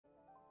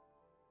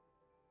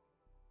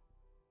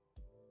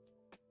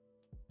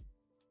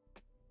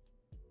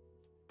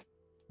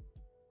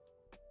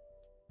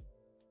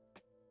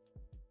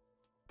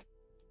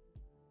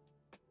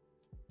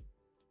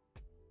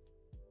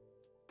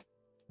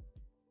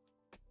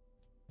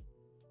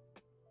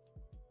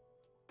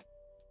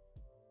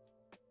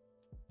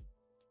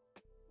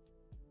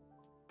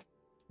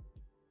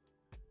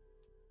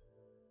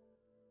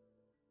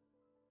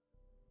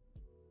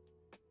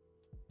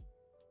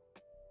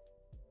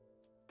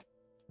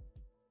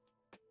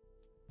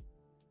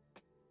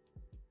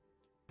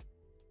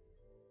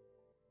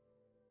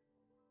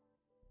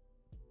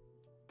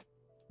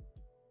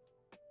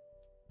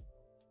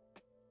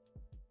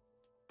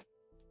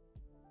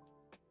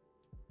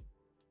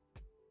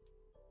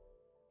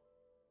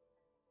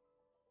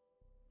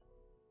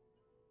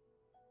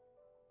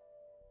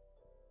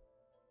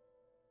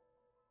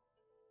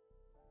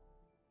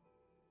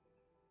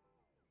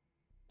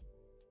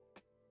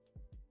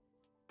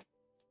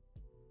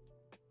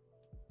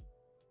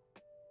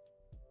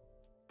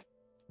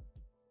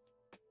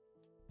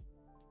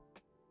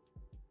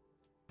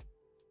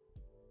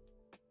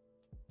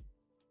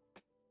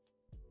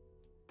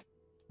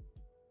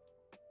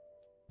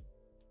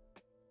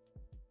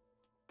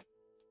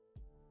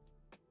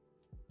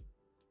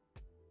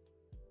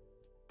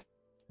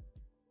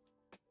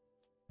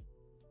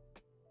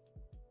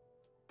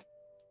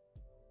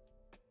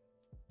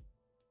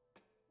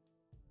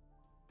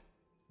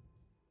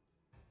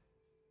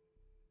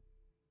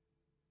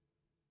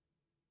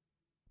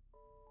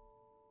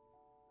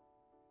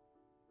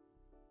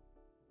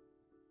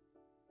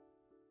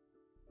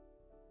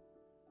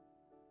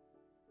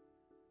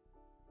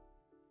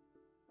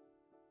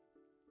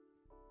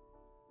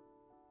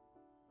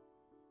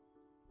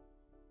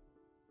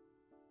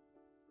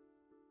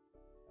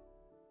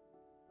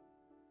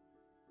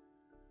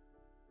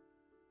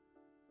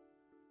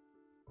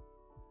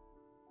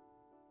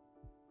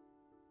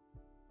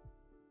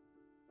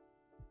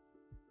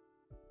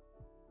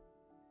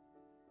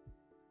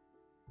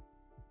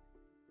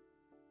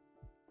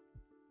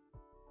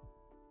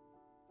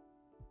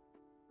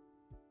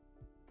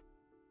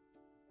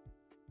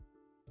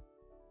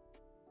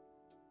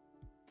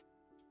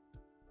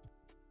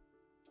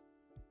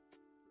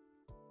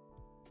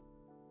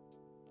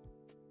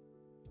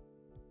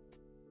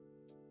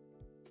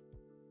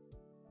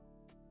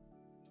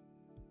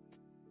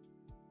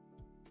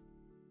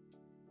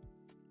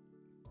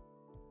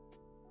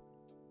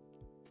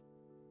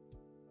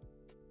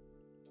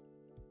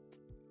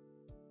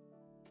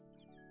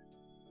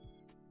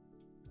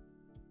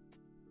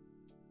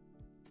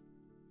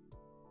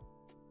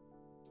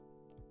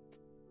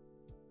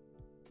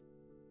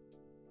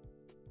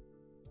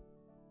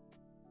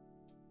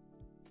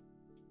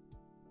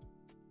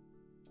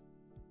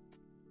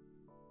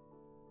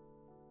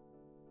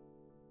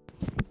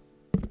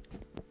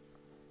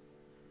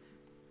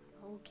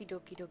Okie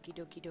dokie dokie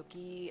dokie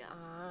dokie.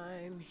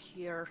 I'm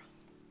here.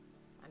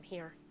 I'm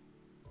here.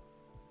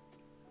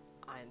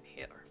 I'm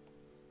here.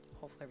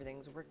 Hopefully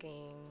everything's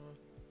working.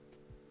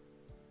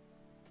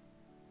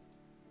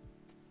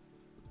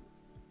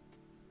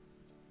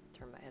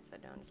 Turn my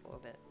headset down just a little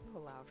bit. A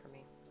little loud for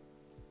me.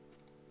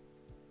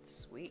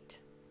 Sweet.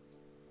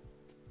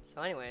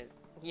 So anyways,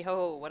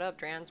 yo, what up,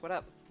 Drans? What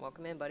up?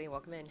 Welcome in, buddy.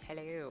 Welcome in.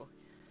 Hello.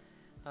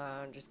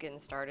 Just getting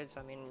started, so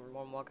I mean,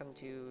 warm welcome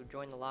to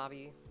join the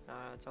lobby.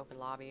 It's open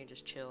lobby.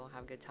 Just chill,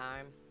 have a good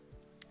time.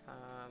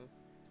 Um,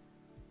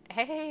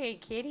 Hey,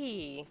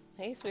 Kitty.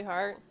 Hey,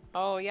 sweetheart.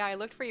 Oh, yeah, I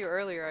looked for you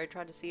earlier. I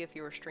tried to see if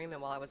you were streaming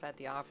while I was at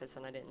the office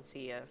and I didn't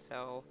see you.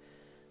 So,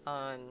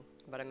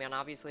 but I mean,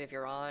 obviously, if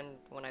you're on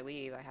when I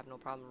leave, I have no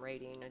problem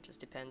raiding. It just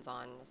depends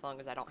on as long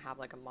as I don't have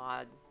like a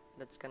mod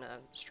that's gonna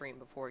stream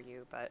before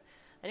you. But,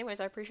 anyways,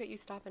 I appreciate you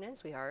stopping in,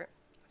 sweetheart.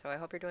 So, I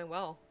hope you're doing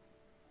well.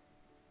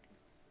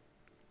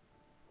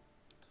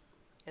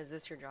 Is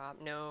this your job?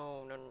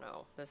 No, no, no,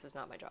 no. This is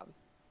not my job.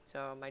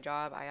 So, my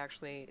job, I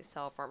actually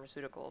sell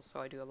pharmaceuticals. So,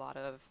 I do a lot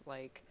of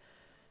like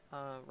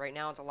right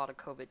now it's a lot of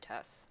COVID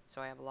tests. So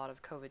I have a lot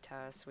of COVID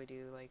tests. We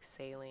do like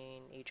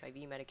saline,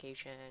 HIV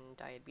medication,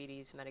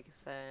 diabetes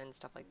medicine,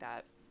 stuff like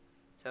that.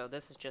 So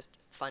this is just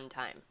fun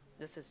time.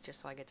 This is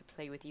just so I get to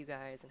play with you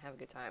guys and have a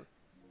good time.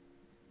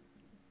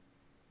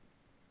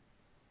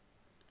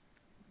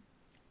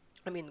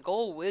 I mean, the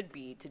goal would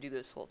be to do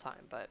this full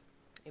time, but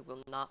it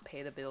will not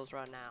pay the bills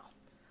right now.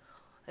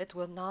 It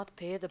will not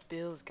pay the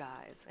bills,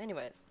 guys.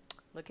 Anyways,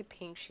 look at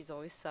Pink. She's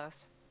always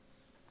sus.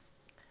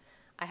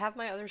 I have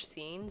my other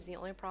scenes. The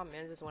only problem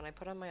is when I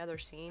put on my other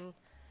scene,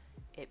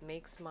 it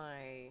makes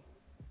my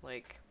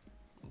like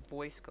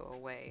voice go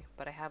away,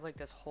 but I have like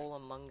this whole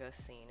Among Us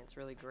scene. It's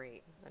really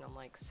great, and I'm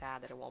like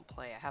sad that it won't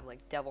play. I have like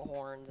devil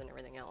horns and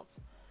everything else.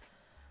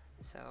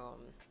 So,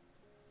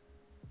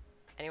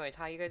 anyways,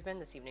 how you guys been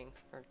this evening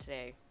or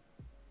today,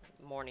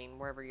 morning,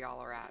 wherever y'all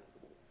are at?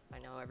 I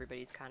know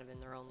everybody's kind of in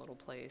their own little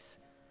place.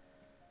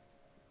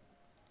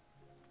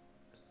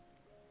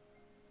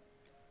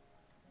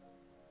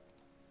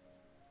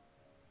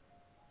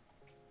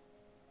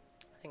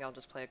 I think I'll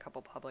just play a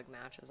couple public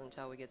matches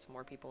until we get some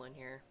more people in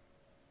here.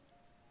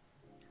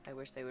 I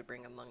wish they would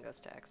bring Among Us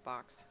to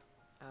Xbox.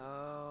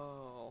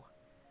 Oh.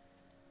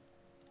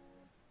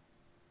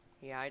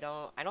 Yeah, I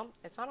don't,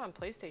 it's not on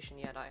PlayStation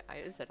yet.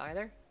 Is it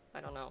either?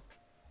 I don't know.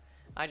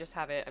 I just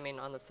have it, I mean,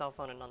 on the cell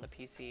phone and on the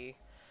PC.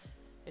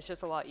 It's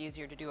just a lot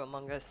easier to do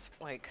Among Us,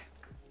 like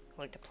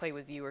to play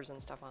with viewers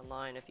and stuff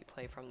online if you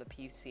play from the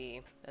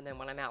PC. And then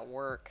when I'm at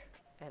work,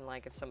 and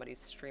like if somebody's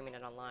streaming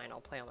it online,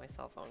 I'll play on my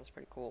cell phone. It's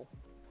pretty cool.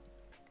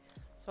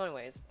 So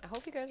anyways, I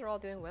hope you guys are all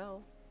doing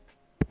well.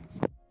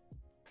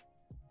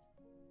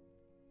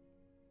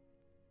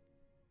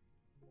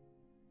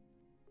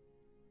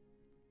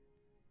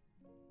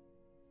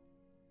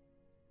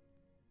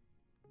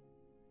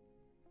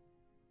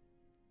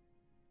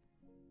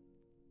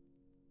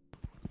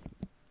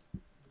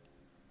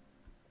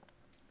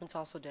 It's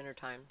also dinner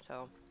time,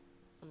 so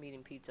I'm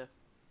eating pizza.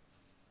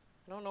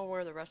 I don't know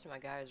where the rest of my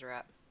guys are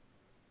at.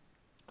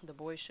 The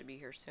boys should be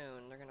here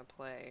soon. They're gonna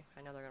play.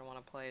 I know they're gonna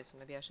want to play, so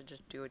maybe I should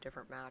just do a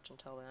different match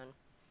until then.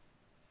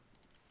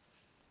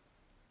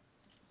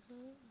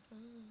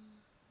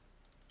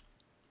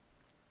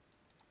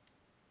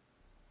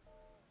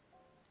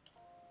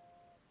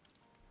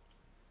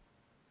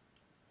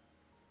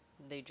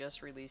 They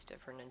just released it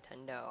for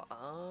Nintendo.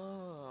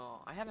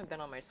 Oh, I haven't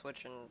been on my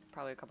Switch in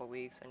probably a couple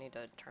weeks. I need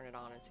to turn it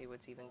on and see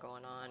what's even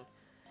going on.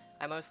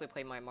 I mostly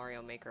play my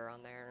Mario Maker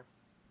on there.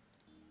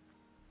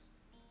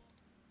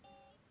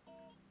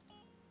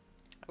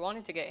 I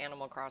wanted to get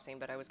Animal Crossing,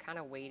 but I was kind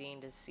of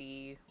waiting to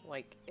see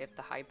like if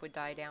the hype would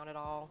die down at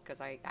all, because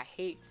I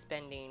hate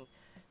spending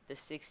the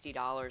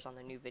 $60 on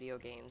the new video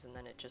games and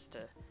then it just to,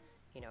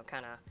 you know,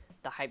 kind of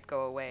the hype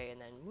go away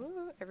and then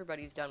woo,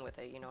 everybody's done with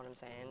it, you know what I'm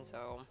saying?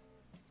 So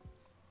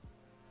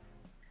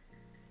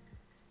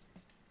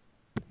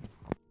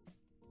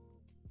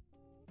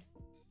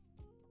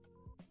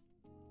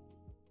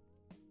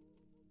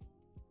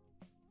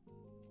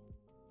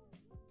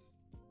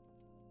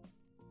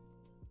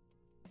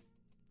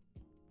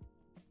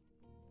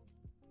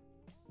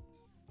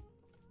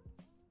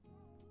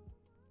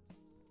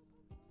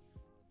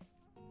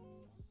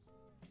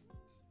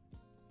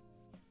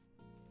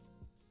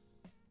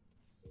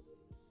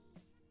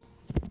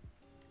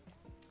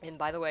and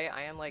by the way,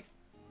 I am like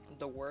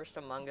the worst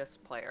Among Us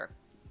player.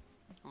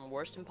 I'm the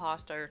worst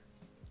imposter,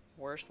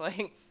 worst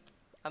like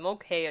I'm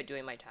okay at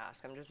doing my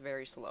task. I'm just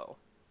very slow.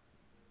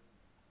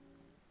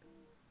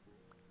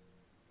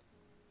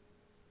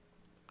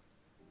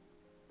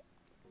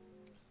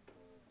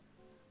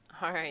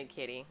 Alright,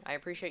 Kitty. I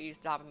appreciate you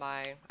stopping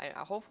by.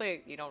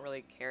 Hopefully you don't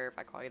really care if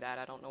I call you that.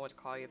 I don't know what to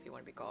call you if you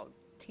want to be called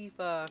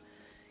Tifa,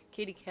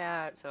 Kitty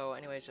Cat. So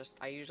anyways, just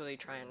I usually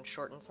try and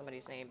shorten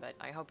somebody's name, but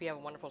I hope you have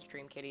a wonderful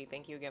stream, Kitty.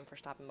 Thank you again for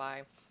stopping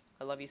by.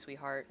 I love you,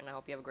 sweetheart, and I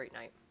hope you have a great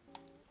night.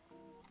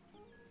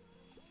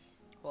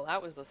 Well,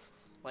 that was the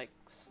like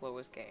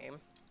slowest game.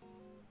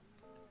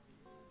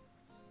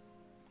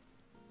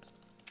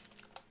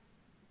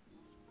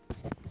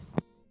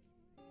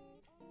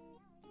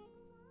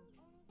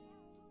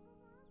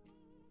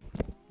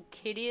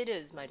 kitty it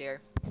is, my dear.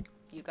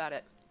 You got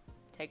it.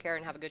 Take care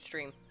and have a good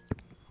stream.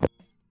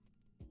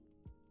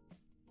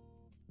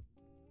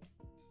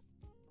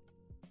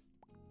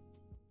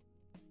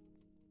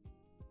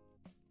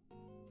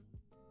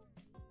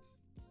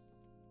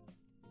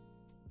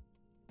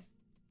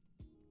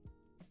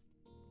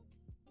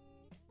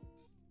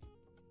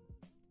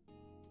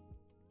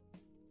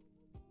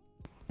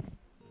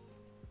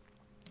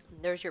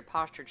 There's your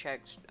posture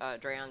checks,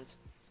 Drans.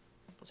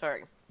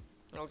 Sorry.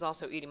 I was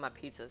also eating my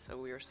pizza, so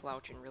we were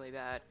slouching really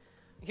bad.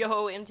 Yo,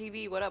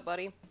 MTV, what up,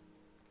 buddy?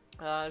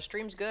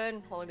 Stream's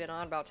good. Only been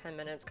on about 10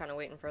 minutes, kind of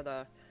waiting for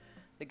the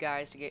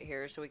guys to get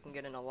here so we can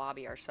get in a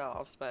lobby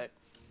ourselves, but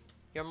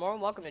you're more than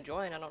welcome to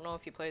join. I don't know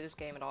if you play this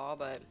game at all,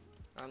 but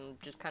I'm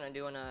just kind of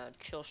doing a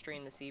chill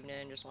stream this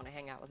evening. Just want to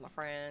hang out with my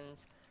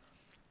friends.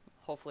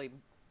 Hopefully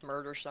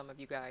murder some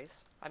of you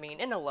guys. I mean,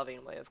 in a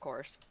loving way, of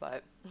course,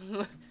 but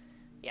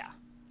yeah.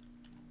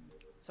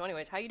 So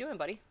anyways, how you doing,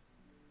 buddy?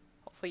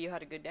 Hopefully you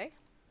had a good day.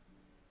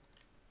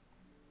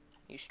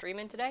 You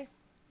streaming today?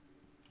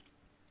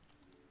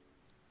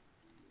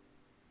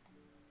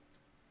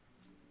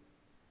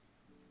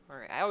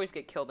 Alright, I always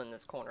get killed in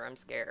this corner. I'm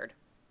scared.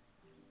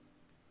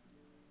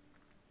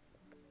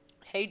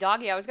 Hey,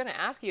 Doggy, I was gonna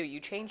ask you, you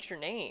changed your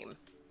name.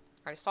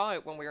 I saw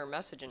it when we were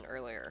messaging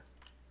earlier.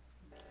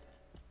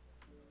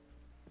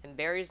 And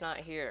Barry's not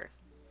here.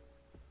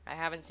 I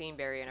haven't seen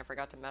Barry, and I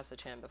forgot to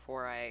message him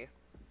before I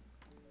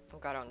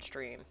got on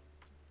stream.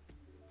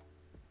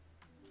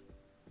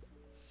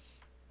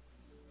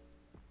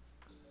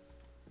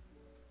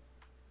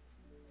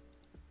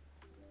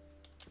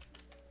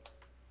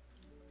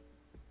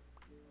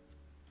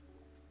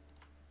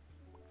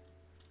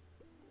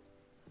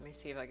 Let me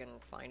see if I can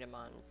find him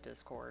on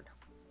Discord.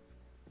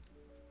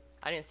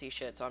 I didn't see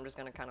shit, so I'm just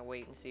gonna kind of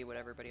wait and see what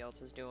everybody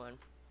else is doing.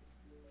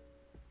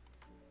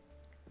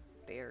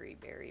 Barry.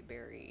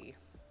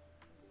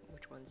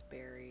 Which one's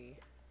Barry?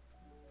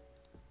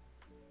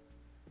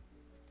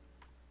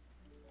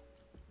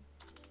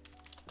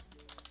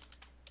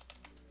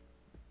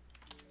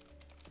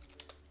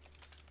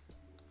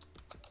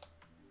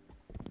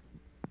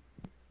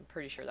 I'm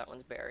pretty sure that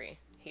one's Barry.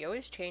 He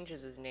always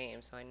changes his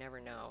name, so I never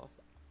know.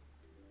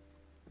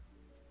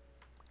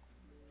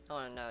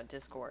 On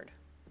Discord.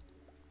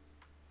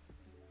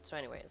 So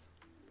anyways.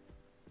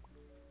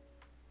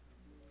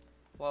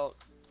 Well,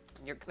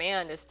 your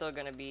command is still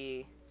gonna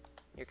be...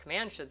 Your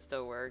command should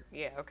still work.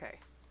 Yeah, okay.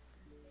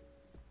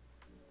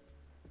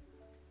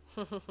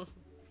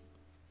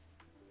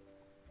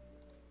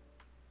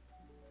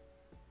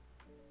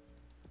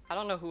 I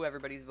don't know who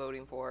everybody's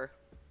voting for.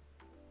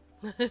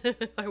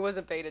 I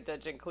wasn't paying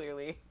attention,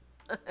 clearly.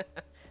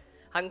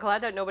 I'm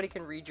glad that nobody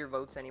can read your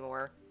votes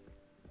anymore.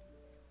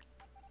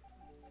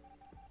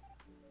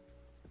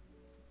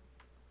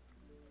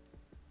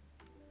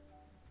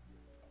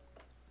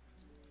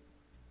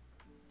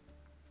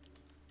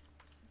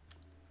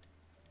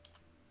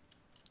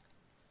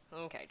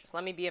 Okay, just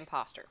let me be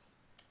imposter.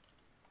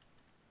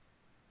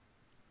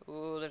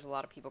 Ooh, there's a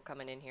lot of people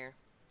coming in here.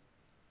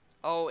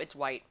 Oh, it's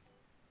White.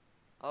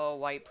 Oh,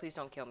 White, please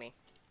don't kill me.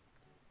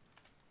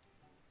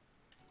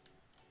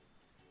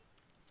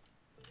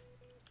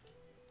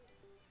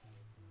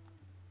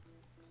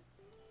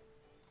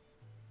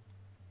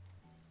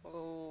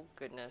 Oh,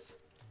 goodness.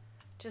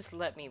 Just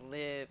let me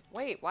live.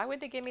 Wait, why would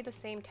they give me the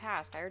same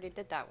task? I already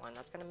did that one.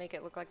 That's gonna make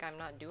it look like I'm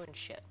not doing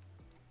shit.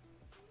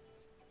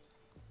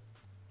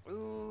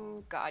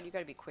 Ooh, God, you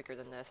gotta be quicker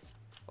than this.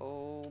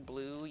 Oh,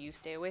 Blue, you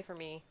stay away from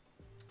me.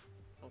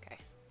 Okay.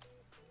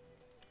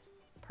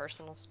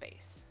 Personal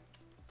space.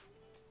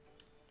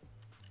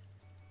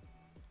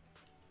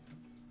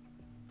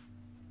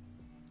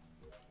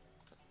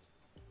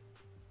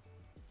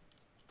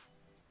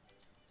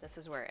 This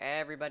is where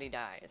everybody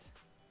dies.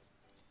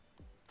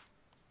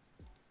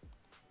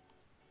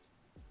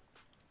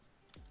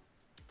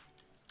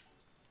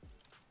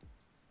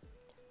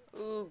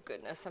 Ooh,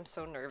 goodness, I'm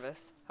so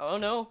nervous. Oh,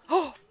 no.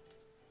 Oh!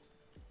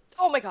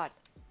 Oh, my God.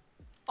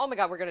 Oh, my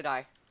God, we're gonna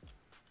die.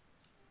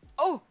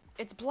 Oh,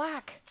 it's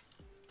black.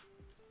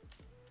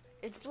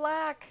 It's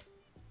black.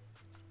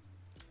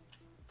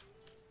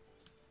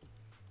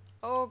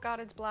 Oh,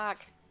 God, it's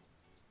black.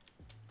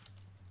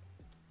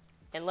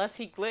 Unless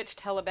he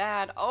glitched hella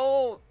bad.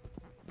 Oh!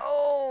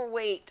 Oh,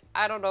 wait.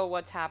 I don't know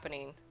what's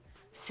happening.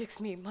 6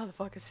 feet,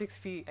 motherfucker, 6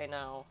 feet. I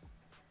know.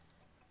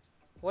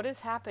 What is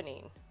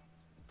happening?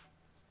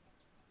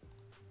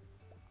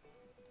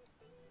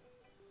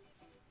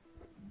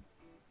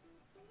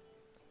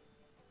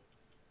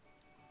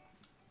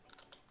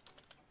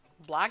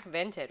 Black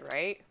vented,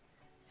 right?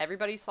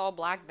 Everybody saw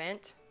black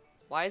vent?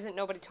 Why isn't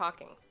nobody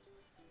talking?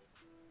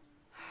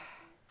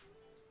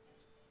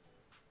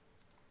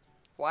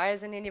 Why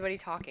isn't anybody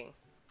talking?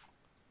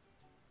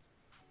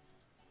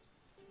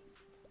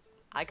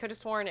 I could have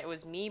sworn it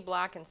was me,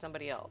 black, and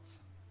somebody else.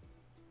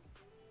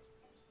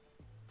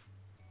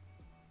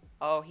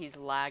 Oh, he's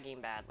lagging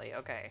badly.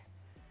 Okay.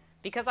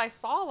 Because I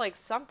saw, like,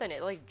 something.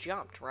 It, like,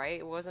 jumped, right?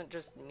 It wasn't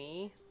just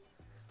me.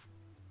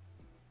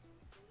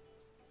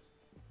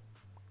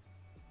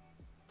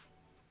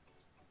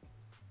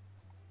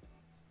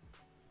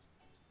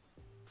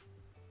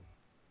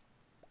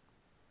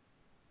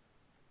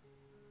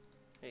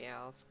 Yeah,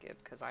 I'll skip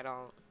because I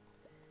don't.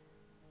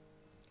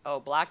 Oh,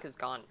 black is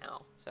gone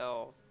now,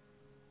 so.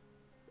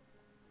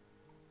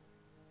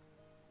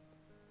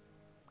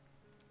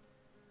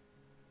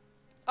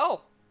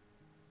 Oh!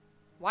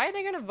 Why are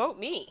they gonna vote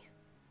me?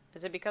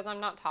 Is it because I'm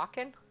not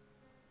talking?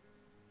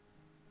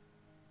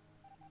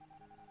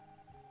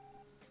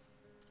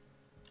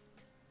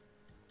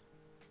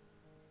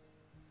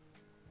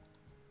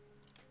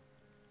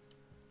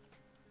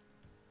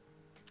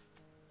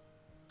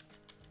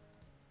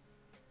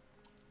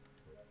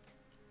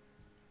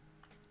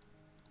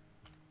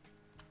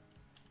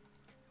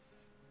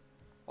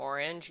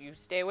 Orange, you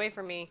stay away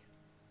from me.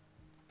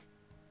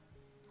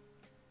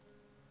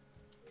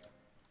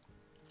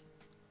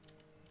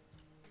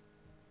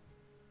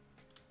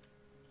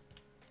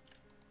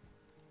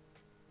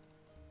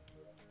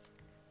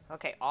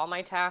 Okay, all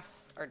my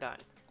tasks are done.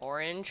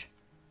 Orange.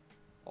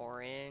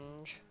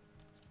 Orange.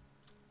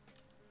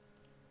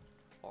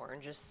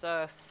 Orange is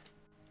sus.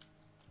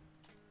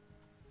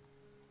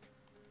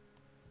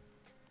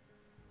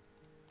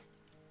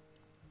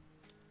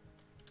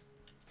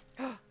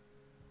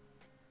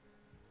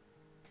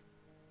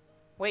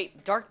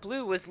 Wait, dark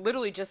blue was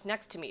literally just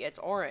next to me. It's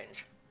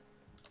orange.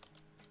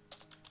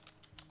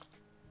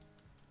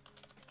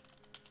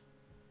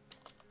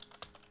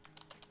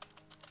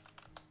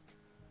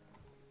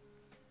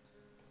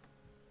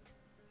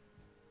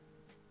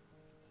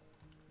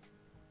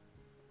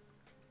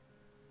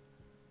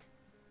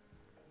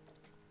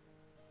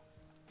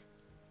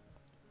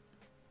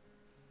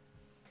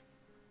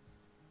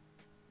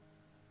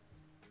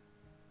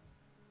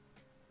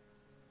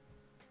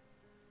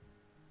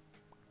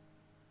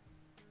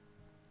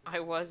 I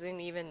wasn't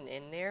even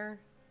in there?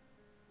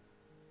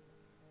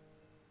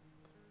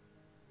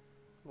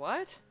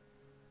 What?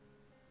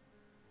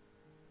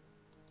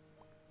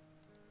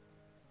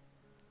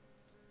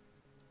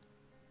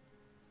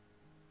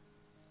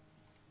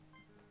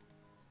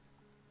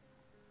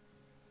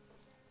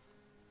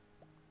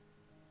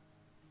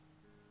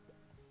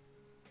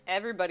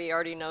 Everybody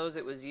already knows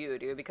it was you,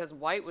 dude, because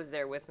white was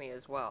there with me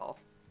as well.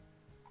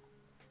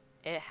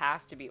 It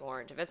has to be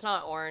orange. If it's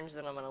not orange,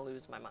 then I'm gonna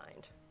lose my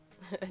mind.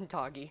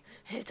 Doggy.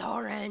 It's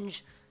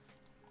orange!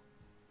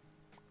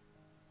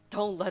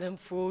 Don't let him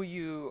fool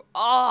you.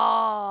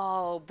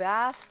 Oh,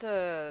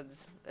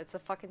 bastards. It's a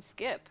fucking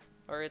skip.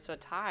 Or it's a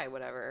tie,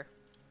 whatever.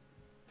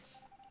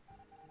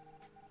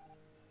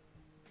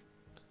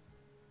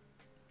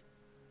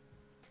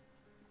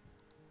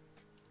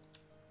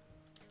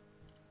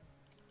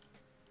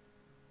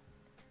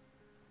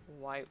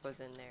 White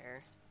was in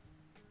there.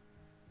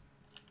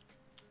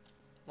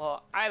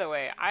 Well, either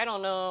way, I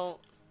don't know.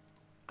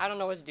 I don't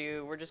know what to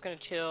do. We're just gonna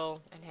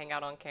chill and hang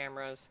out on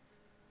cameras.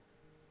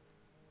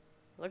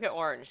 Look at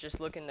Orange, just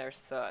looking there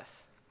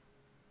sus.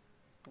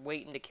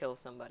 Waiting to kill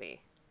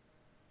somebody.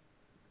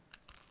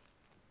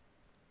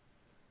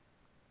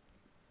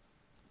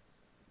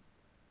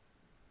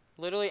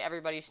 Literally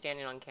everybody's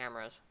standing on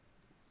cameras.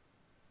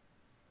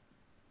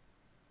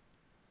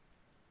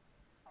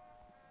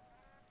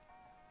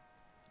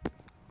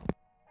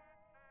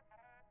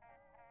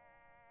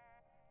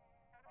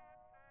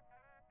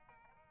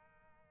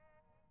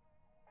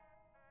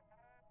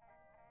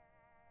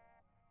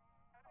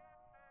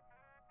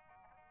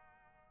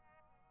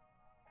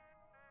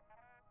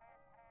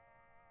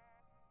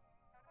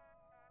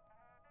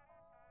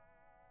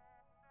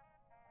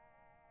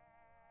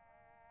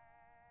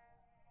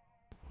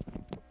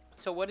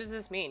 So what does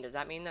this mean? Does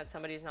that mean that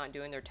somebody's not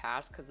doing their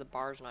task because the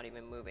bar's not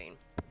even moving?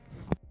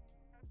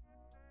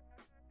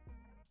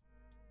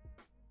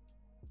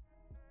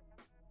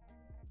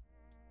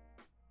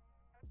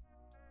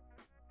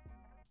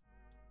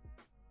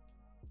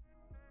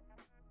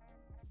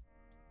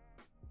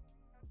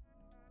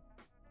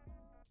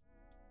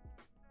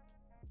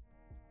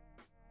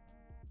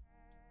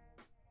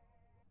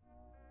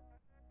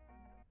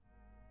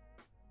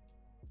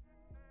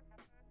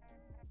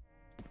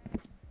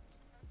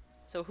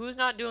 So who's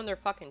not doing their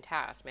fucking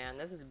task, man?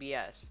 This is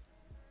BS.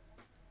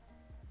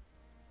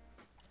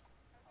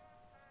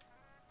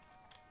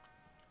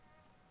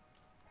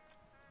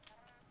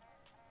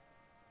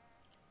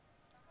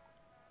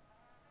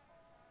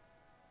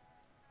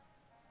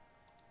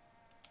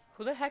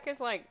 Who the heck is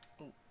like...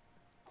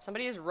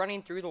 Somebody is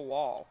running through the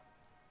wall.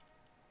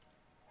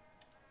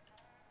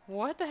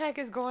 What the heck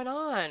is going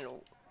on?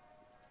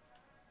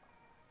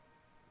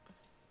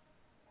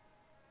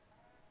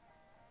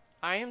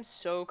 I am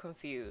so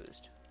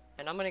confused.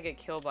 And I'm gonna get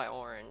killed by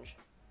Orange.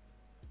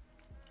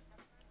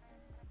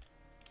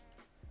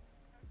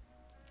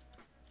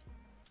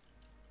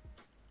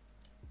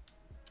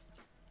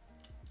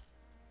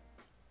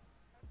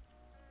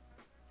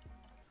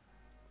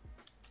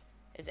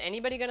 Is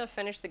anybody gonna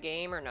finish the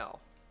game or no?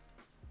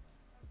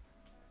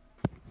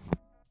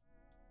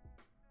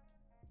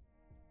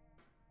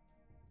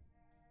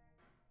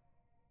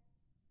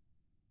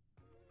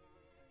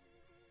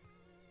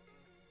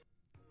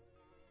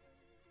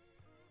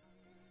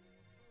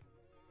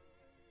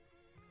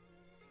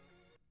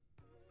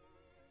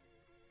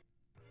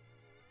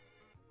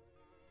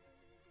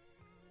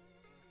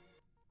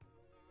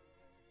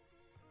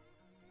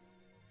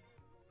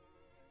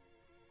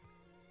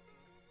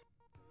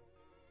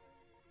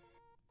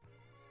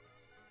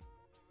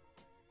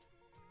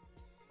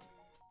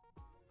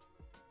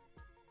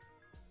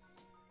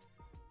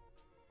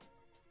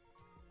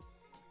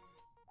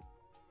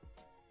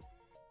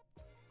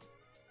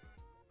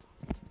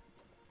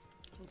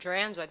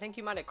 Drans, I think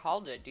you might have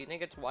called it. Do you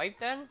think it's white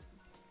then?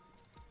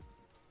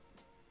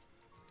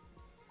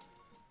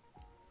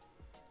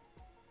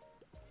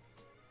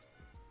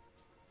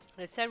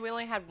 It said we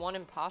only had one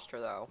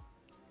imposter though.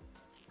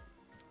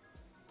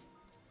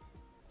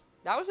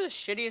 That was the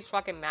shittiest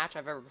fucking match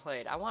I've ever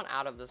played. I want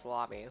out of this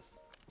lobby.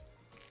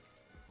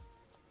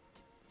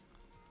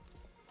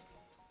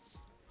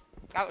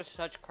 That was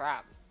such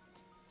crap.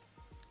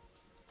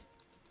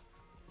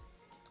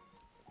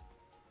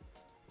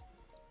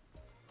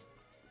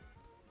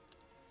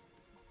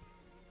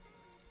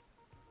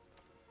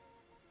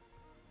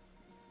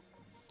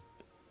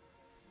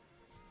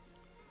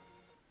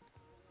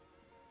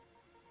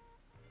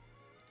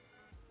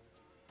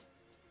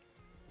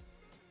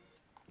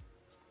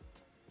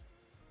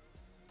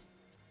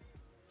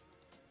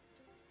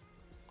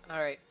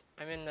 Alright,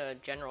 I'm in the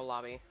general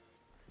lobby.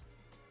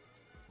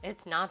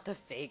 It's not the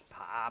fake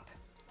pop.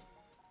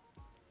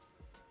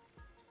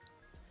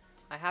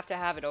 I have to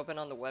have it open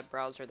on the web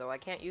browser though. I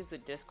can't use the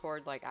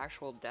Discord like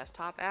actual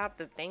desktop app.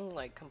 The thing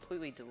like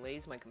completely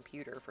delays my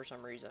computer for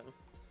some reason.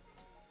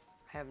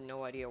 I have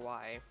no idea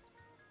why.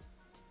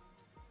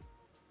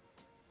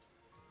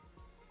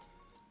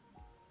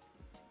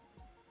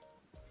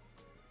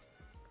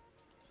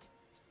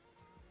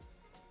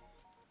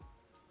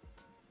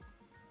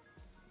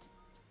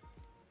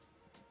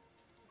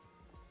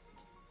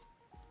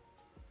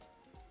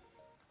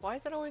 Why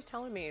is it always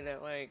telling me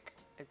that like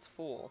it's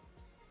full?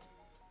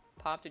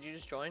 Pop, did you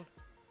just join?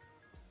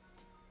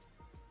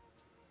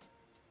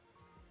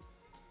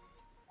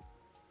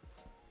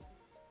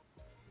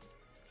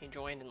 He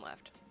joined and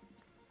left.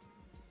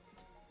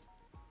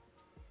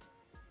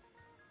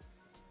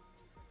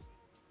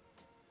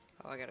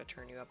 Oh, I gotta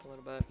turn you up a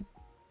little bit.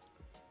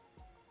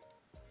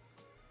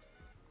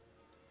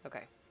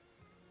 Okay.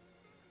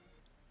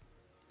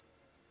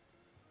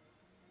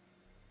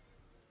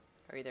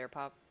 Are you there,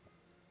 Pop?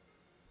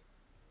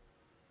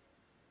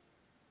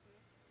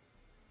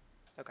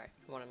 Okay,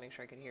 I want to make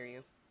sure I can hear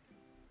you.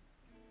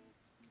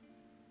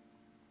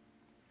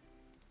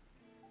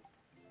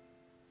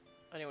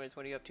 Anyways,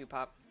 what are you up to,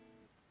 Pop?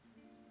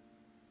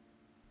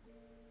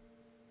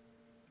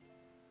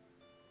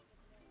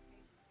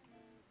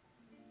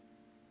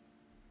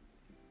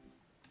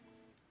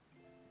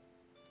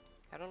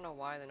 I don't know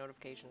why the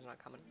notification's not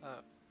coming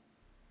up.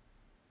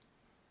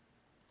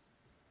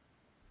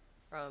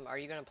 Are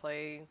you gonna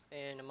play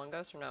in Among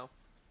Us or no?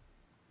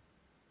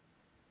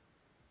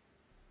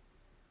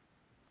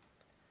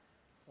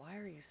 Why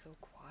are you so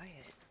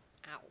quiet?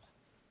 Ow.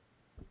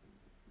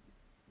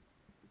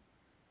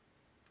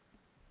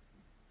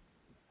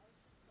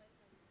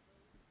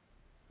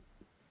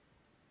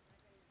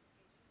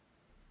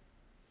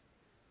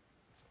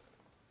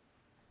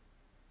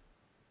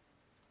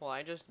 Well,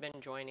 I just been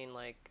joining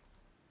like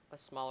a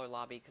smaller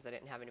lobby because I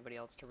didn't have anybody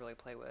else to really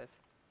play with.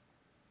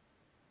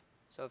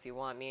 So if you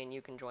want, me and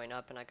you can join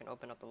up and I can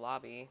open up the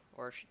lobby,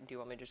 or do you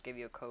want me to just give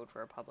you a code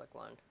for a public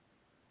one?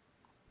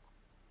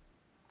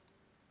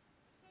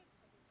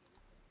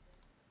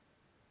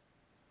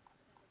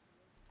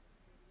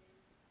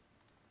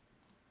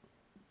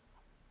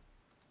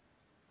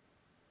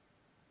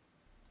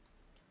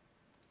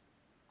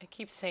 It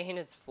keeps saying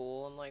it's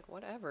full. I'm like,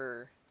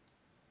 whatever.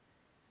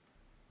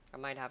 I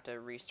might have to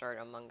restart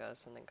Among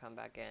Us and then come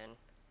back in.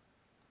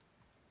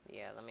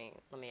 Yeah, let me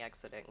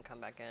exit it and come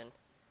back in.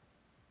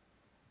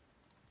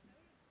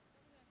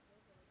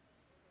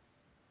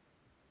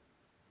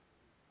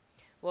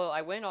 Well,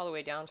 I went all the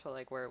way down to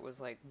like where it was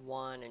like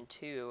 1 and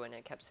 2 and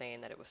it kept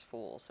saying that it was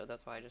full, so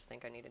that's why I just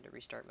think I needed to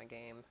restart my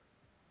game.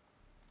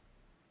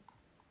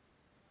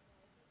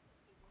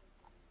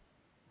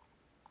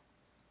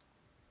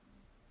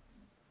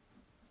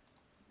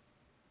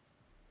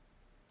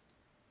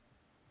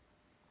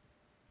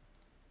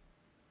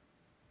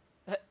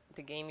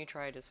 The game you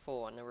tried is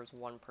full and there was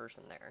one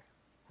person there.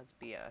 That's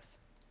BS.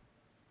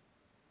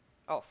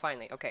 Oh,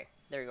 finally. Okay,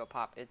 there you go,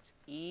 Pop. It's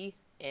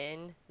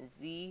ENZVOF.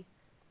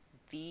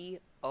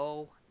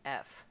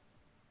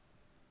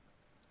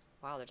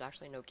 Wow, there's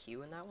actually no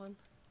Q in that one?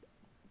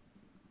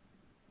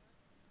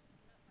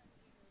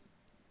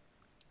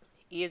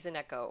 E is in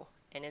Echo,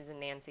 N is in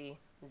Nancy,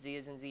 Z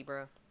is in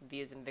Zebra, V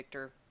is in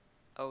Victor,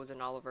 O is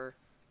in Oliver,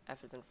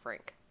 F is in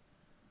Frank.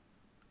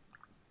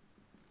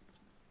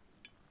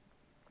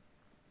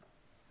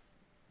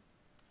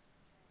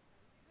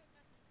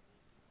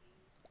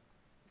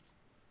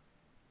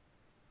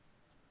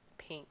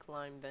 Pink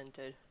lime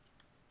vented.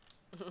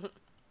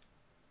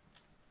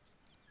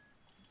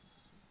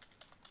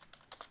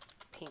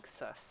 Pink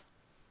sus.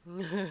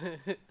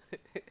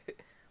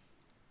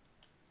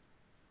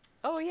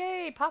 Oh,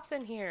 yay! Pop's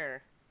in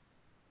here!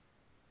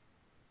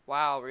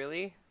 Wow,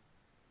 really?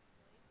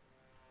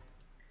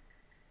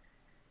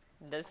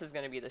 This is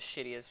gonna be the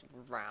shittiest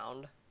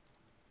round.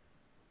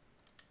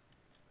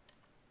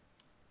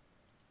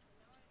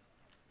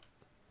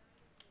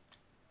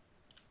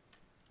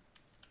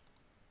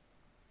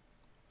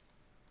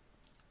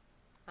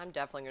 I'm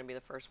definitely gonna be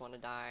the first one to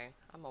die.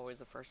 I'm always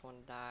the first one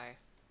to die.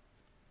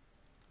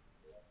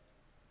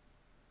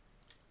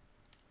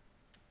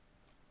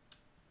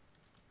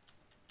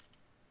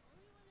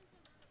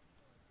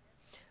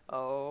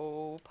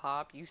 Oh,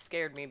 Pop, you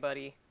scared me,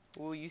 buddy.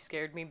 Ooh, you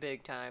scared me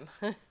big time.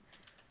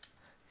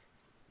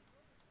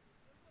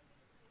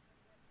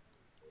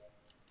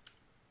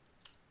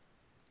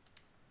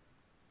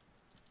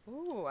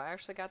 Ooh, I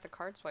actually got the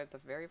card swipe the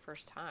very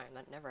first time.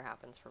 That never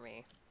happens for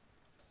me.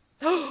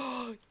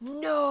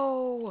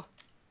 No!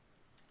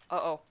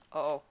 Uh-oh,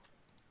 uh-oh.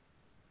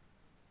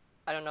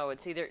 I don't know,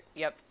 it's either...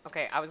 Yep,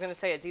 okay, I was gonna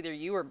say it's either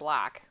you or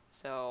Black,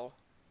 so...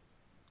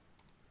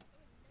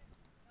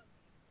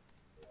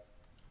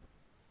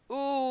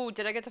 Ooh,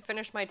 did I get to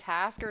finish my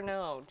task or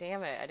no?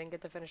 Damn it, I didn't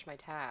get to finish my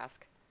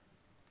task.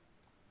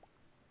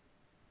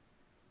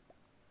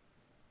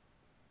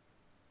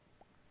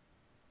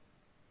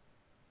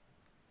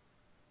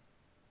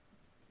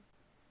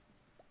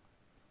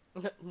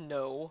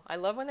 No. I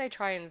love when they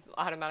try and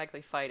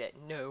automatically fight it.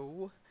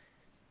 No.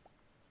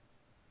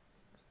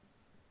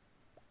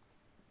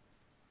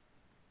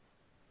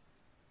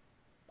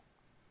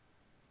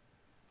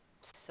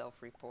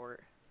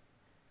 Self-report.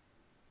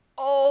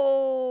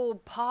 Oh,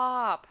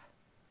 Pop!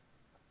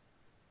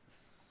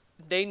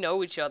 They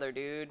know each other,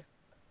 dude.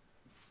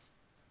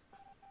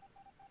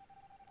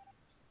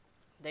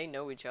 They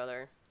know each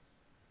other.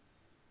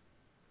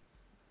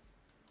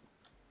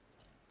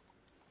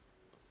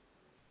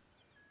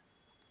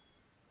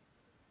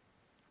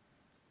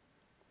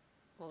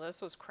 Well,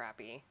 this was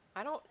crappy.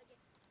 I don't...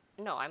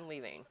 No, I'm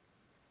leaving.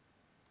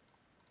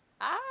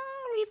 Ah,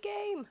 leave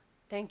game!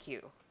 Thank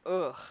you.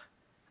 Ugh.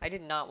 I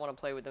did not want to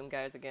play with them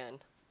guys again.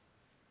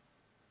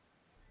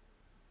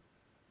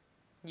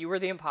 You were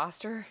the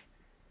imposter?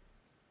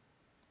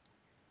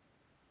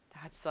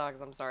 That sucks.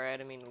 I'm sorry. I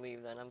didn't mean to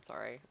leave then. I'm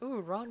sorry. Ooh,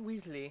 Ron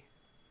Weasley.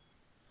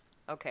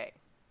 Okay.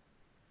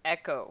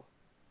 Echo.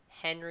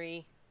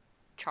 Henry.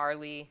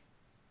 Charlie.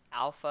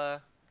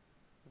 Alpha.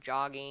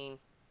 Jogging.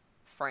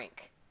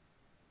 Frank.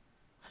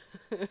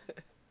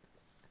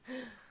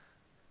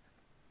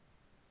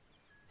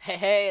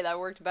 Hey, that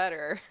worked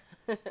better.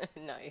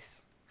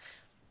 Nice.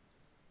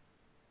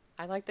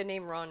 I like the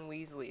name Ron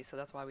Weasley, so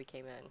that's why we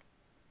came in.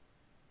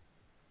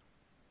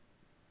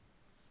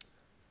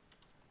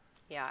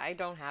 Yeah, I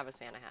don't have a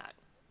Santa hat.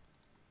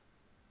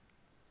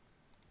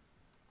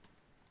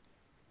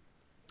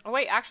 Oh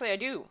wait, actually I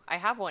do. I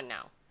have one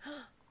now.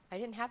 I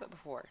didn't have it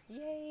before.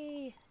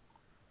 Yay!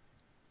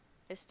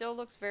 It still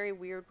looks very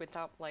weird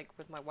without, like,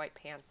 with my white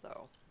pants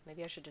though.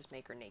 Maybe I should just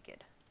make her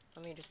naked.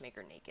 Let me just make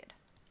her naked.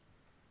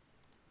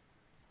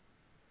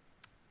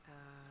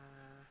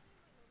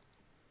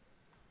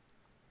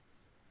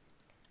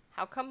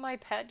 How come my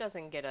pet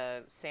doesn't get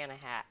a Santa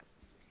hat?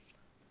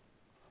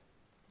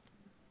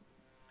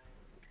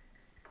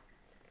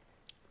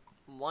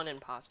 One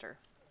imposter.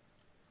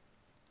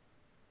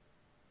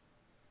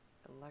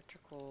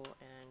 Electrical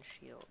and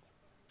shield.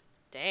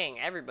 Dang,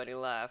 everybody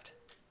left.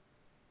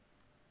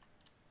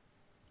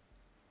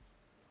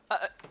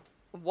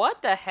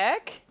 What the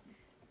heck?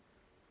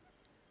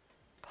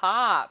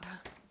 Pop.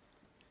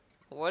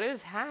 What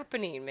is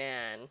happening,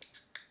 man?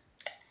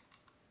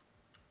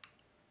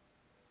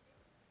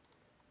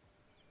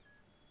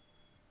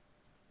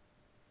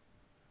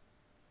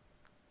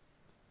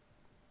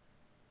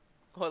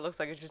 Oh, it looks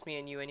like it's just me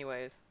and you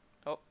anyways.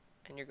 Oh,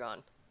 and you're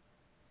gone.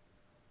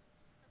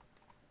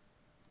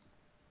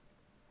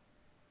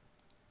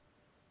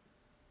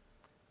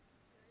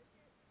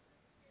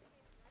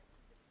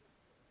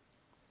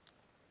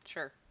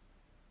 Sure.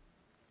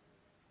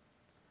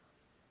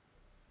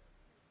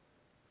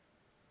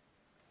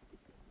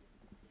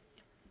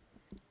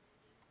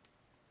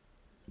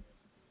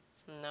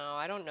 No,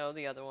 I don't know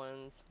the other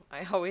ones.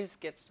 I always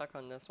get stuck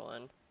on this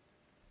one.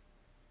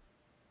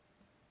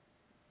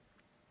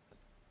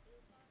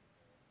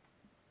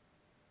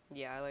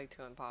 Yeah, I like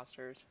two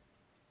imposters.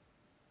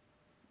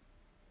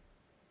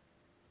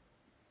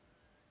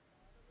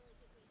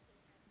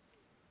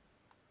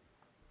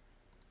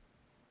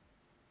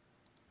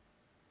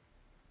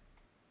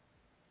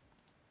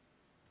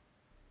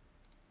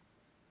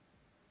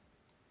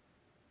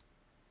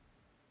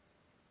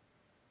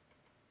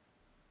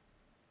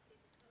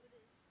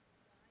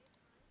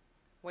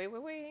 Wait,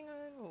 hang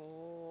on.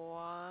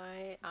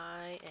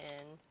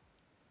 Y-I-N.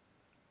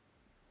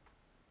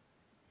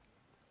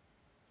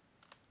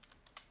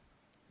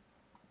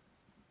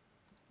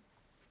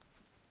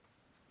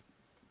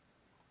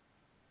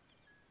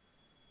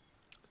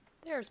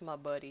 There's my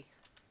buddy.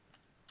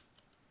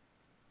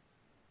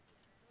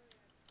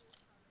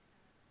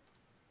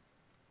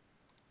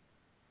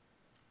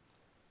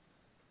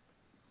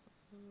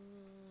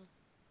 Mm,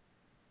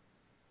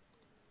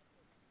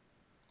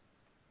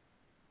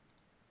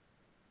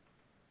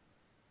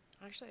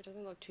 actually, it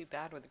doesn't look too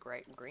bad with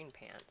green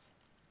pants.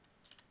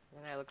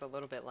 Then I look a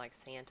little bit like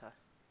Santa.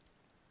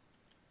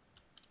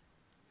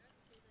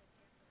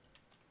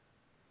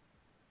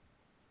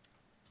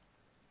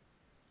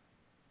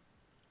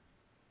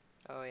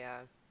 Oh yeah.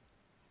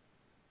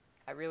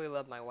 I really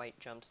love my white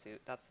jumpsuit.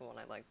 That's the one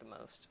I like the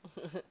most.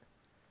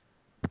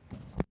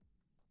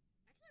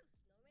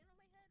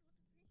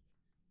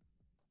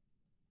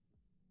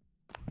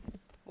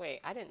 Wait,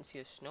 I didn't see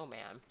a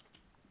snowman.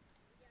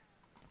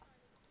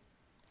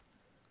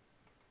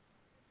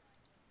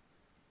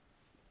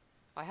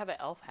 I have an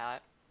elf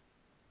hat.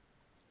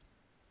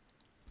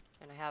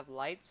 And I have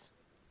lights.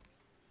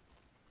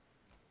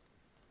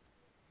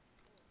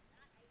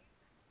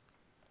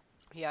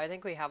 Yeah, I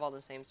think we have all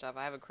the same stuff.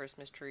 I have a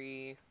Christmas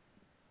tree,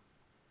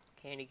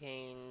 candy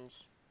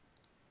canes,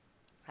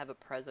 I have a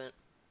present.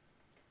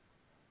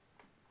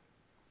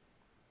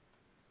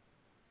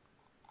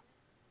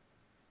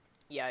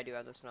 Yeah, I do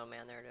have the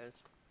snowman. There it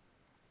is.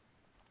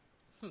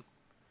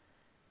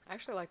 I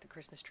actually like the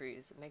Christmas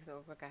trees. It makes it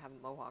look like I have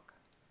a mohawk.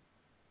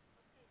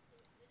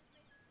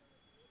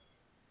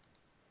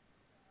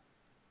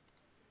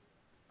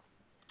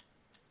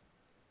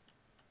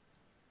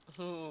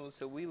 Ooh,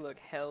 so we look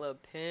hella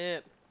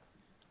pimp.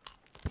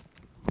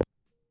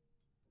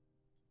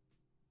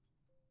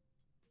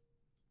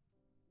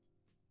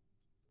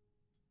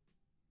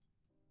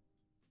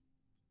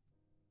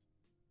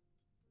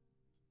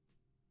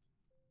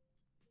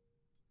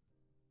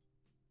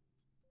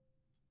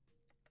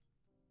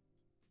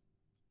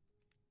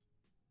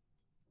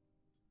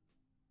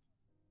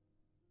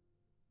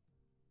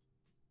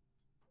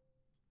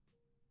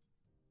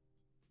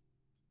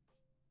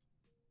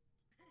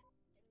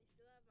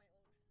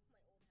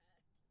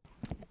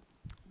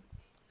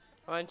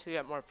 I want to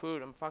get more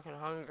food. I'm fucking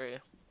hungry.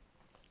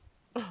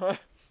 I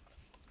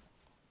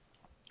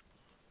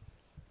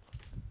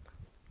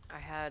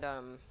had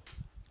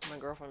my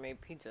girlfriend made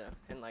pizza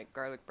and like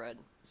garlic bread,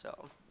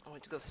 so I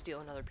went to go steal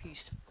another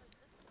piece.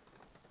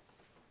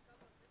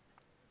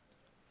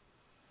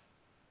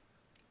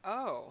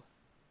 Oh,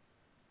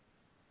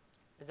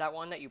 is that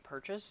one that you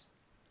purchase,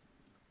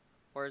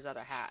 or is that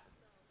a hat?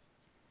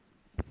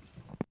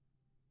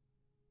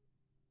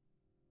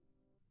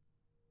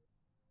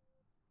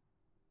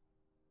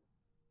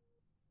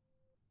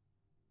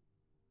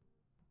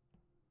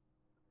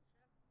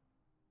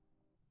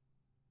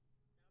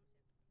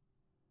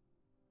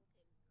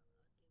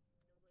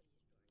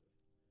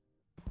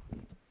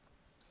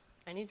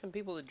 I need some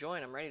people to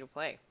join. I'm ready to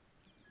play.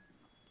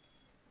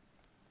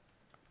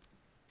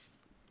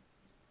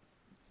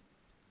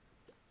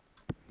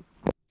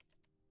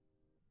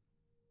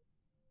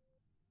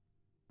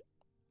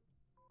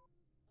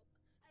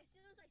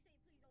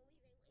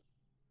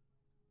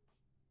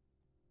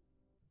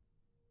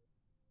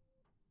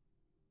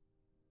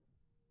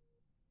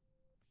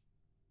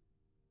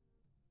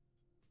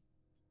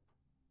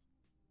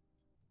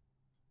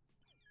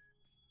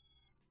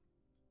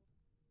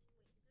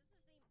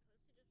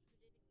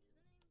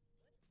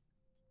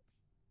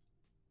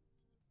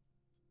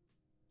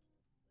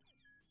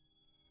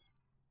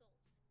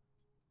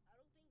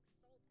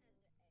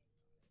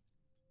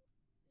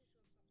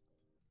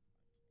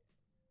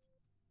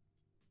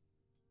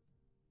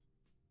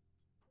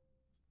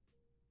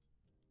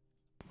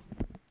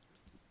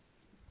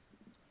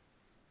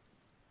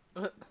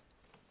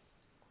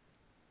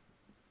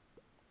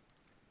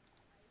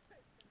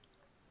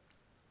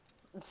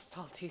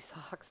 Salty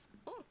socks.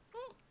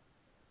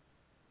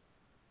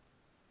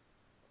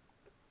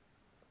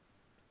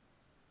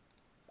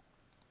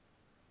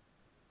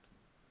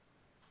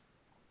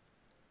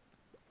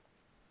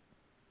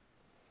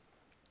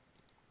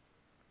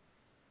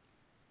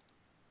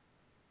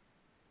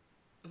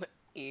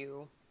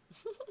 Ew.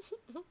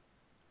 Come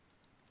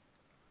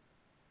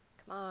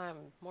on,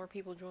 more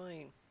people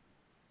join.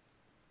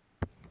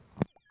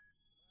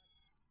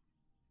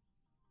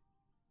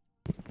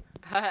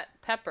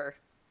 Pepper.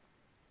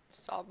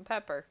 Salt and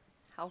pepper.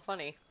 How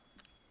funny.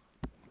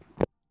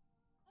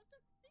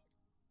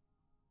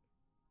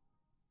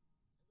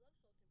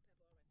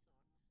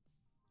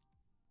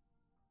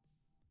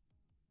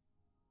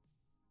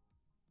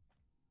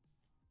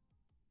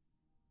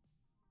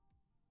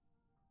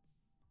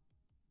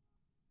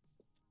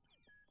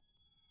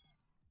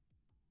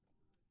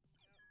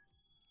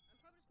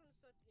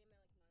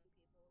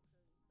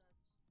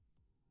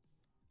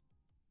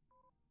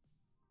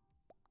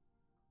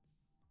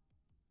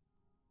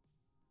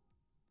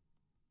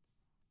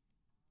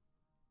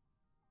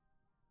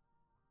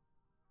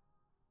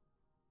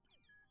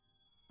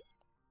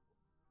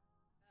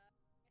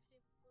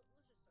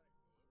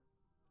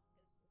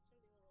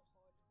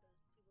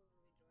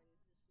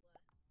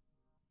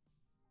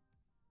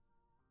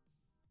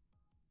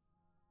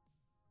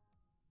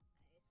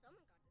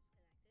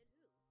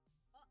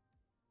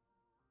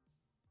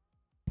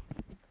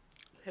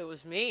 It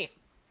was me.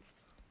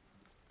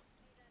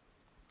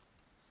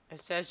 It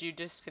says you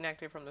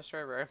disconnected from the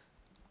server.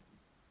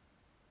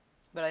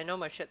 But I know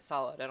my shit's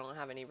solid. I don't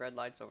have any red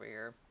lights over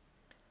here.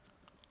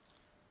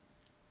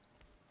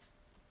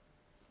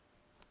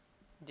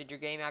 Did your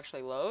game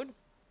actually load?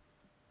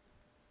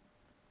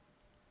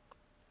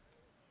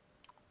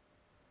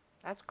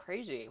 That's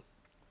crazy.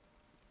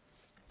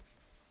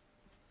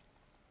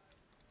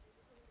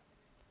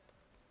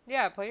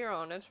 Yeah, play your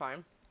own. It's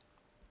fine.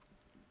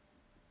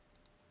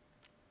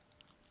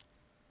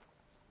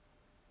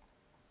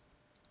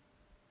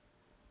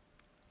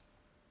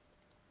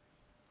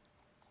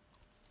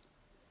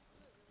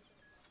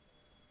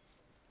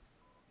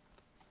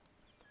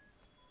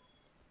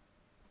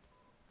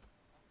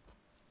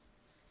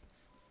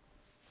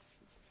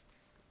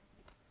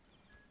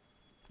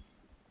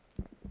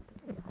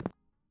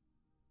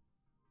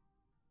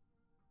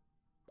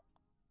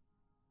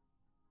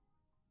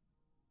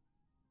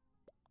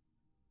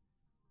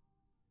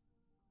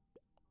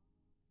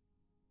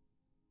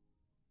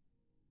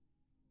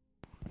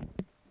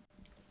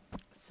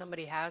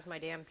 Somebody has my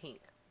damn pink.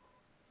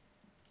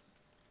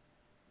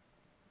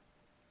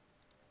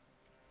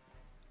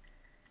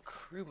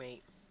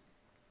 Crewmate.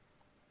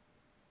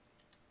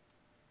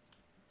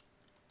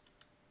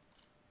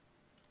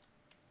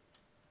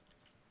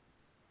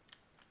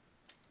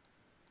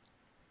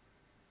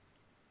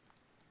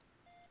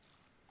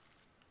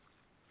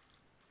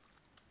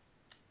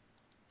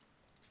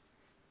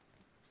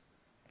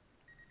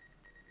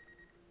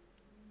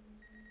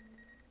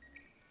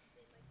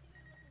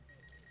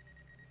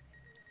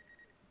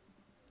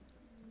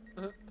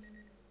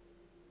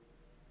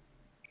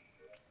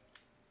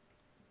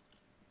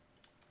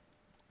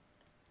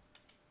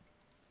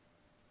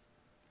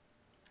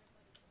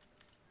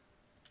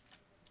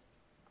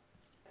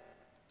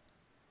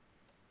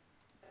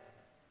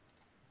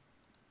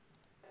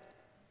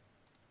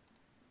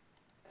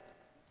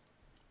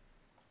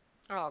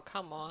 Oh,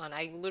 come on.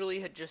 I literally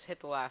had just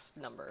hit the last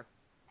number.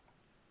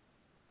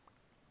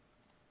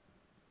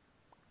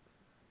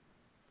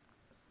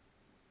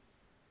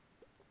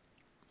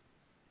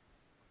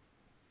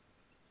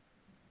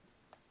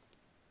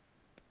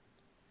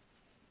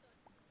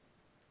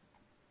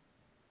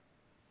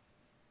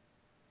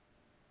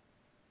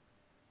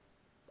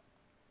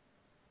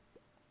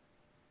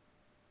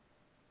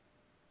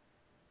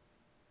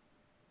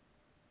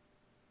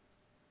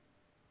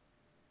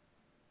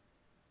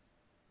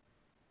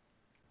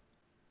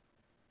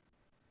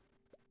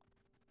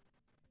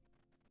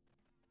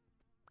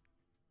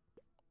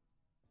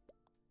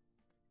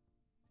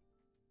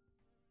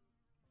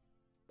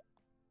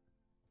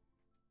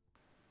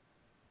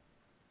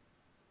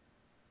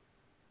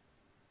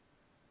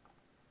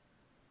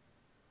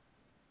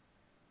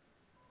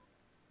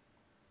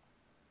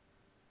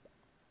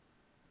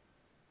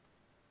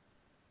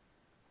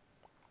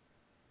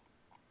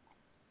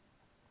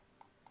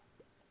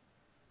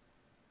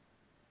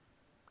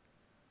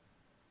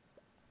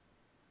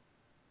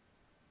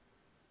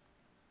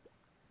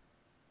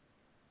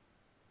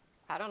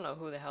 I don't know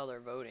who the hell they're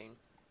voting.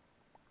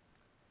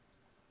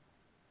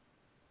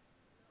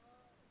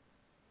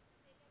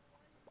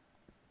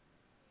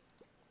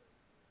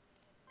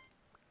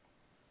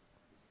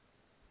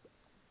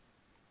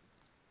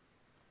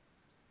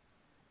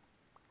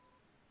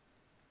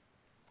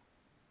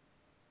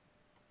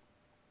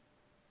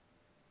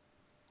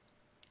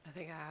 I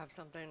think I have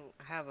something.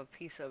 I have a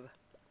piece of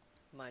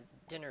my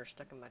dinner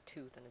stuck in my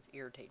tooth and it's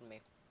irritating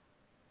me.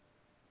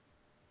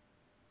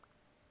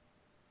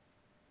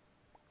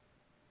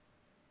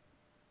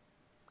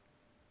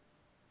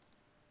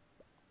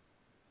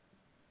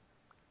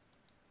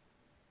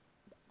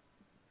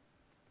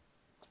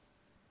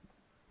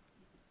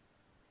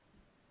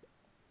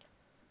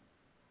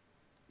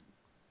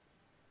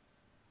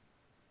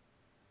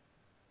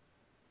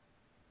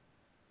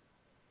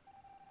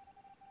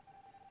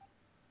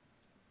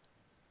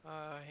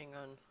 Hang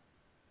on.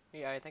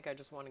 Yeah, I think I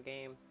just won a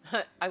game.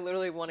 I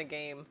literally won a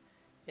game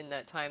in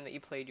that time that you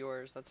played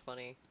yours. That's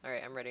funny.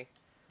 Alright, I'm ready.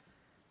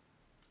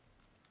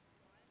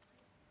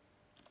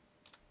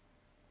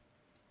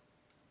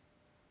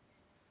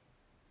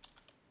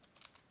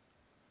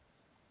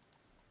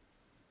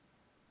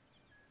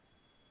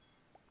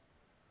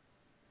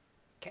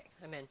 Okay,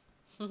 I'm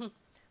in.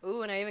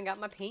 Ooh, and I even got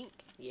my pink.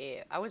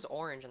 Yeah, I was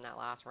orange in that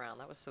last round.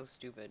 That was so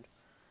stupid.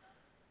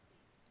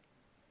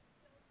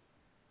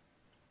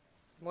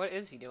 What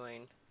is he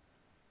doing?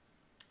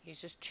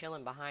 He's just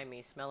chilling behind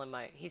me, smelling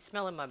my... He's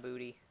smelling my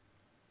booty.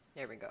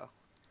 There we go.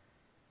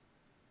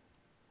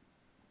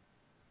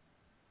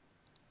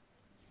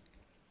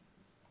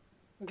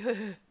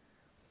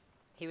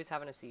 He was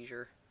having a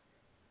seizure.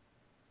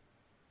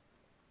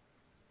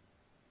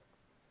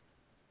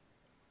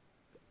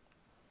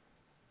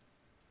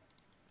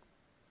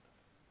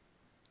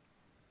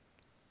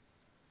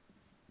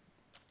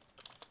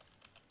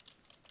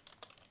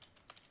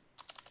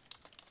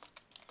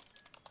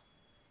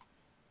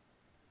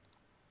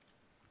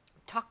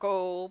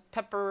 Taco,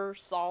 pepper,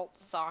 salt,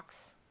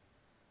 socks.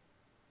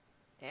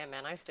 Damn,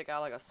 man, I stick out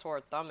like a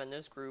sore thumb in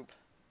this group.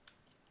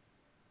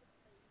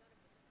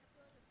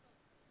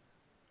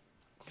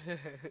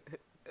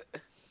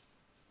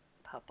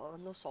 Pepper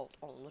and the salt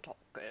on the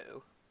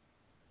taco.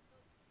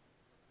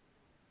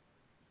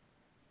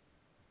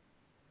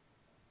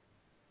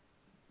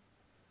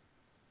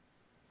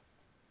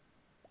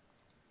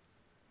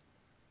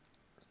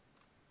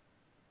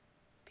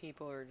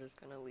 People are just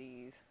gonna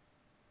leave.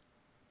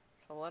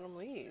 So let them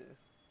leave.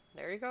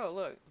 There you go,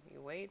 look.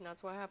 You wait and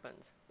that's what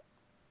happens.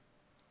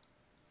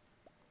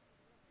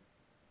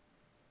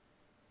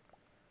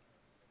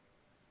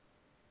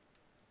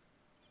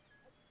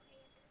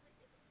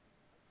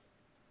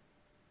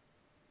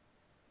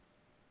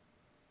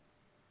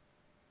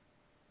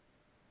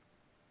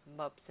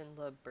 Mups and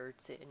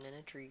lovebirds sitting in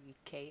a tree.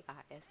 Kissing.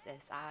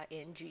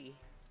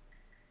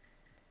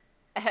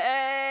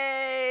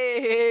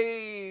 Hey!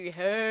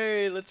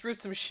 Hey! Let's rip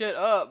some shit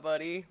up,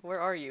 buddy. Where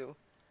are you?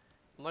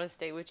 I'm gonna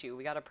stay with you.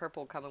 We got a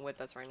purple coming with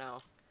us right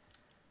now.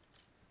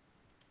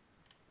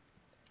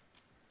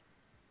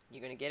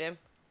 You gonna get him?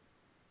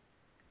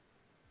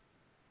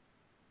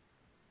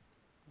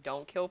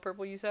 Don't kill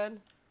purple, you said?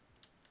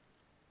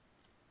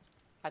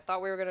 I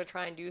thought we were gonna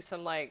try and do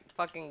some, like,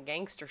 fucking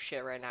gangster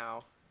shit right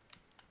now.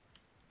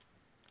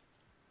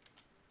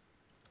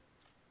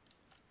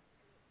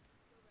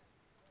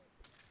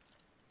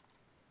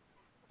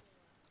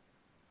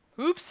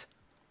 Oops!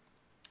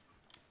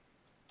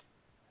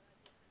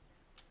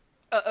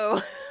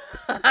 Uh-oh.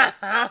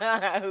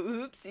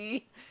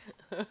 Oopsie.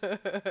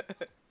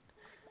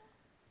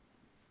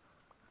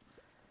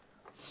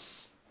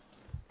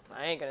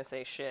 I ain't gonna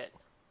say shit.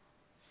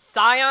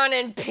 Cyan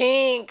and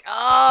pink!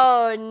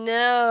 Oh,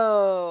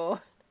 no!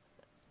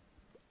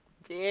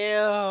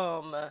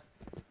 Damn.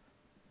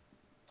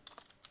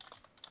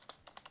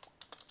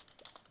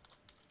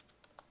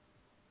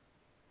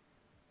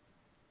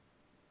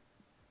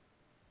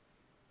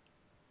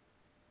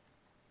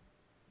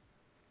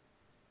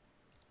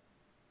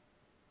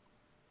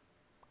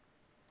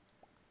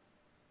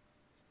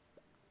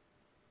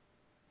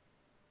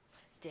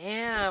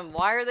 Damn,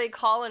 why are they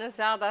calling us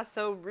out? That's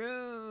so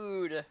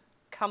rude.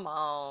 Come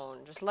on,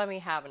 just let me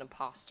have an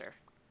imposter.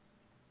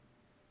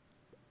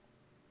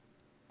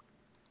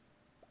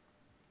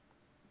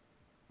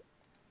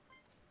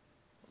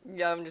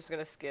 Yeah, I'm just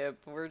gonna skip.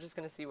 We're just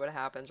gonna see what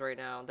happens right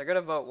now. They're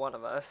gonna vote one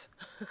of us.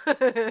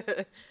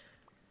 I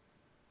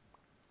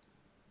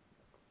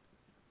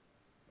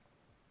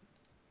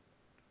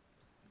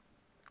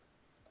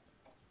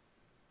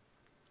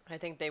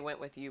think they went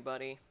with you,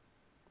 buddy.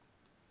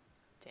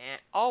 Damn.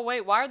 Oh,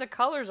 wait, why are the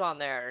colors on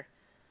there?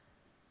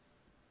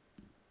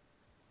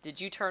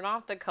 Did you turn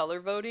off the color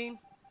voting?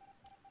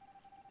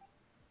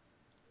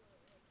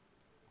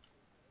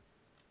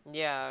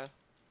 Yeah.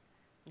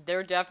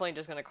 They're definitely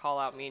just gonna call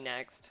out me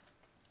next.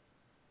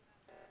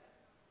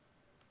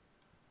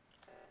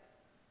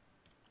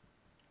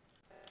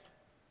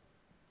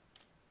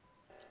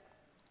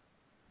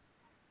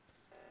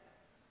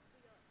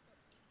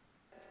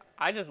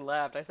 I just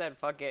left. I said,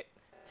 fuck it.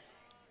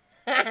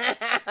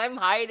 I'm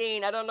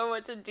hiding. I don't know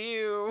what to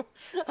do.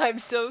 I'm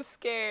so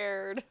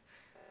scared.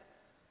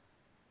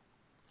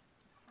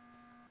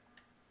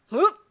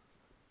 Whoop!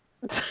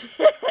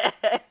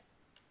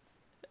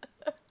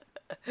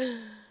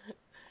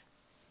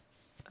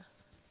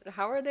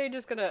 How are they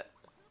just gonna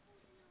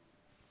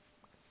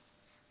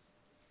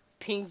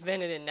pink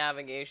vented in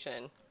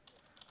navigation?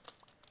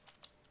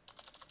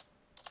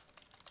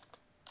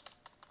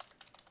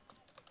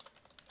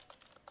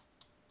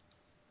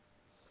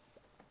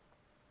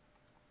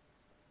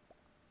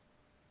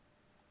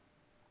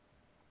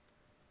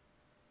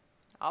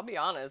 I'll be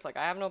honest, like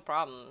I have no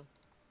problem.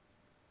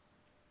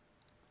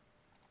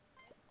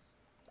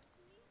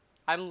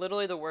 I'm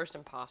literally the worst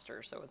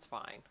imposter, so it's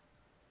fine.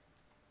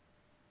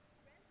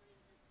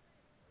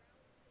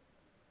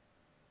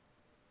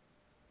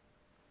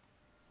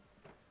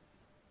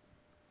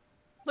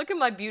 Look at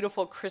my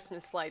beautiful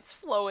Christmas lights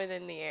flowing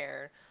in the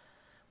air.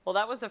 Well,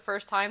 that was the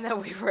first time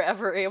that we were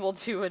ever able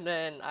to, and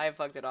then I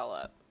fucked it all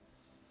up.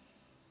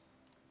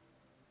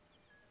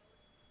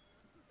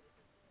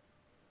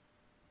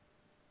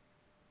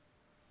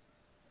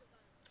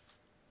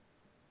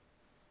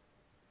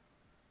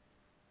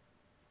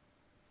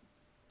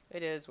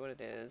 It is what it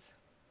is.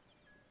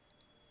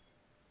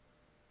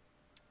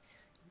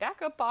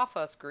 Back up off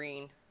us,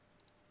 Green.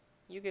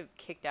 You get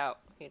kicked out.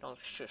 You don't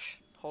shush.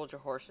 Hold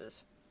your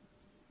horses.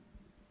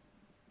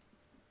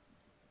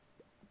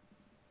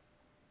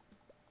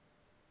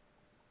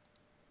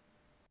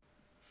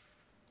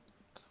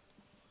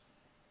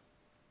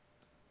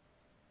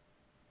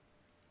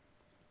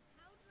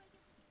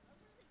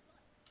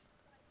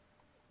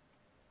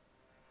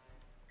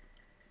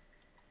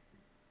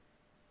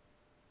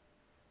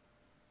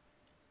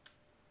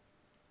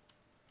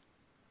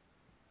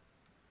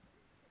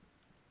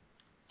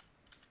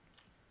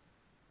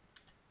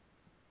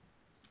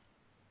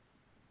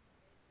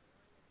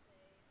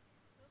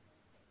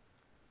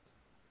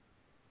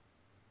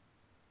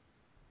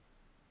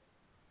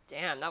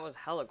 Damn, that was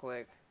hella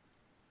quick.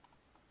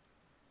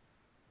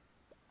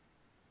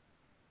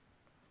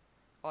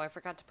 Oh, I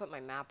forgot to put my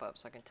map up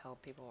so I can tell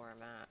people where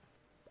I'm at.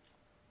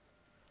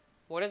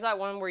 What is that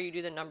one where you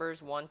do the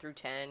numbers 1 through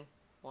 10?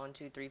 1,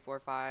 2, 3, 4,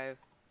 5.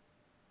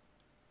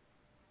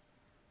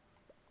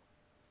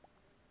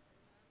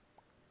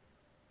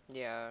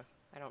 Yeah,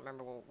 I don't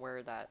remember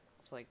where that.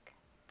 It's like,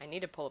 I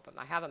need to pull up.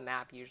 I have a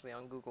map usually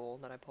on Google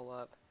that I pull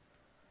up.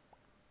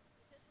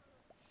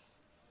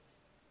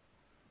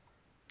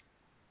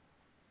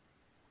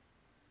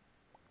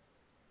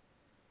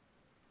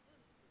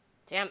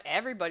 Damn,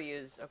 everybody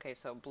is. Okay,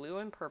 so blue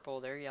and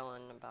purple, they're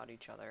yelling about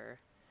each other.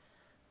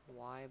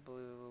 Why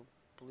blue?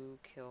 Blue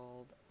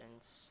killed and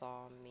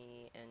saw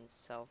me and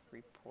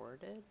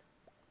self-reported?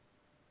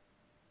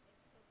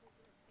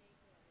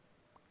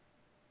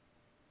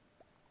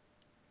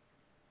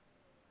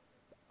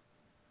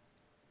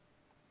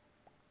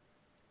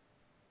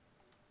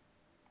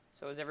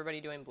 So is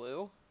everybody doing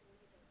blue?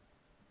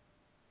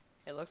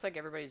 It looks like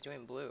everybody's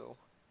doing blue.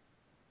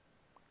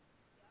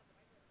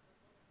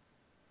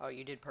 Oh,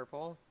 you did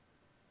purple?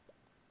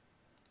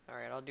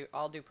 Alright,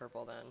 I'll do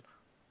purple then.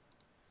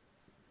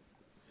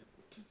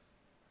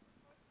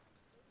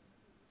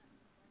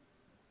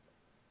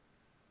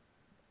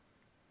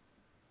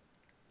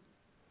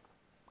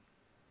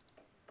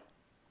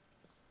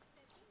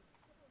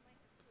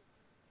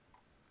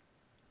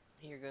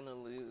 You're gonna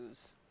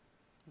lose,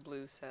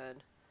 Blue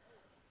said.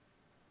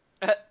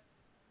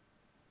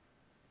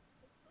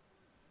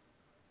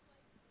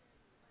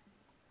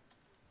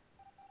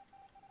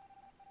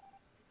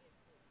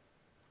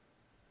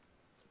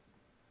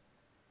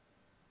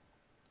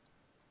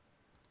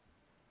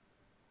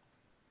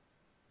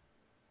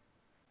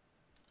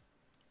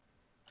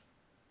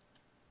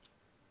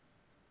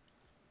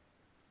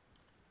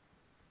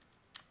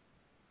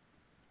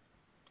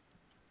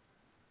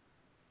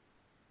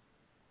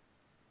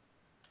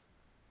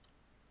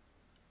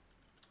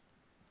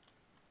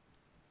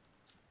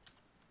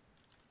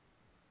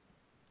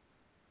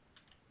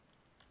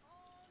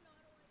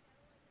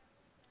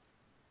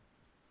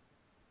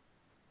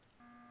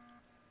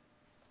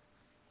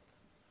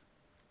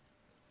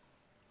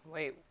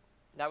 Wait,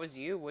 that was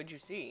you? What'd you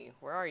see?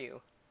 Where are you?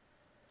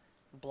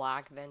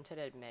 Black vented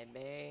at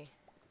medbay.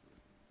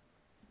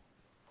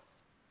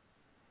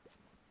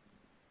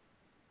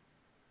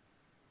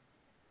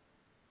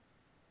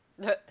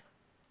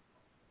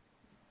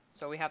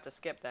 So we have to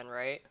skip then,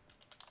 right?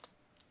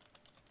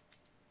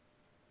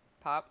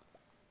 Pop?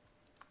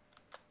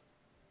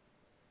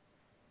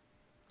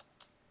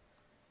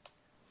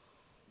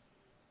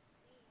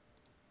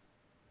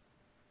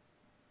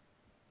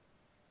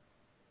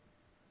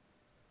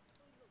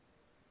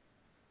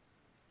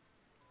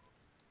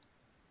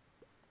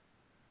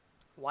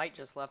 White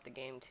just left the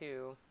game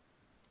too.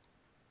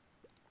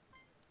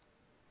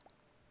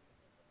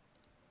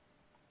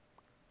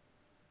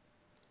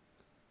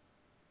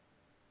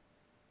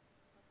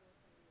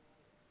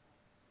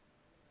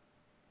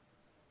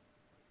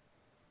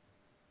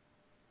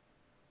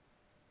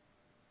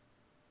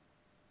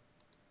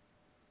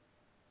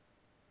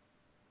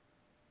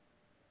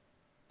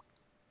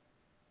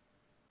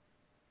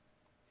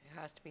 It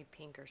has to be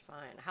pink or cyan.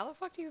 How the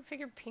fuck do you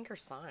figure pink or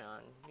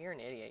cyan? You're an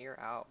idiot.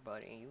 You're out,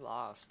 buddy. You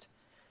lost.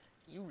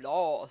 You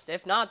lost.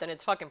 If not, then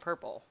it's fucking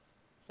purple.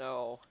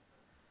 So.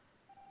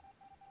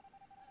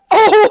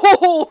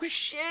 Oh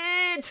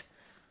shit!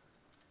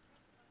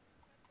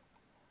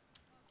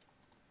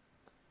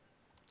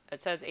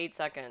 It says 8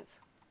 seconds.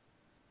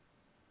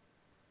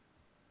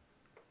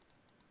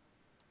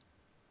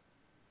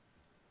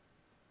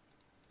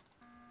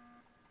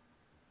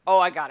 Oh,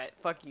 I got it.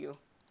 Fuck you.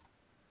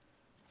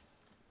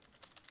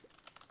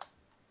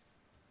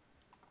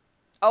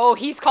 Oh,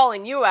 he's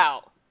calling you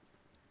out.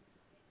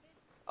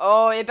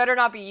 Oh, it better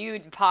not be you,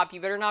 Pop. You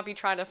better not be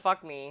trying to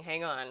fuck me.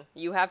 Hang on.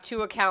 You have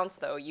 2 accounts,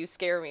 though. You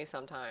scare me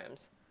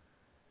sometimes.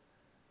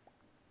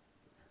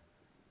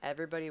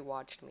 Everybody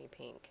watched me,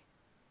 Pink.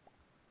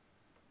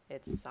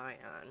 It's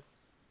cyan.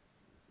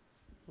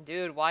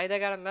 Dude, why they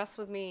gotta mess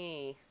with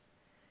me?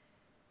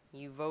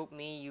 You vote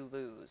me, you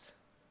lose.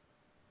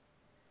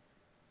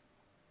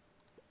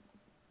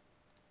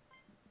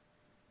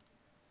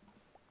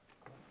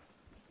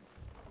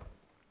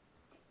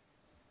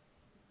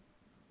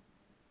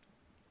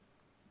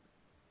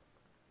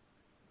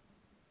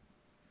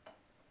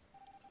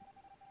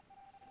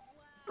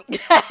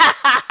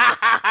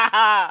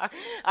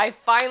 I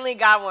finally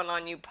got one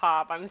on you,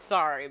 Pop. I'm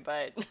sorry,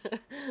 but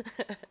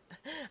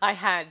I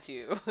had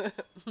to.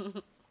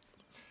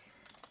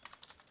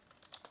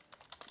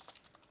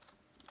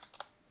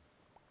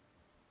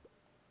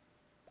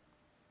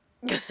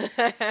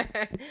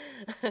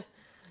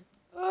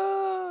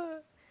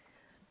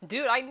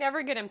 Dude, I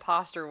never get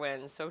imposter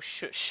wins, so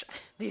shush.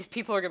 These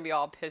people are gonna be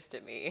all pissed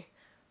at me.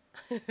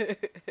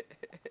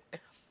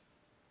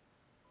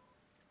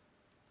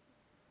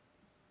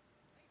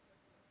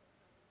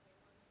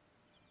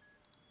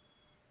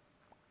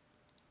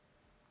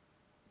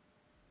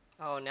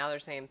 Oh, now they're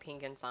saying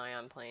Pink and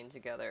Cyan playing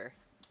together.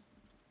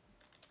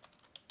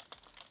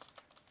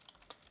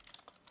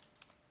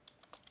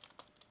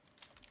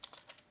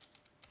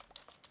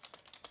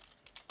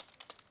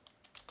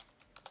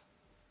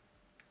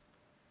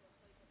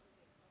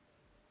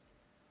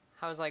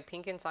 I was like,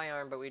 Pink and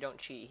Cyan, but we don't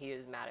cheat. He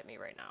is mad at me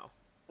right now.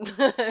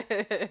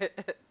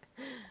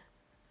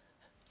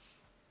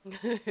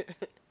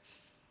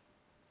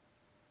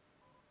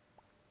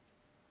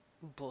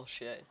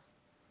 Bullshit.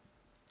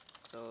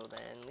 So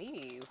then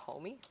leave,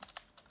 homie.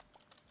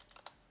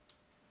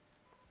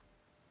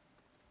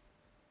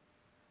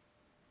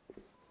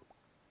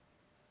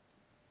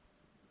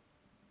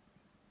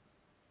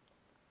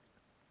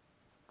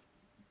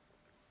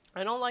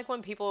 I don't like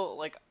when people,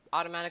 like,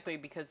 automatically,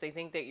 because they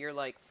think that you're,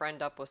 like,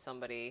 friend up with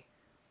somebody.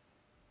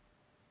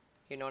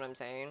 You know what I'm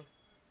saying?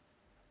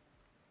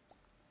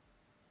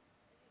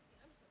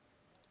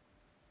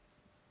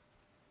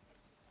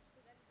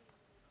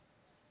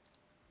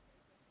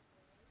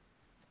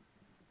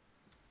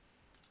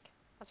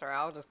 That's alright,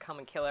 I'll just come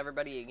and kill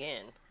everybody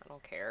again. I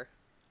don't care.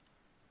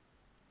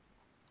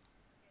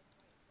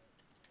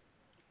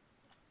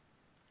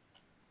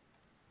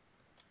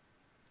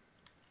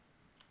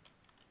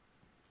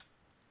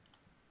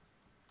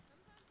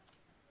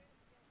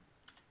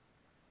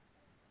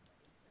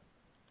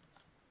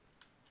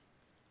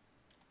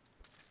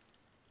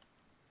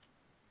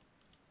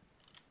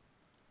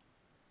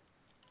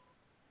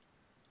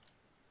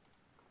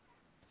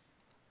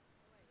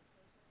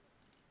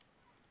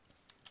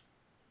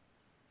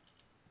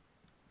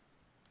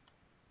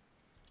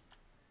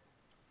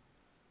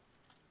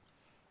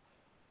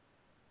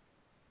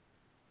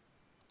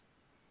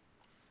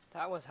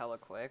 That was hella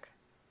quick.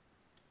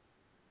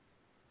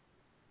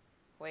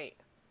 Wait.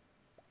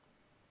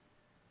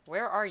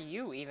 Where are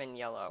you even,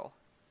 yellow?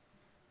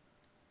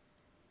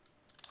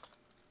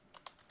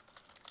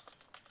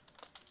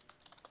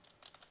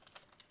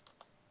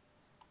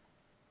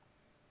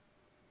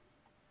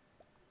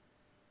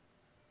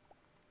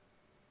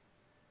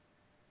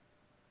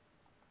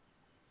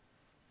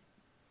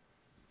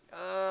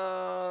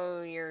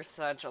 Oh, you're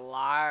such a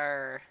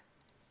liar.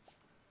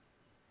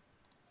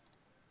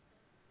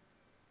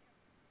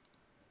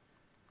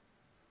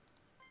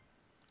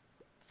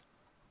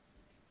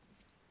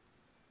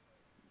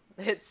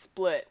 It's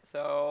split,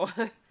 so...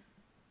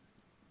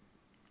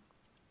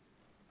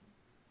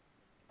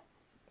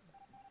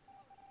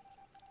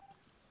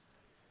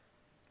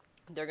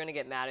 They're gonna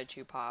get mad at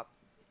you, Pop.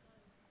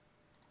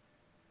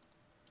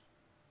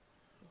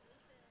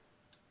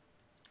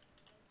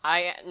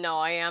 No,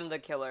 I am the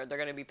killer. They're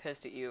gonna be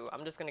pissed at you.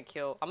 I'm gonna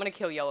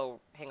kill yellow.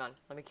 Hang on,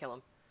 let me kill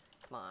him.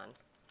 Come on.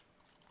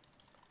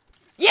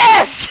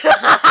 Yes!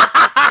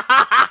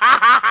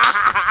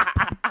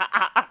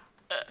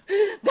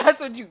 That's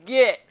what you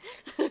get.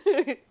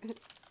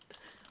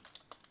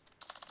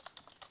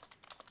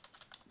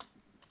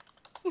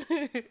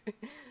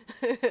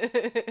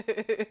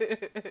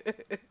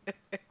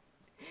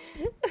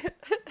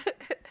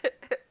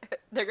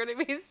 They're gonna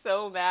be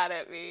so mad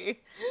at me.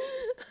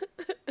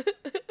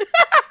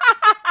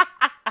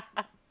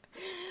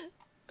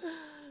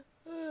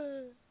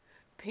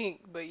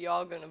 Pink, but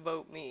y'all gonna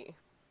vote me.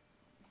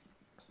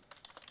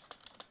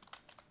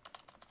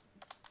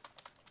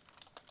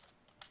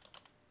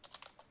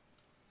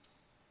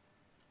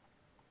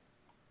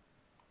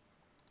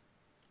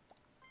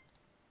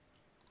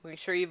 Make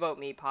sure you vote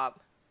me, Pop.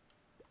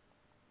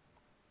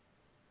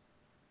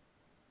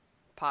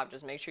 Pop,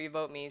 just make sure you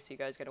vote me so you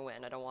guys get a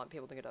win. I don't want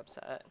people to get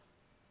upset.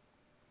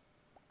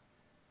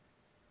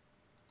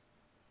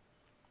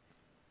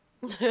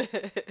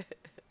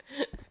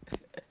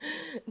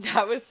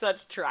 That was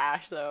such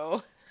trash,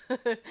 though.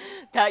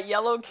 That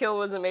yellow kill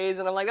was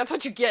amazing. I'm like, that's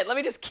what you get. Let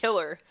me just kill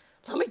her.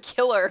 Let me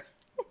kill her.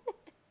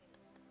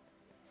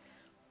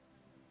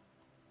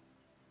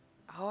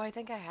 Oh, I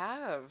think I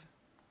have.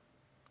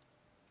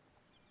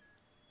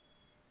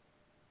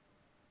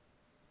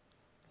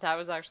 That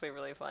was actually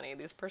really funny.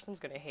 This person's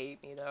gonna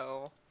hate me,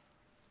 though.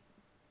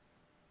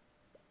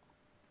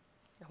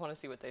 I want to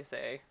see what they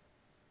say.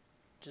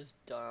 Just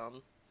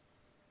dumb.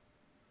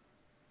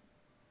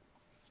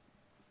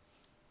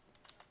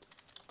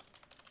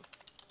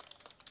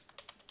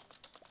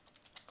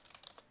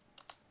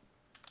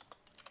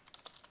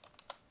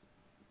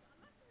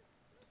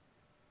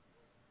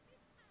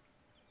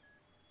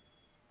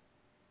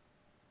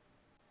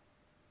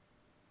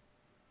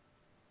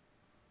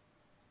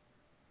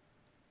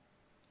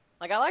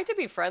 Like, I like to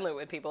be friendly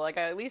with people. Like,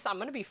 at least I'm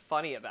gonna be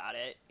funny about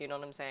it. You know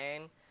what I'm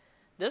saying?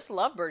 This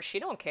lovebird, she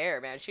don't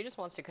care, man. She just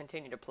wants to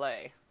continue to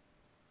play.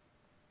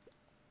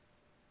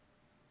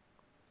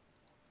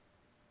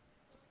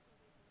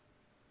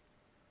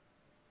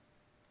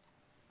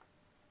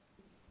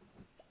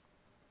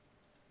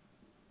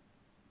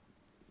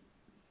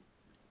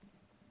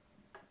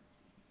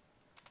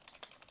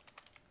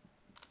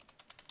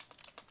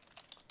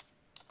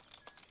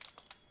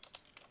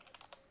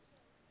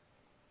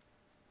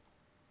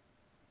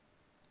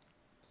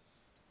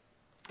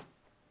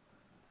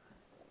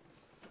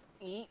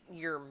 Eat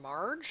your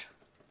Marge?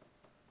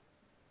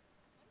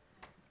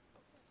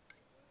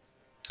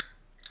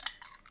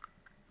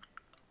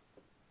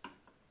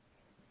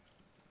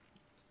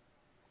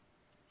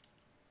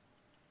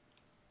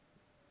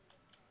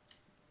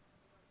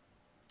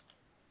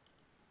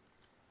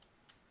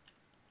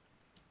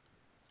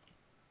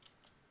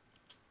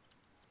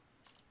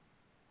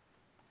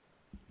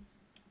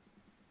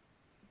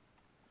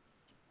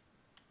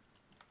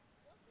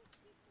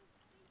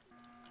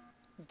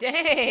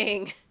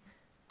 Dang!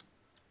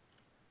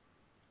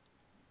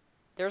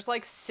 There's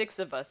like 6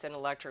 of us in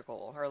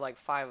electrical, or like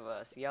 5 of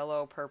us.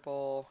 Yellow,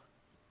 purple.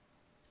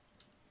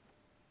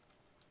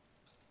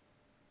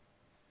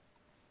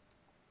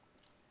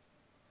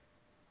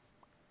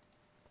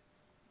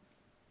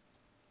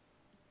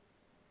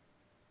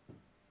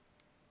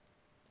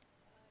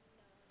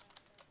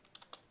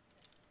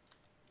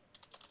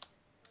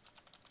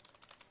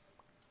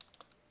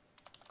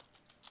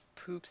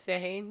 Poop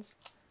stains?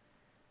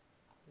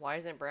 Why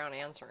isn't Brown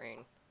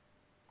answering?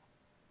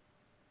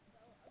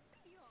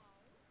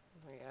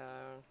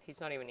 Yeah, he's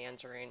not even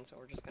answering, so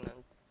we're just gonna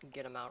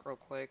get him out real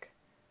quick.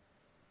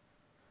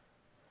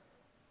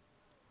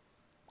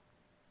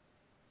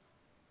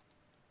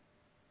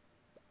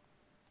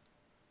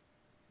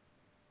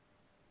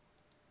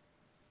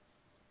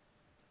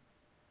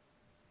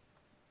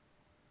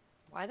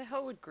 Why the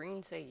hell would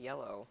green say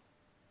yellow?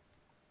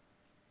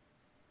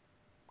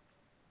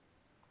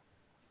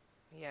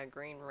 Yeah,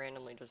 green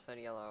randomly just said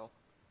yellow.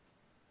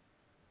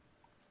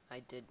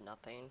 I did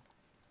nothing.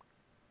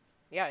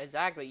 Yeah,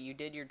 exactly. You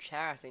did your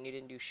task and you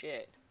didn't do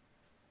shit.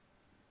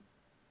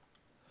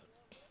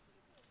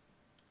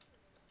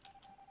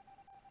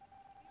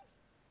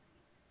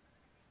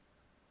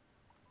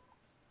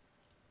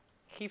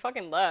 He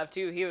fucking left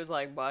too. He was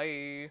like,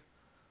 bye.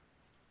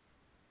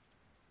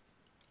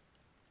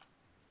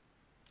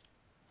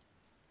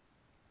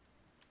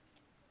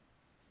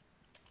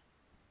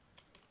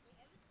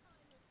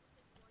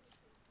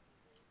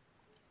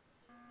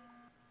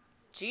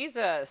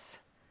 Jesus.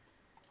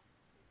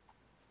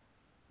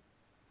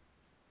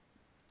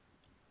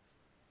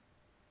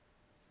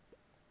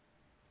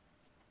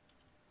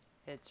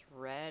 It's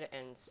red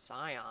and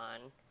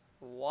cyan.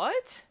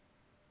 What?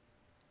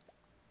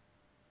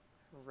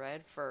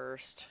 Red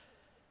first.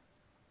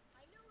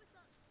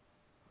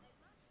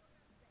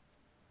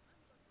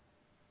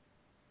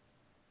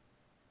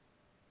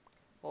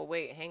 Well,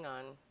 wait, hang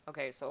on.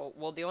 Okay, so,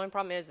 well, the only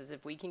problem is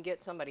if we can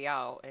get somebody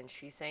out, and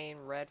she's saying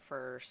red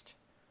first,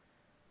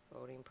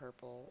 voting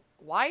purple.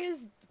 Why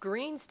is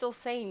green still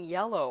saying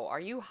yellow? Are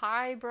you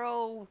high,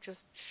 bro?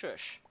 Just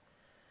shush.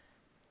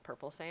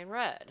 Purple saying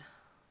red.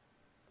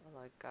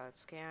 Like,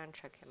 scan,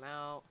 check him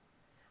out.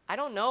 I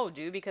don't know,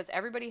 dude, because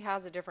everybody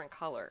has a different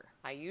color.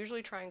 I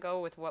usually try and go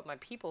with what my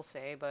people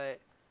say, but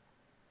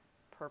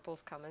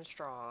purple's coming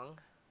strong.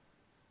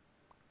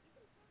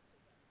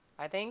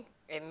 I think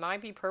it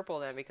might be purple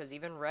then, because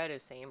even red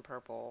is saying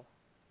purple.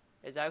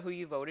 Is that who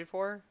you voted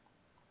for?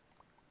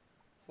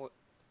 What?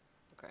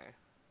 Okay.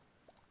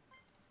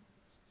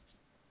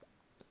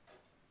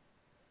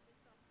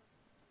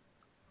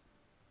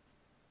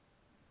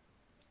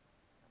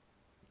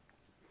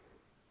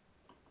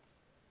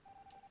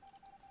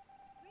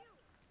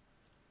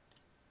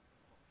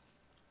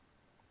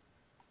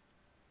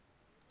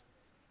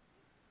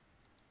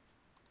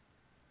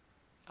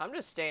 I'm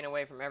just staying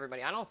away from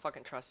everybody. I don't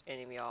fucking trust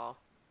any of y'all.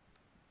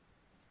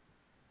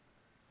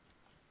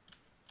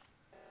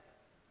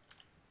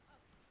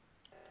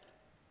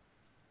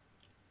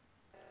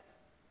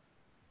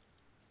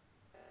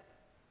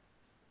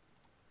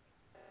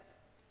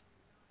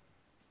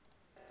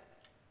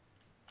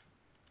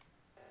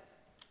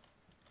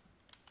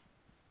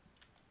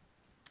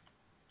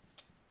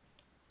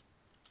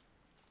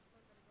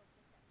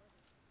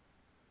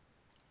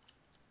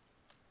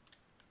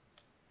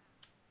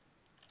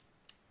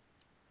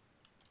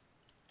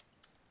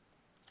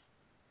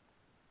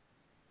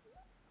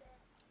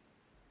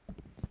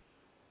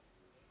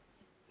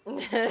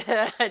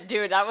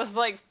 Dude, that was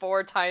like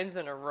 4 times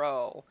in a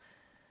row.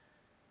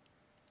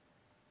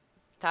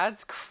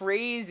 That's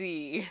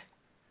crazy.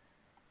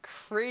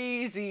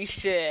 Crazy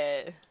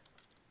shit.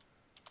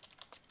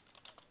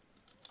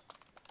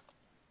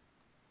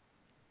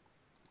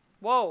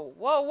 Whoa,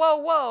 whoa, whoa,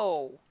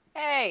 whoa.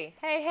 Hey,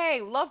 hey, hey,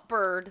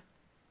 lovebird.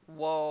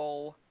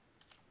 Whoa,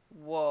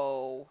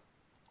 whoa,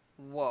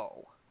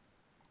 whoa.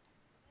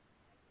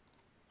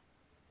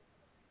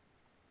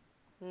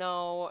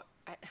 No,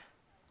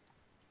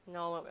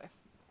 no,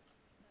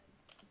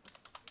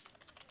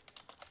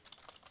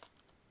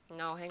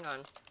 no, hang on.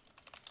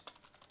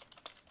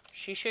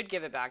 She should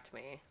give it back to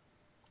me.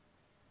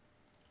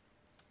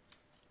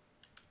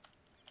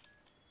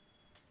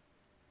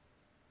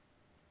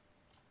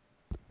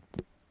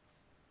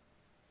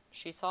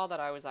 She saw that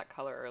I was that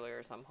color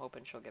earlier, so I'm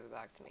hoping she'll give it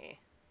back to me.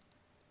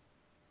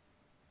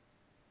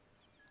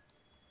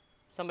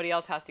 Somebody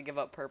else has to give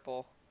up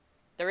purple.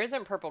 There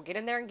isn't purple. Get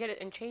in there and get it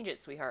and change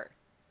it, sweetheart.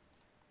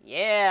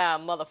 Yeah,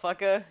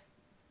 motherfucker.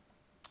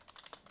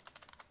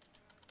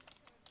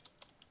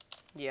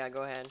 Yeah,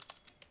 go ahead.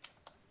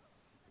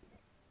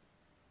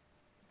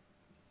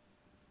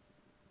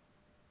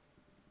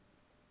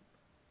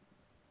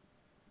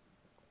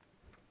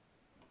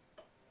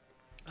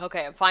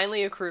 Okay, I'm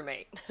finally a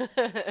crewmate.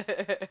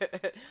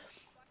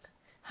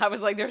 I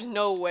was like, there's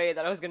no way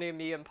that I was gonna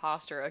be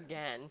imposter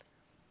again.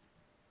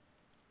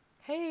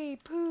 Hey,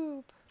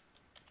 poop.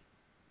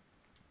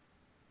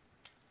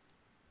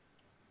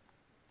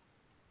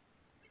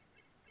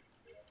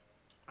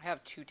 I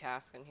have 2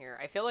 tasks in here.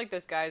 I feel like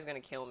this guy is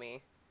gonna kill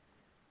me.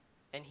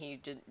 And he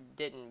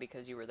didn't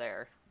because you were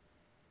there.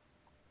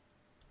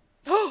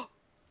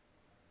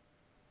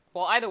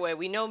 Well, either way,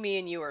 we know me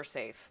and you are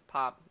safe,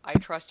 Pop. I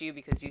trust you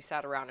because you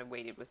sat around and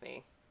waited with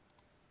me.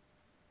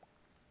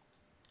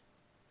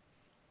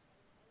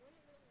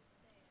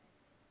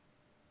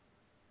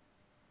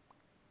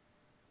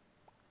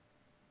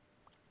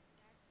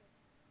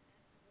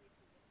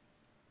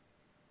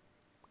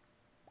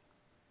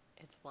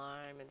 It's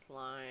lime, it's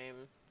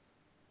lime,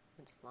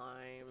 it's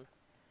lime.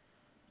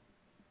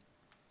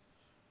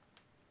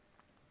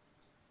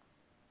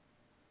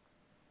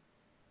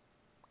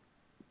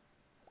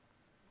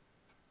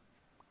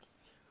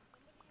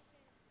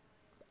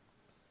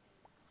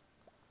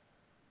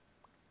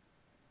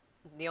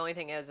 The only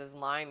thing is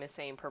Lime is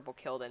saying purple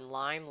killed, and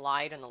Lime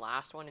lied in the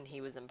last one, and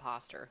he was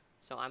imposter.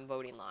 So I'm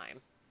voting Lime.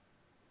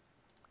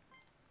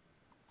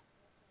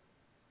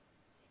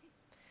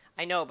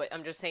 I know, but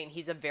I'm just saying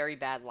he's a very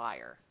bad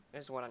liar,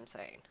 is what I'm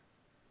saying.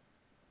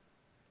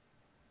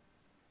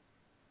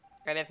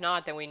 And if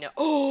not, then we know.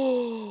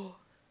 Oh!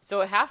 So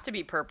it has to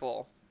be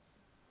purple.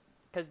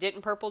 Because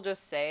didn't purple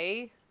just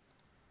say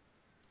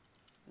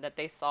that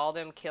they saw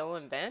them kill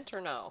and vent,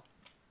 or no?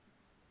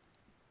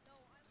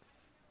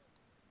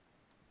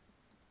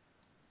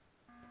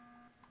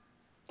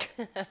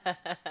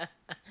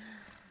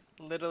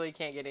 Literally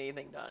can't get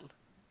anything done.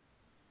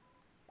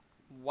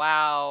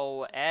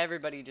 Wow,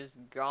 everybody just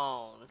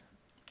gone.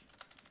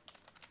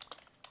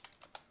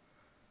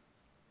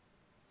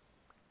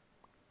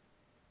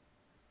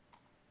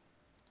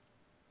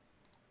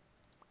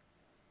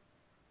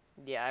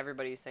 Yeah,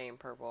 everybody's saying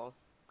purple.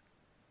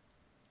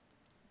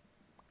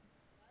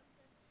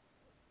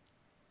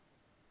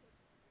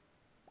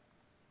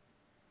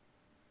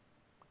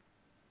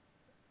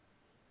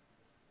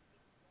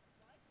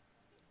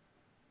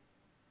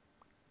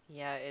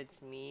 Yeah,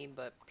 it's me,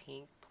 but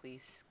pink,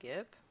 please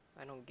skip?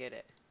 I don't get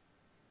it.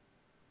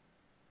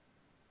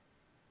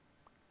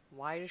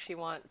 Why does she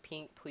want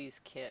pink, please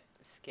skip?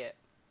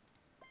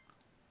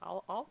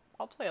 I'll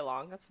play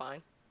along, that's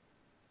fine.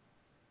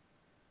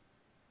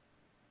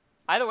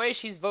 Either way,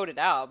 she's voted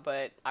out,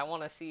 but I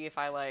want to see if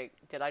I, like,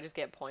 did I just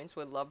get points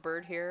with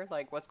Lovebird here?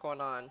 Like, what's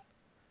going on?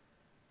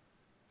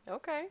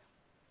 Okay.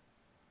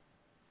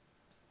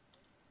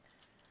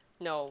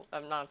 No,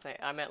 I'm not saying,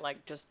 I meant,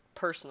 like, just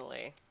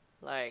personally.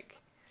 Like,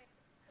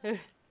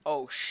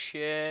 oh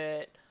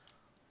shit.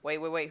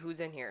 Wait, who's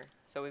in here?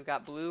 So we've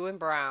got blue and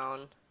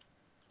brown.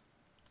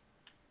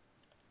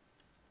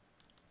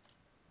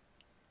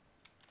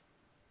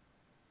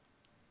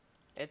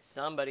 It's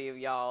somebody of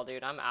y'all,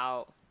 dude. I'm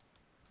out.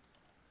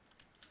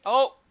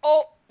 Oh,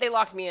 they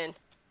locked me in.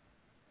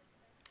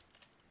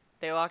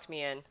 They locked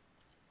me in.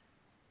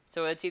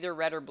 So it's either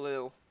red or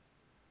blue.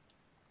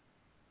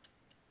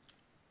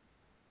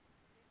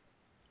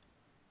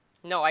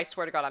 No, I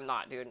swear to God, I'm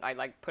not, dude. I,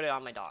 like, put it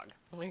on my dog.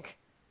 Like,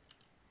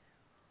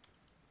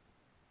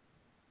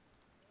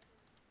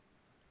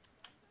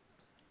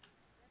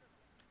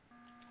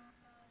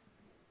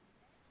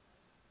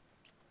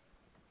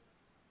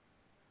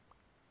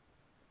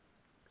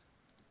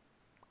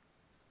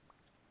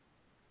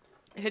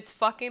 it's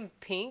fucking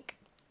pink.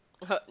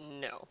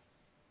 No.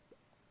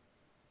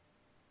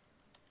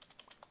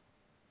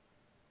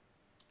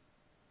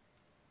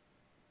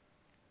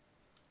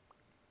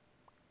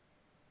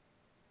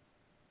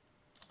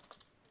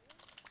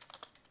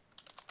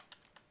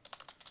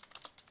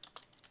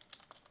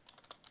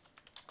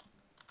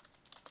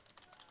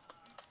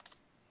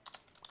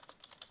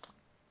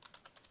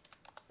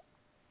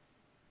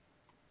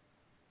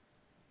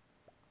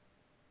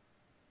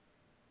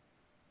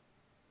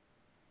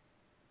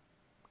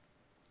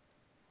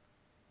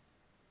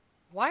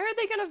 Why are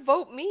they gonna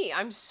vote me?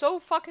 I'm so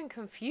fucking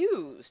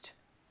confused.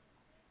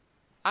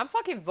 I'm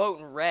fucking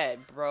voting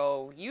red,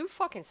 bro. You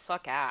fucking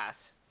suck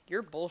ass.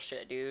 You're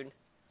bullshit, dude.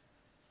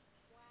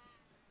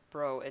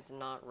 Bro, it's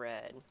not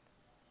red.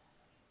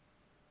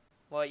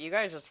 Well, you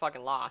guys just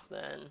fucking lost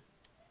then.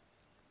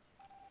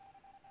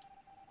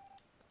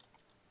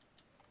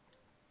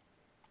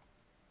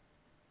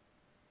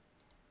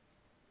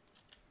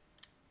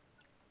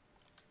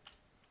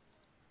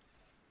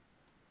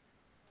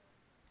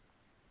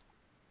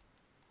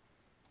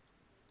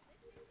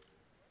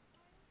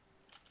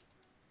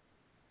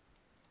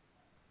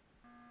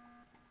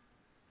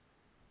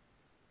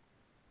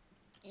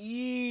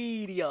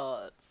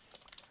 Idiots.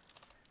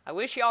 I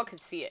wish y'all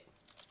could see it.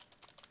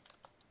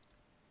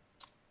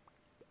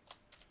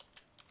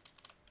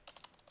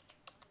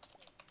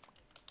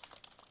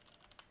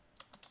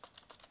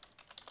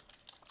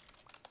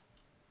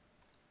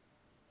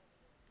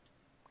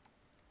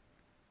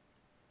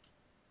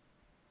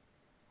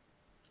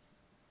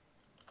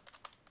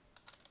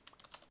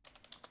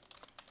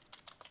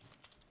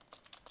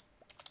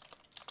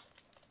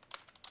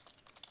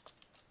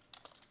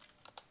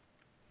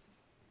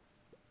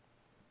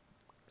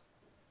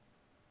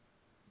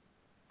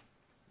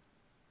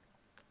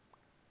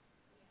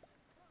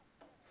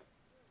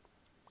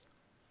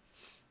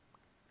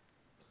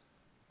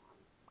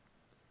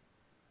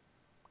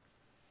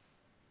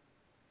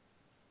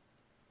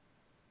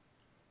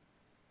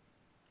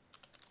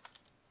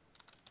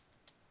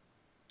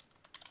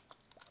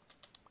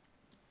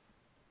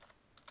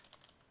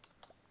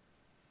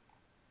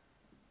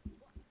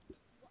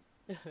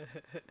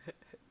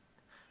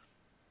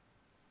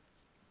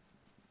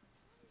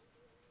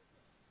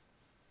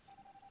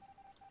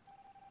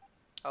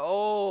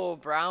 Oh,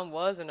 Brown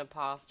was an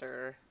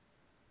imposter.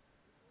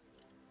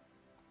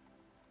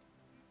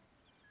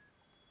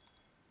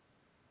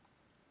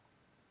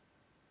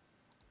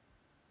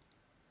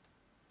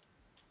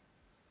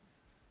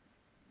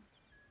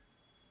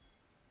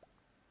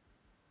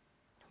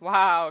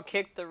 Wow,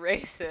 kick the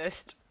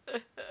racist.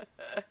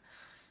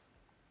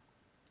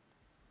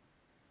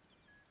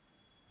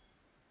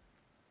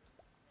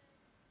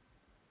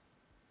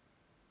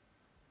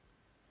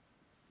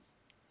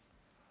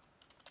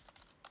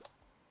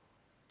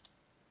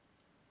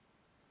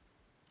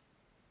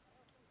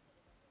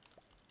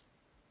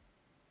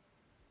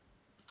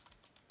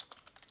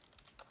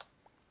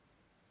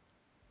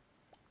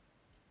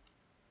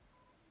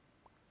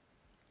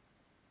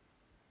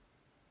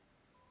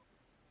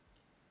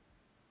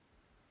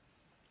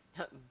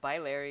 Bye,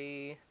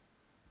 Larry.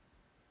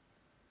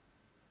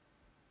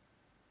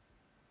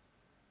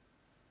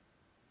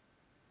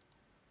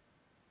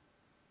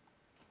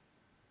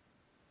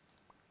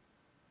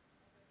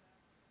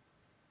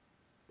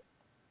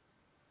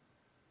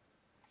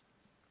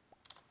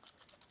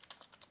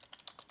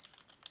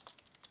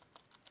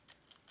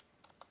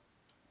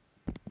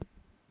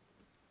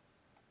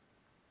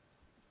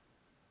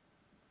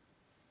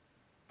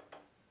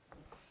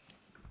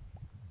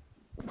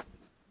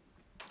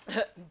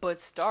 But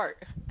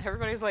start.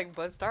 Everybody's like,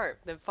 but start.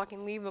 Then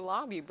fucking leave the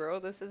lobby, bro.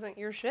 This isn't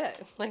your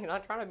shit. Like,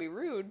 not trying to be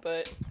rude,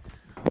 but.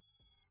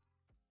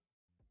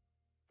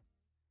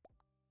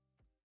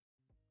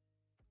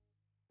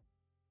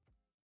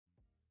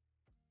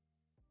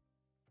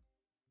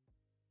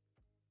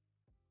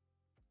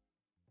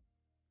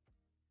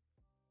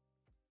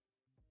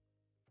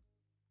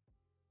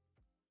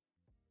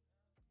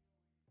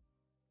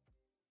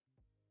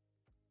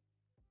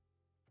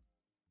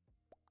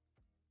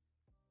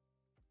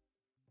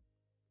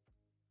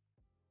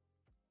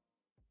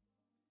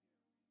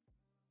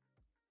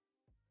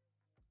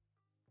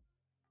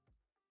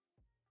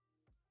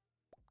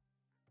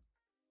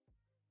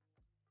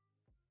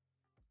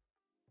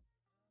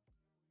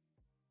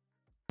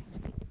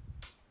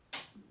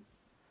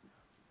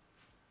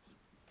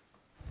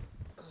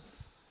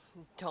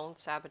 Don't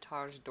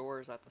sabotage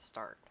doors at the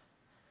start.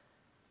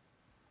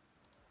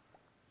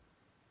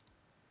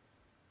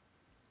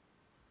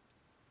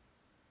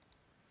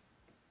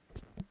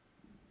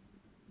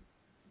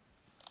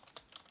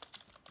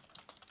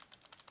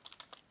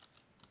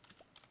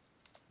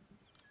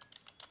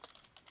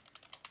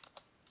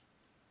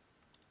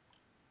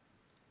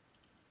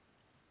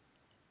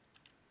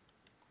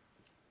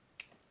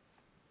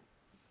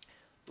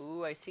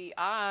 Ooh, I see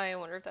I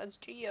wonder if that's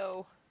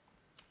Geo.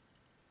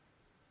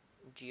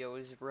 Geo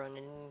is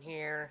running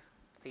here.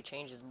 If he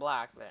changes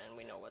black, then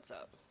we know what's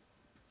up.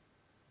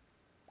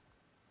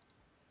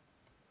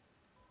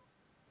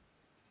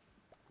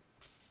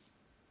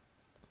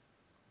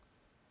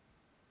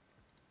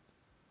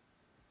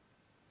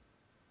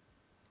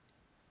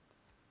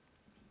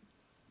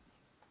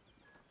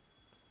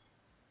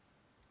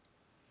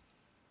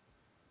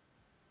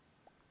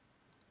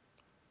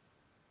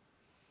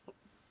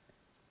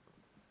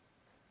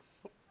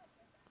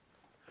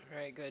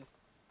 Alright, good.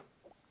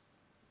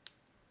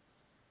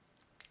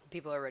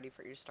 People are ready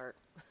for you to start.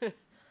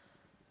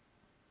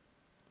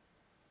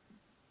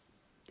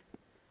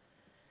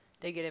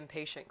 They get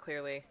impatient,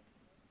 clearly.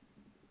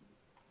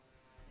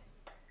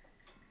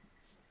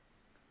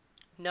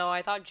 No,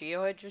 I thought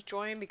Geo had just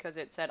joined because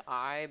it said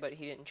I, but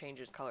he didn't change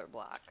his color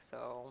black,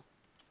 so.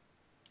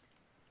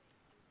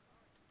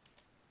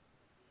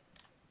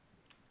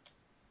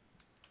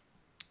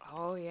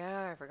 Oh,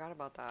 yeah, I forgot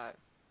about that.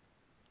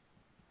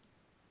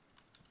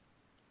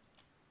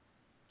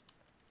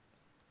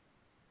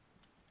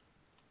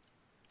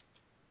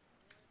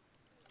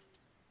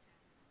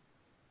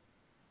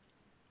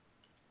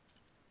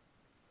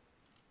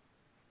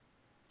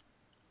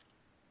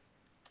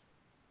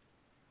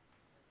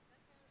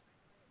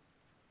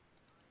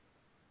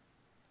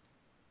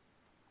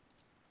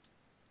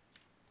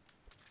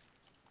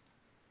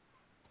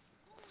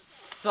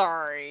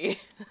 Sorry.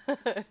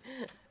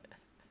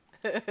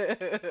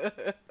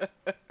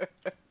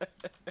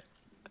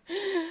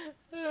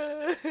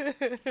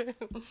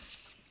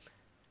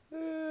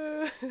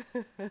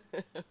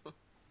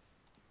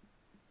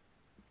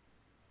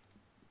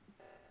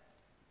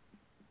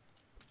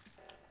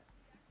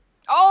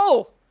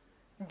 Oh!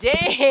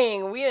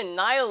 Dang, we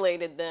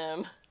annihilated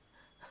them.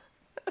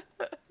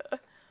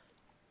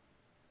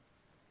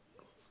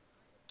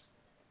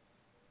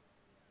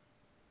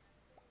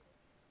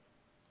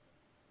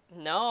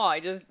 No, I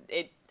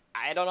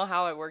don't know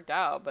how it worked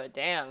out, but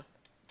damn.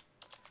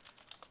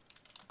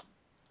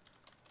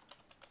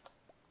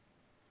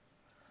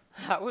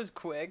 That was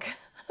quick.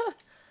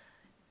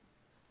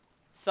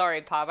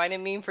 Sorry, Pop, I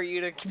didn't mean for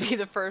you to be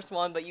the first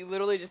one, but you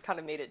literally just kind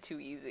of made it too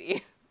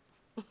easy.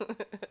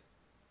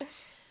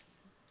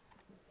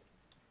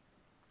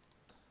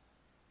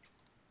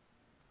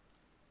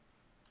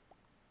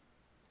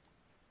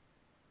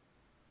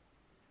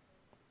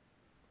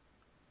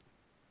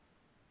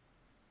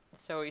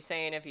 So he's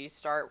saying if you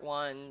start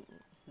one,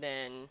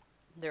 then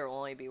there will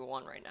only be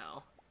one right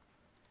now.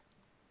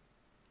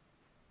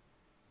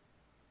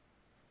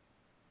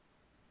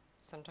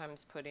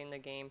 Sometimes putting the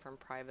game from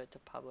private to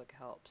public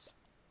helps.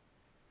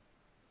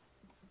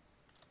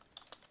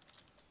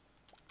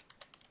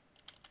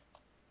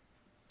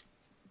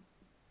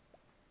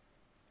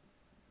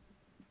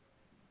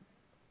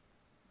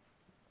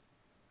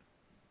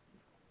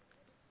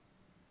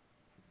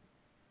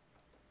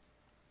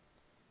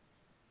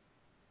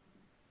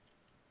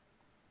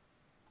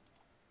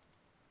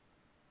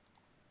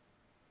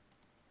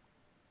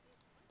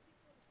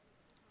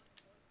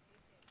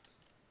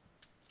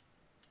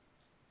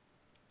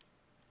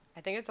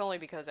 I think it's only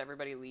because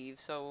everybody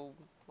leaves so,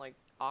 like,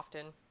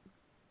 often.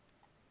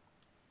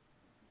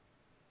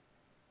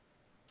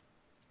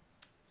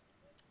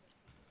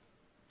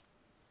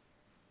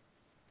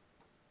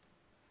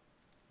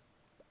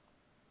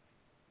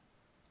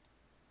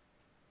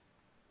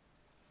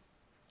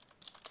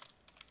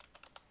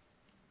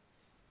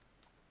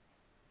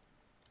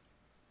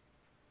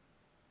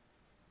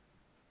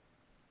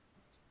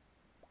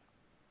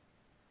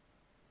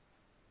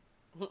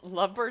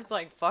 Lovebird's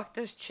like, fuck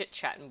this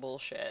chit-chatting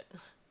bullshit.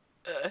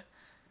 Ugh.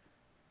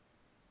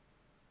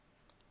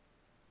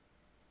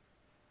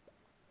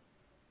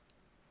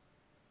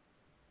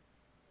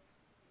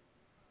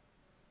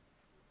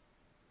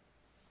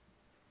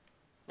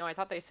 No, I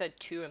thought they said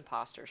 2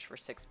 imposters for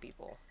 6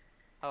 people.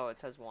 Oh, it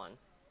says 1.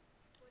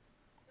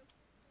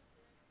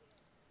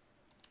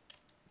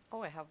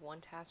 Oh, I have 1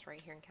 task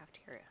right here in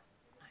cafeteria.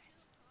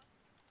 Nice.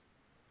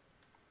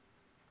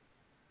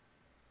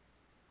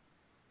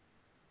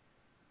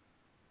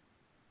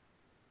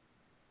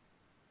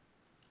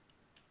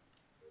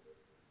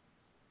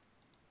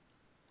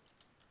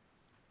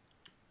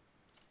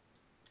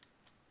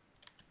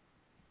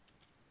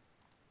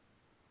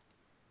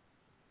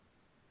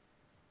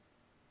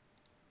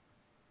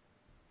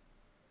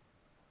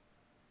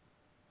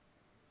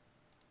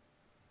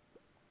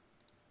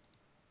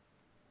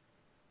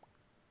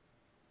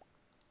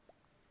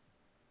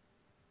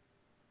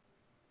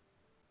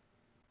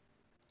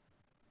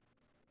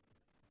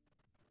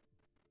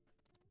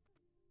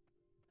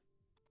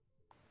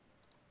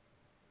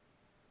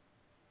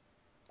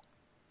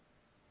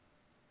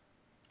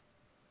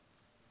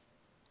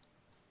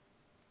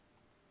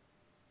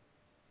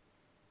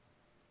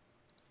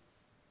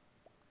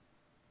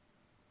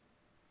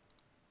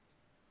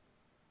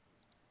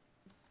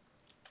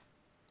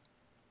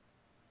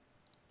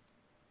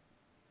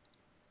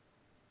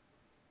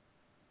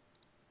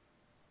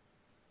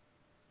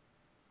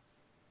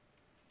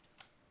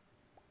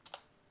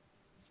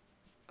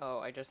 Oh,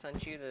 I just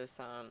sent you this,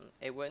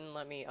 it wouldn't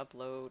let me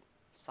upload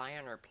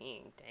Cyan or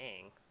Ping.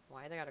 Dang.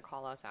 Why they gotta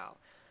call us out?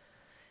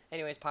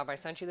 Anyways, Pop, I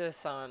sent you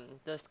this,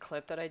 this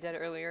clip that I did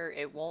earlier.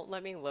 It won't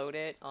let me load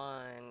it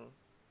on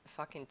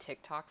fucking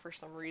TikTok for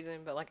some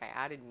reason, but like I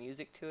added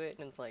music to it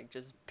and it's like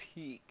just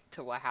peak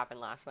to what happened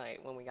last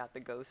night when we got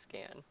the ghost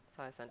scan.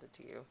 So I sent it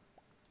to you.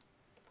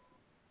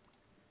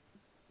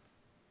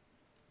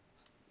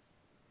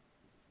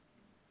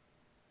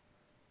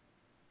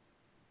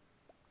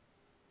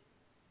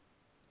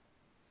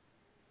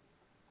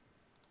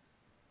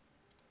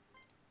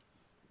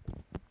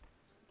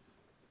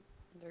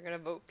 They're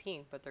gonna vote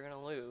pink, but they're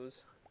gonna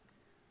lose.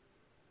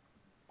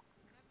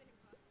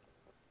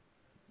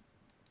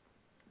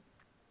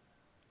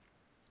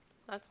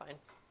 That's fine.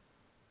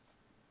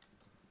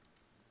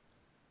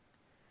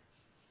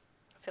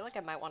 I feel like I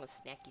might want a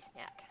snacky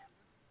snack.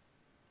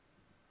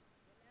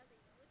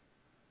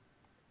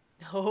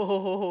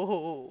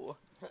 Oh,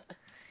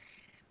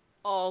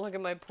 oh, look at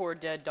my poor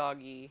dead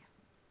doggy.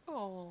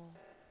 Oh,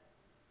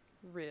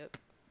 rip.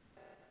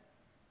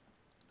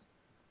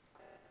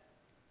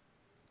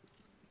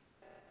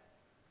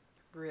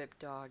 Rip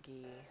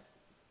doggy.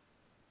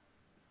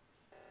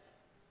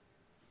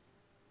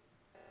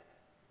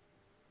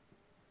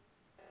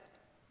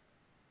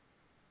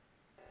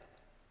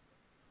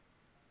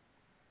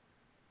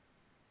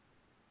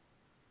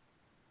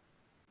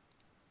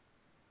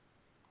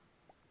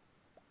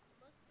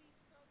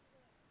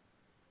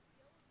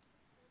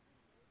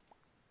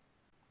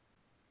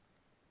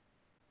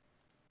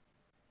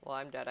 Well,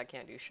 I'm dead. I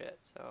can't do shit,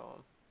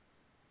 so.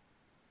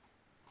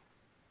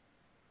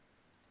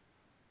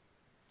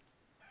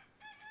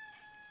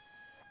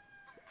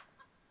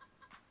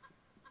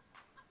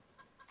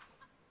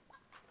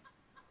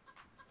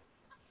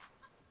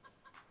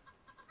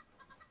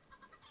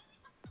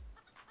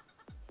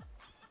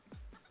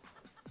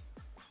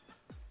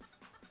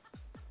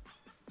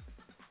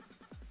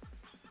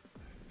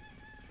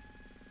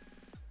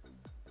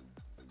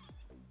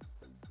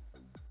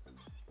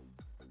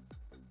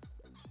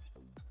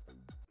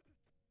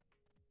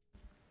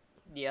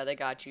 Yeah, they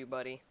got you,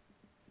 buddy.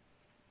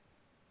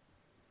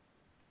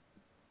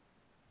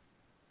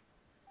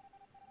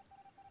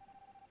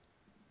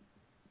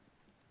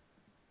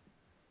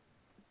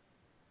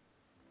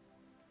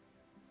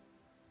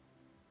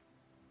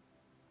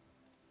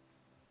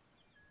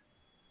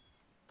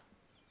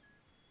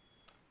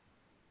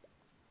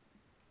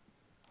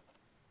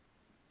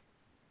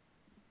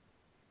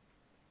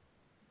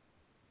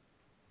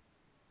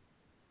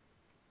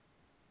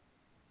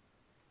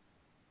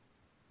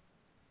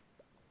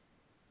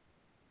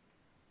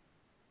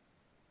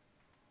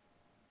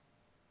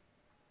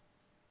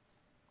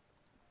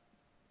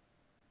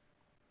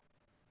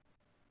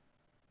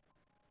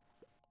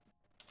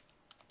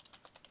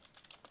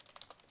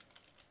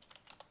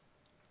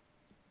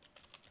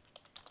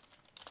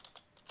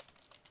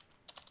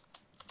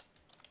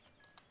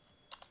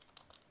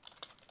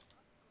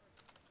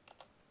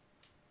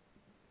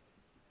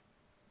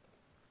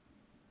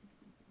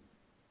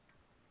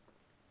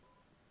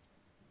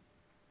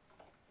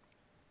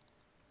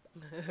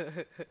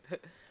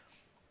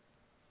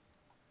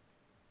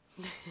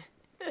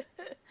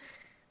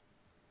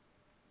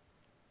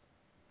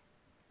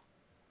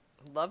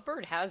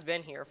 Lovebird has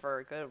been here for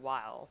a good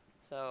while,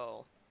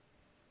 so.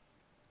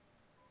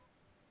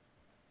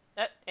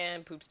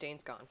 And Poop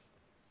Stain's gone.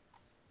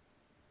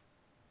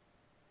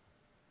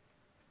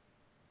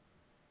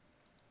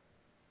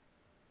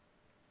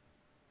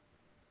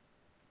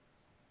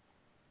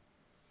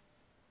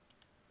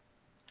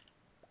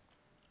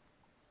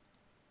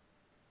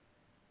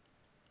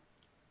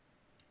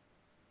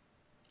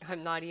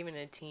 I'm not even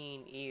a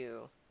teen,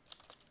 ew.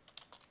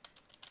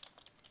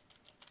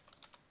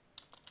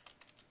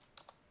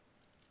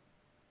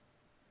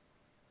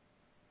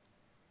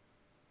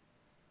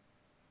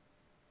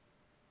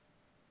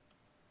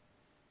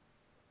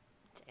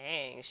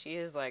 me. She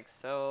is like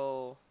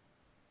so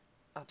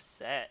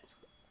upset.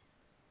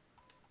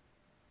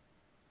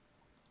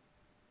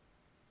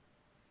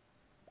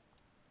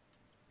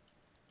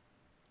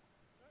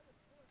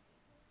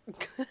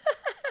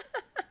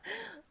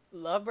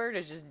 Lovebird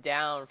is just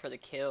down for the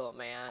kill,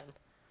 man.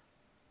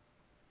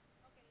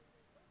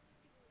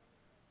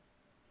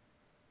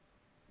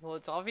 Well,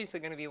 it's obviously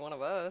going to be one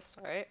of us,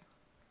 right?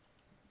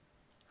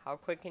 How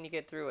quick can you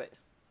get through it?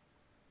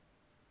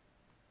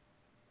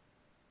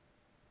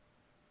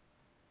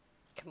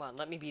 Come on,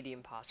 let me be the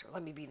imposter.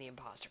 Let me be the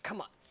imposter.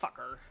 Come on,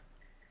 fucker.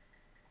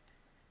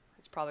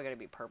 It's probably going to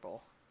be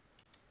purple.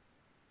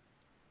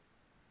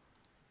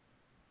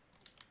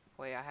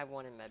 Wait, I have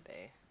one in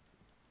medbay.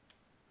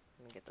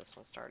 Let me get this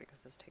one started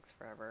because this takes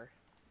forever.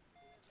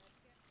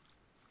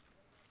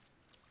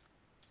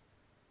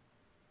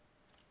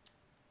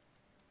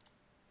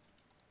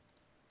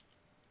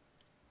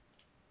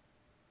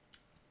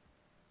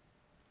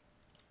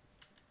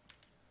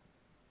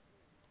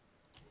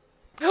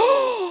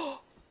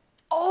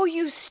 Oh,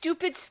 you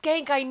stupid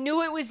skank, I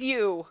knew it was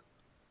you!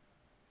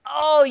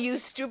 Oh, you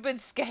stupid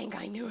skank,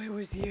 I knew it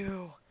was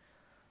you!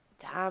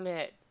 Damn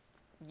it.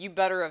 You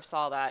better have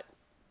saw that.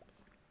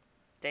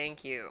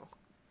 Thank you.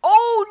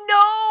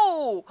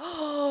 Oh,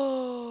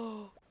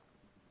 no!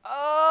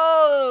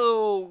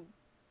 Oh!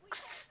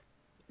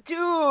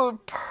 Dude,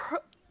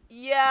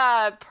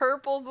 yeah,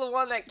 Purple's the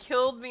one that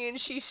killed me and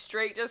she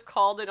straight just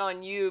called it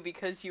on you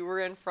because you were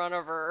in front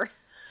of her.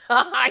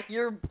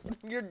 you're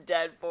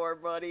dead for,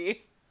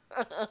 buddy.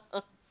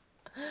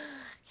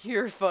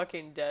 You're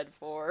fucking dead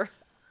for.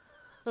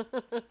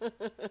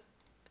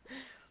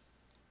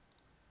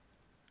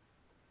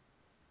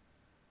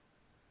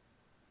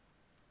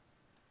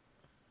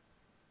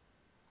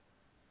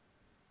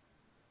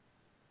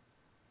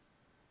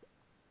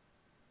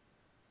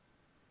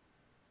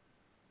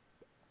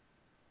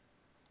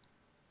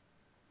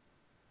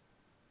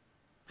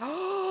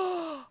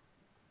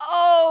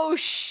 Oh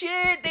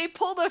shit, they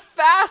pulled a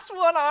fast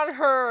one on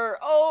her.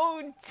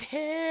 Oh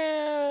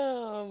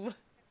damn.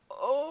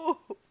 Oh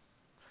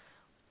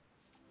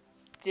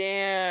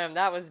damn,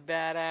 that was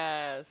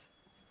badass.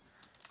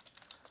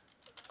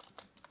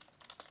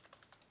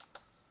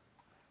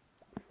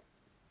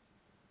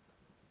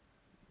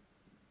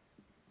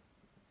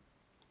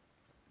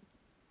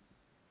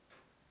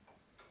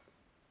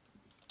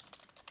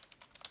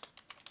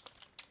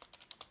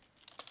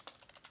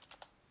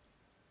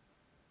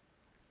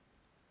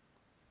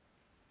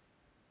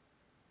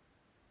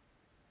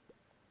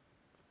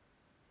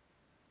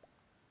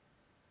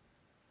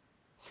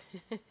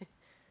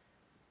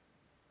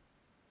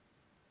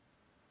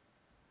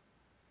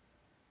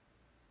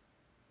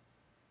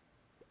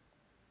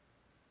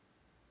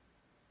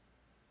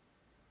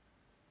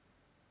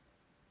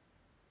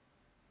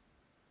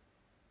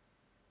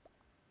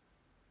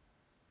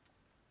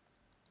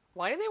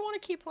 Why do they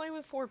want to keep playing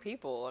with 4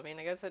 people? I mean,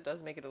 I guess that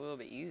does make it a little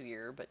bit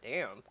easier, but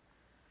damn.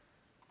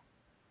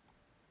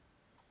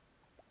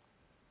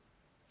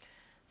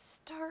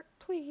 Start,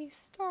 please,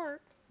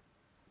 start.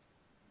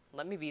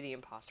 Let me be the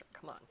imposter.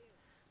 Come on.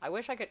 I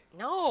wish I could.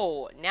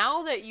 No!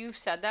 Now that you've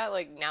said that,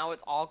 like, now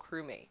it's all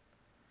crewmate.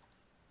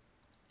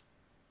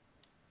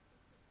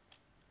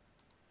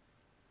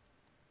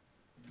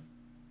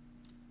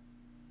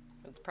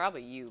 It's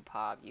probably you,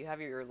 Pop. You have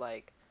your,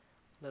 like,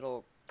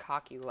 little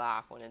cocky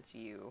laugh when it's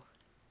you.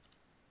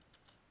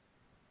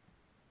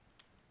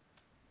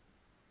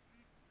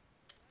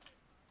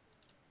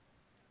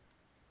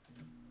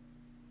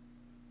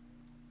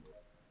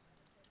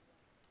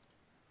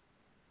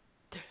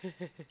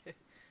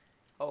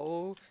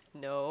 Oh,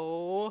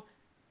 no.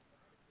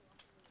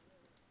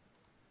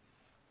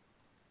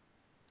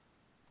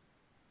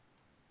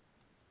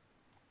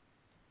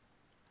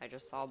 I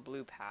just saw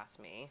blue pass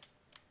me.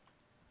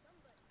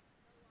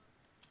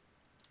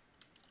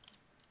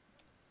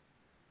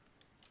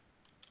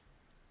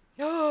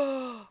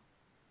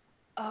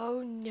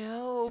 Oh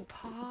no,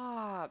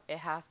 Pop. It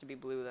has to be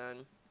blue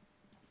then.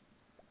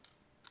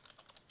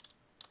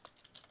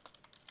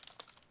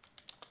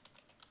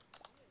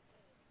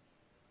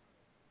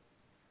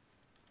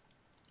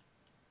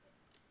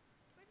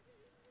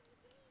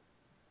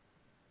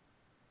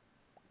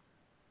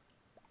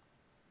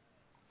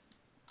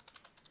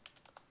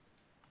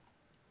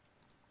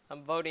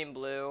 I'm voting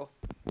blue.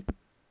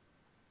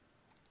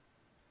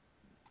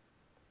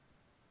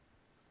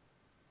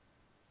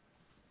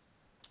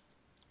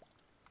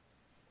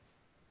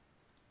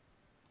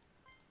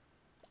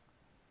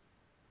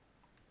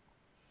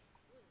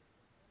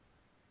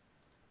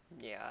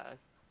 Yeah,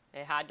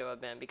 it had to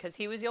have been because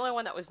he was the only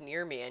one that was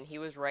near me and he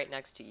was right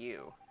next to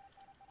you.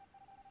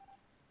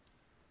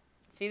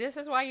 See, this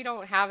is why you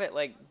don't have it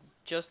like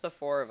just the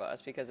 4 of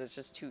us because it's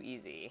just too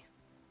easy.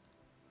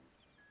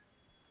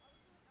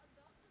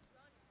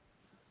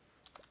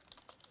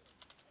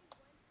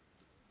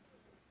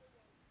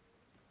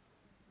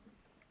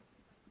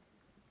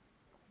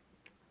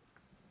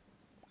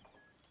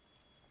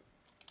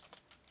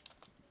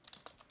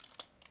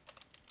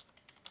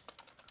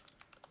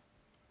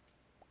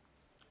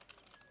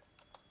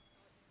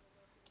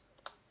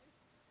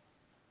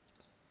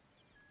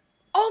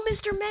 Oh,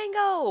 Mr.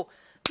 Mango!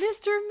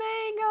 Mr.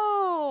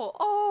 Mango!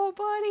 Oh,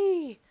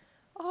 buddy!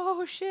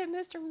 Oh shit,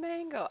 Mr.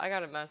 Mango! I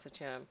gotta message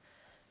him.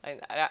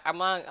 I'm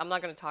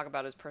not gonna talk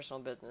about his personal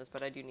business,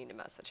 but I do need to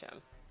message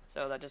him.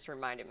 So that just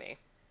reminded me.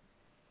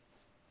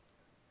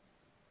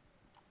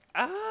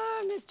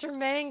 Ah, Mr.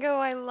 Mango,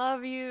 I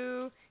love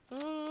you.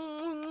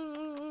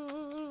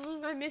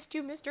 I missed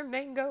you, Mr.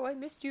 Mango. I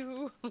missed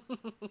you.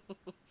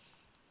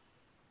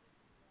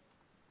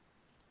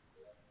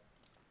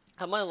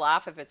 I'm gonna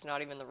laugh if it's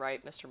not even the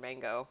right Mr.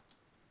 Mango.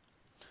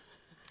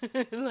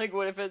 Like,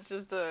 what if it's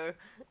just a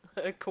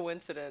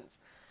coincidence?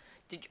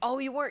 Oh,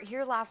 you weren't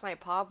here last night,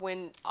 Pop,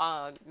 when,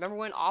 remember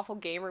when Awful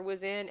Gamer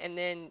was in, and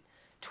then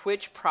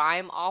Twitch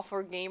Prime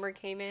Awful Gamer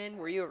came in?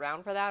 Were you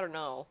around for that, or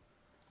no?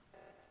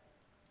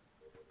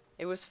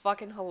 It was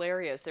fucking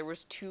hilarious. There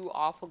was two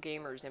Awful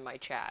Gamers in my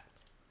chat.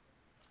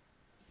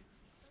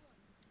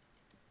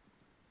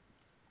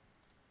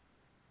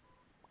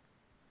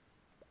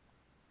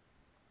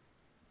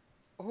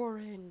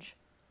 Orange.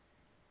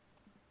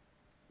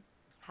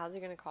 How's he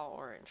gonna call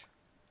Orange?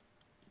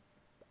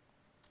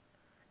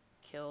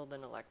 Killed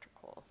an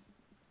electrical.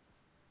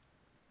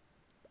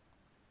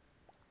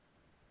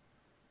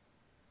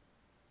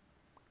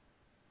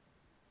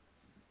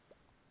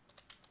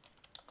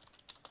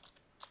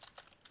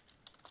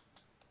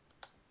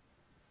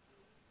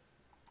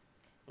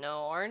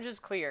 No, orange is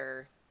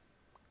clear.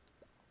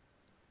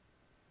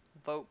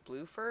 Vote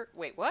blue for...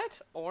 Wait,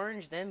 what?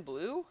 Orange then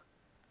blue?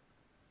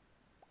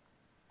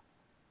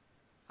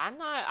 I'm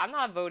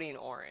not voting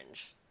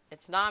orange.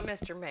 It's not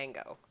Mr.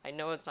 Mango. I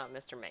know it's not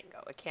Mr.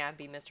 Mango. It can't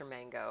be Mr.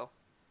 Mango.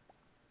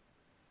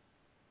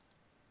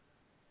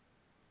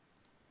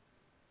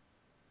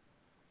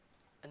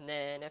 And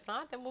then if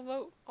not, then we'll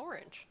vote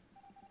orange.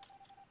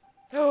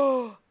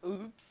 Oh,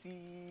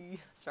 oopsie.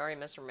 Sorry,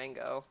 Mr.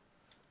 Mango.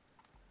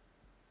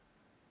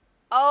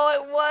 Oh,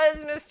 it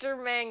was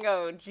Mr.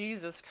 Mango.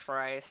 Jesus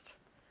Christ.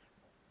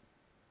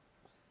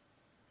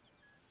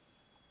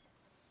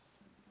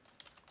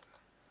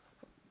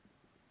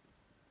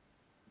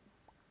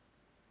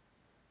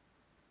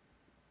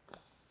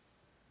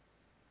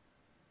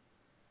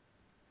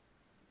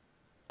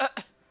 Uh,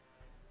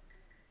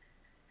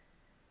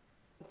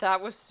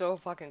 that was so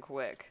fucking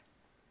quick.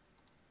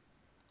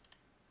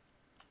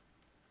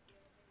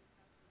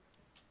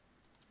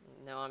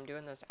 No, I'm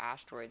doing this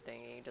asteroid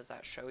thingy. Does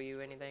that show you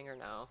anything or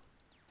no?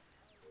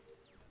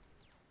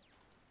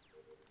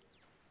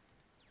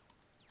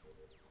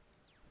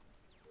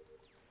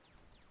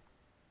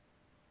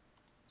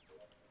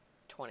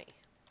 20.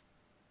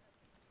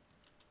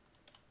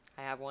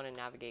 I have one in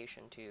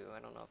navigation too. I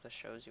don't know if this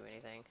shows you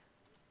anything.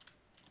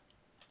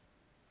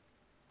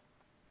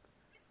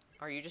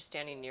 Are you just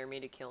standing near me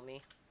to kill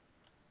me?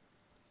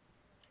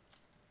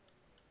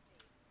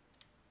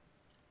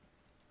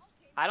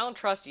 I don't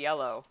trust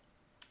yellow.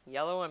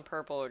 Yellow and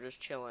purple are just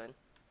chilling.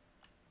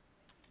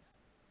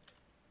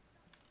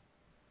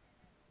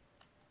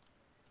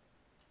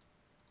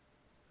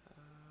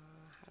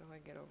 How do I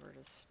get over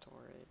to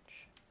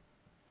storage?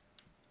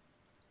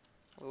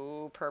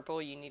 Ooh,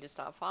 purple, you need to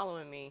stop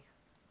following me.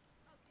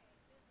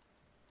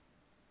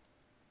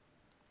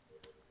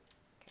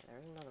 Okay,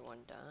 there's another one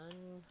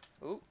done.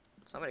 Ooh,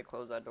 somebody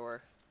close that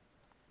door.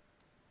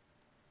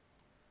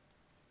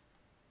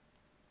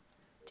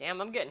 Damn,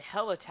 I'm getting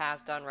hella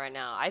tasks done right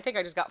now. I think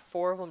I just got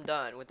 4 of them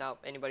done without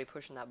anybody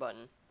pushing that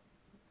button.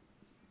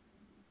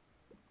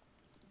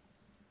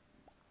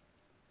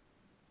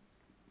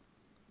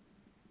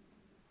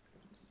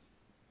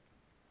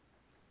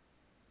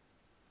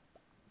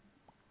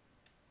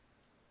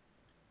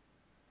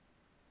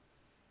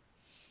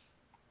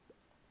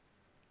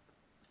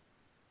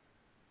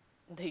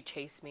 They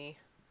chase me.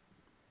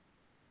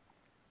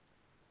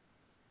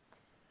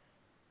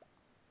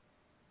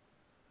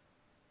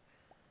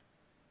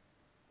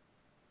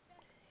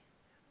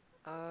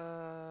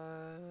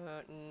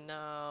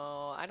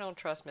 No, I don't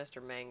trust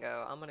Mr.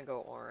 Mango. I'm gonna go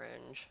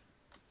orange.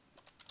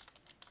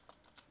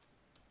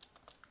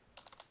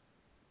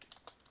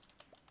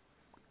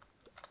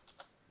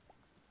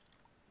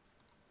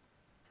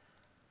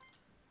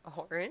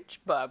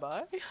 Orange,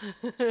 bye-bye.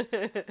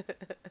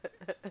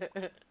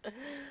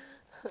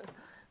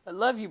 I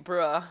love you,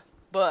 bruh,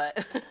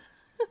 but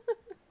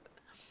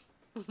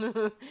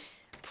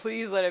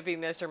please let it be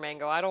Mr.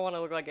 Mango. I don't want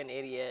to look like an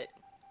idiot.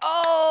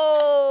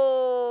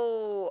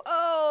 Oh!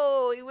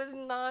 Oh, he was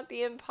not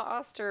the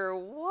imposter.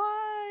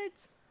 What?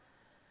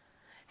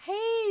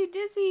 Hey,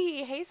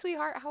 Dizzy. Hey,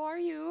 sweetheart. How are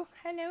you?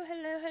 Hello,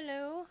 hello,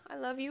 hello. I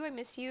love you. I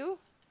miss you.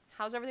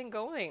 How's everything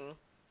going?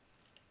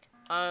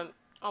 Oh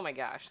my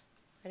gosh.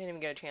 I didn't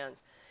even get a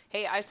chance.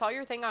 Hey, I saw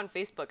your thing on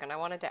Facebook and I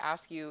wanted to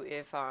ask you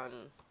if,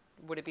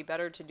 would it be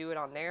better to do it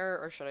on there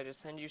or should I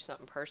just send you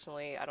something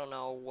personally? I don't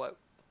know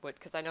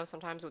because I know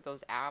sometimes with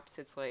those apps,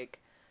 it's like,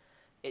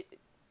 it,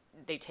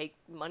 they take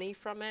money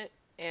from it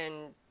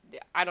and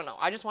I don't know.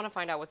 I just want to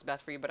find out what's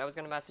best for you, but I was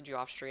going to message you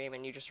off stream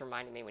and you just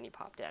reminded me when you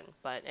popped in.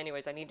 But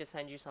anyways, I need to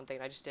send you something.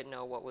 I just didn't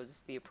know what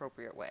was the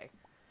appropriate way.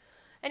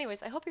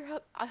 Anyways, I hope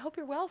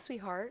you're well,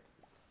 sweetheart.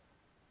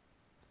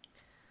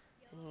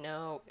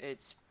 No,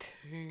 it's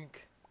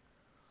pink.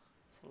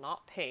 It's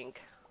not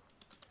pink.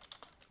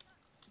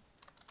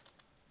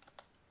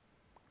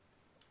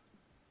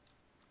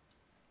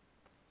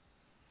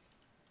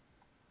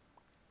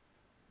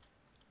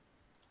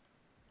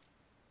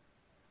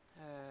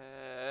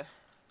 Uh,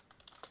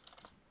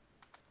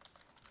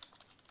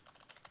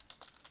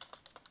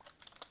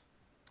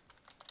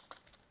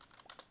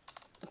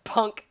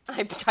 punk.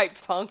 I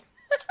typed punk.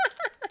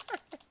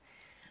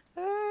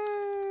 Uh,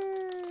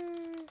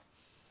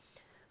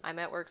 I'm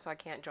at work, so I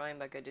can't join,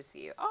 but good to see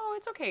you. Oh,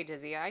 it's okay,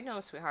 Dizzy. I know,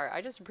 sweetheart.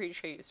 I just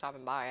appreciate you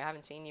stopping by. I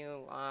haven't seen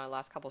you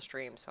last couple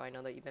streams, so I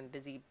know that you've been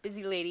busy,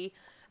 busy lady.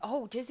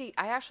 Oh, Dizzy,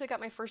 I actually got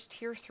my first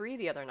tier 3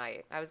 the other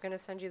night. I was gonna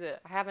send you the.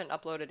 I haven't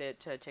uploaded it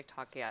to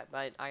TikTok yet,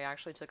 but I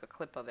actually took a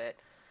clip of it.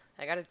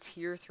 I got a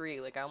tier 3.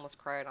 Like, I almost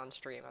cried on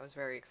stream. I was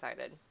very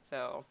excited.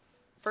 So,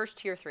 first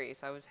tier 3,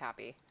 so I was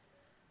happy.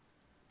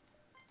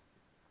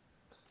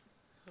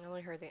 I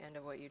only heard the end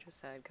of what you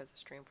just said because the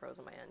stream froze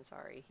on my end.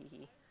 Sorry. Hee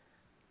hee.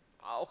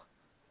 Oh.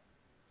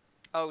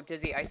 Oh,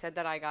 Dizzy, I said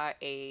that I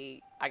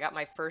got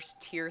my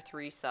first tier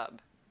 3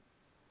 sub.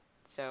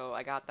 So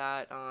I got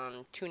that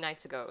 2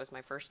 nights ago. It was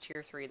my first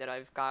tier 3 that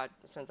I've got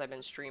since I've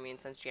been streaming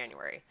since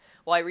January.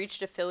 Well, I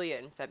reached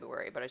affiliate in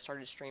February, but I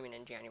started streaming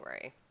in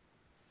January.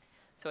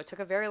 So it took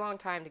a very long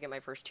time to get my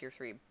first tier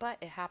 3, but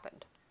it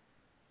happened.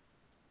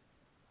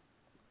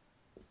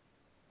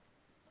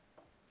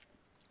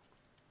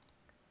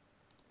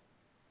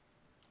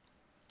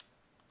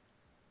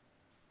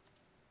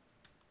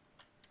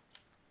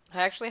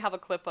 I actually have a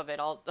clip of it.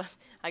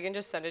 I can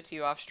just send it to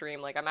you off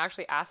stream. Like, I'm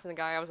actually asking the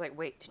guy. I was like,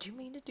 "Wait, did you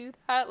mean to do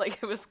that?"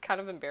 Like, it was kind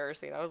of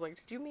embarrassing. I was like,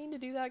 "Did you mean to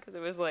do that?" Because it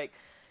was like,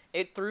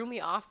 it threw me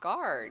off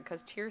guard.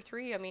 Because tier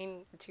 3, I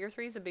mean, tier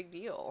 3 is a big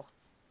deal.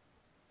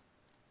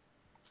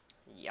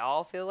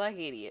 Y'all feel like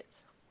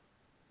idiots.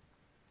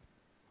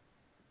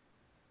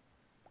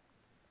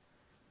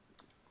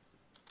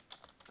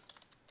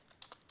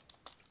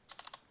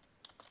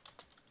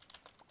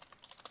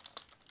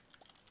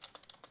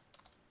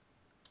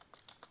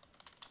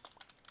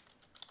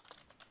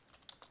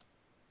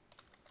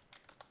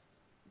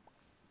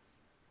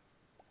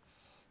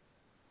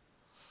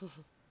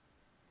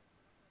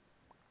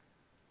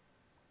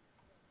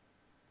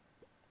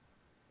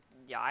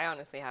 Yeah, I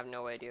honestly have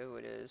no idea who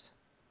it is.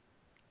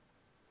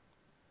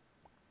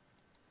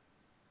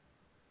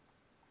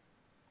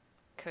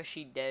 Cause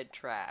she dead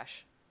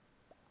trash.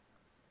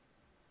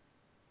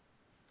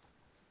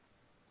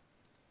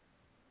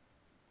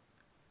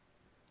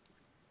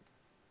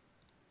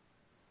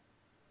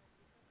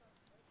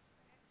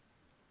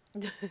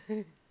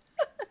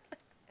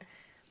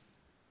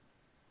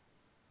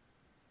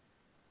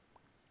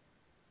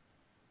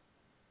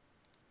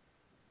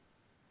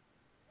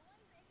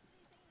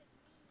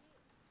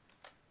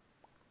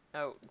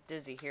 Oh,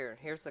 Dizzy,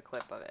 here's the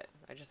clip of it.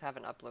 I just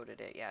haven't uploaded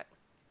it yet.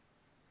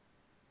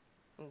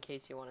 In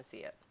case you want to see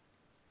it.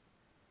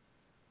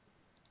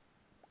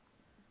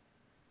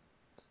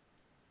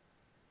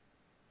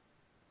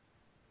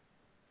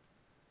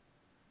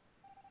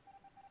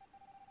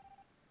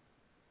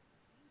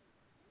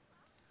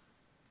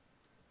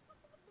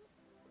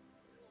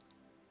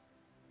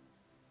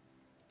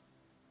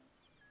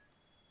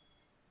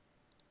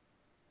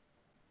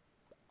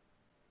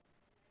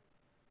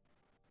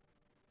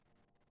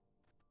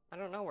 I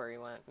don't know where he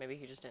went. Maybe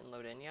he just didn't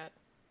load in yet.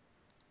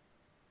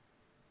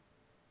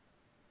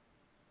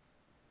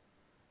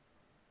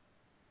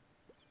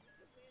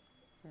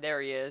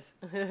 There he is.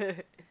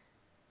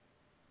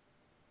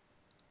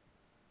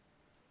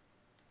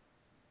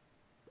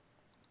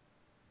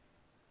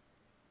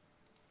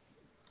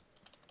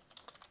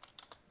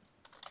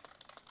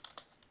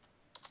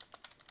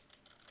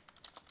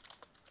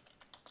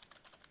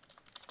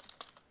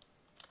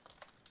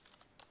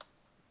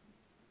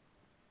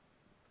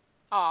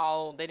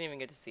 Oh, they didn't even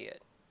get to see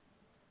it.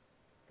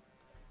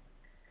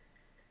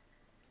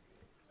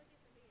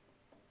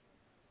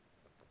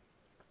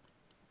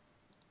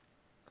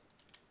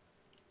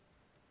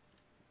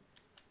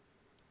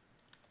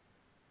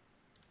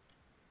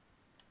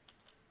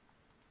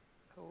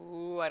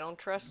 Ooh, I don't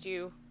trust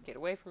you. Get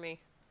away from me.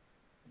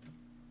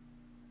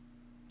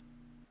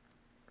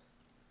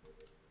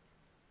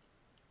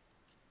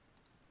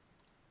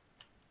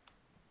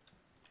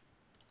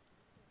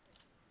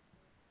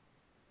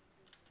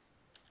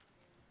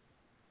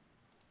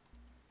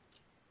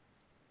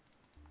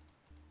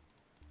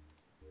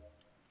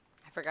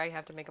 I forgot you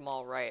have to make them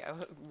all right.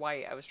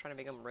 White. I was trying to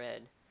make them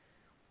red.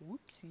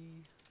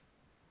 Whoopsie.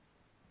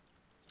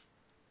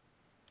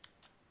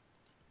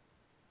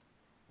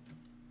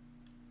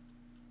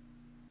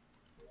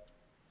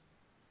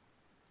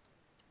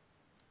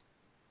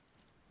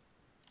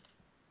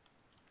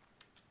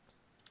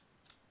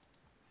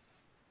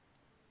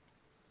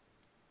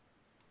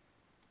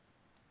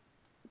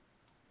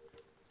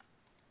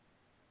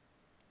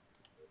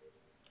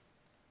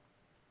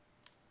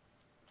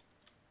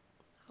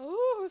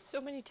 Oh, so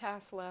many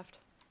tasks left.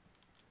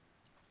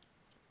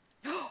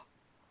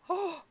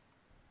 Oh,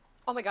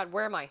 oh my god,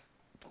 where am I?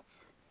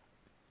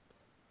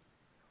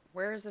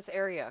 Where is this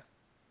area?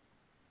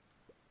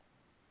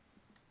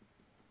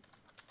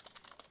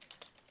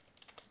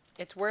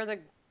 It's where the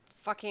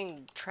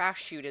fucking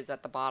trash chute is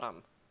at the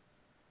bottom.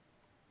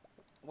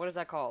 What is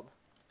that called?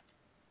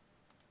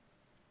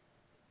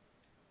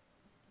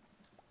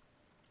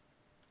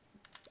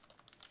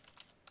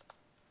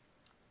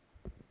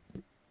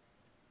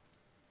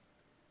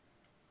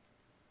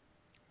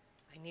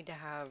 I need to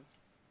have...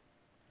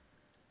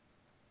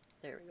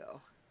 There we go.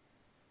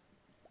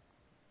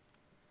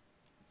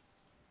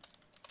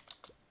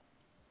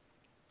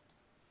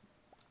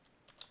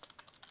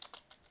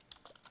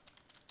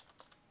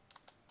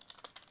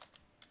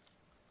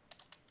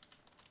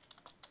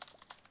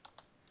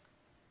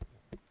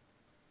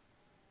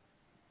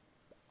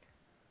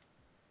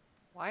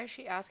 Why is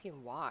she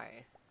asking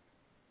why?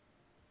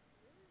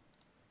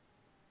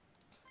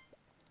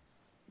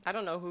 I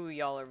don't know who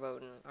y'all are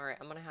voting. Alright,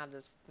 I'm gonna have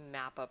this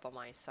map up on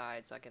my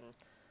side so I can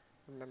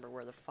remember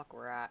where the fuck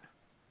we're at.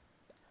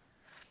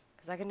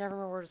 Because I can never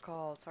remember what it's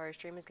called. Sorry,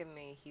 stream is giving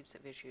me heaps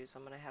of issues, so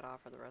I'm gonna head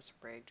off for the rest of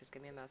the break. Just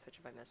give me a message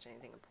if I missed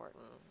anything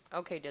important.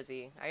 Okay,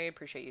 Dizzy. I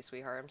appreciate you,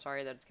 sweetheart. I'm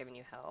sorry that it's giving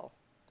you hell.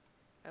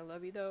 I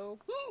love you, though.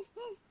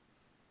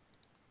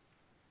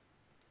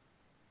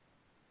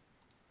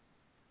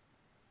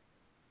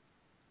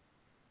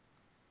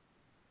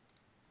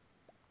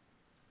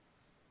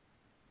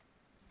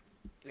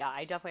 Yeah,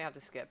 I definitely have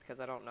to skip because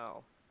I don't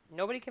know.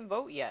 Nobody can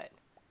vote yet.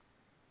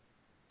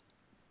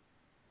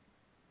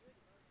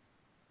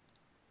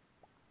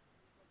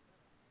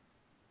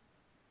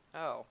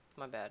 Oh,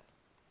 my bad.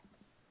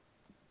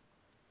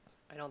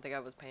 I don't think I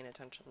was paying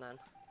attention then.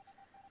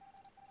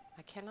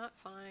 I cannot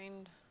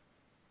find...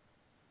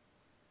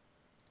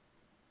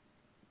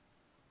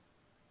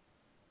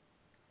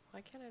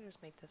 Why can't I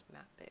just make this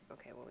map big?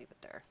 Okay, we'll leave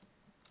it there.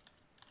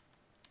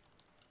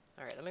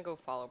 Alright, let me go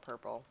follow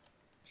Purple.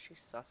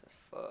 She's sus as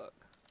fuck.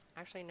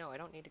 Actually, no, I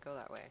don't need to go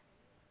that way.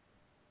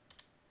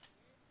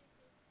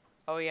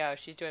 Oh yeah,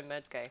 she's doing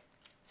Medscape.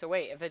 So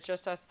wait, if it's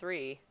just us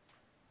three...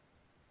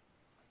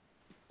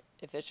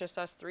 If it's just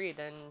us three,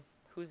 then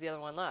who's the other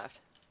one left?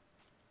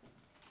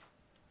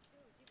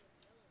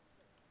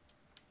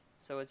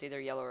 So it's either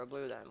yellow or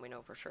blue then, we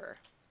know for sure.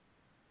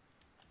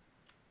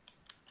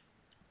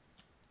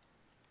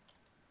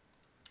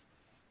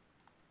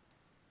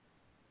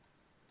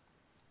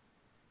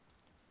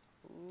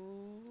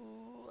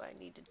 Ooh, I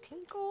need to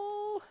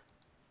tinkle.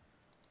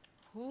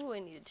 Ooh, I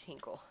need to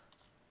tinkle.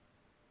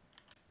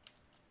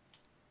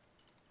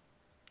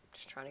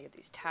 Just trying to get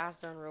these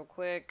tasks done real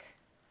quick.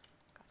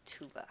 Got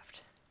 2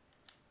 left.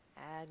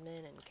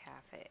 Admin and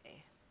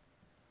cafe.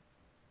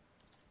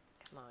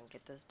 Come on,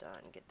 get this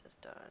done, get this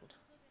done.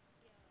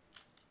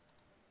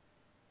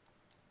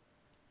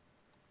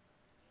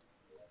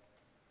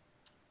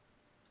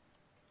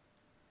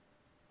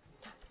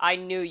 I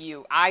knew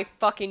you. I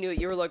fucking knew it.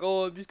 You were like,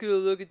 oh, I'm just gonna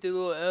look at the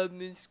little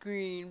admin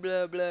screen,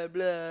 blah, blah,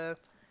 blah.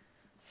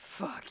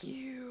 Fuck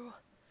you.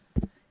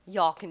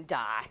 Y'all can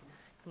die.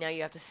 Now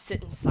you have to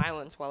sit in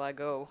silence while I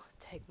go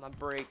take my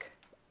break.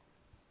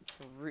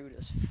 Rude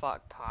as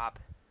fuck, Pop.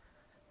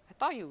 I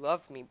thought you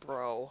loved me,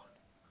 bro.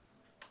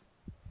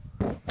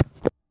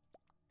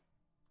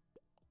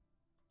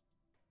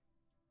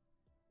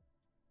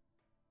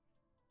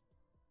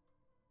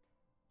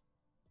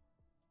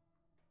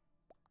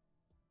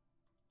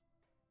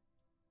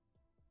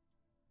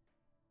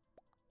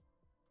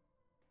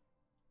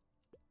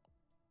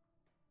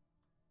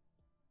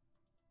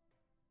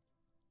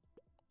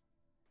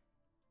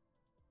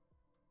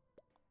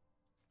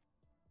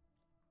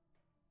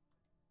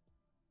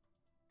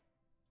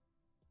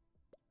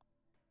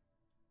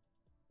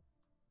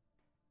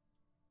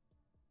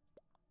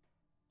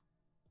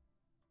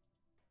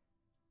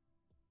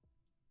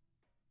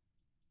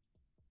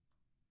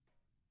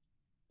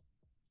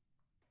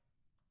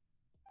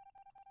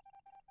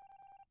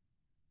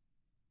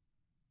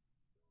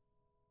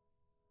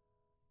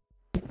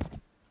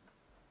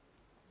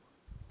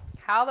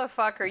 How the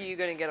fuck are you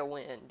gonna get a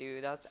win,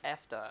 dude? That's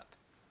effed up.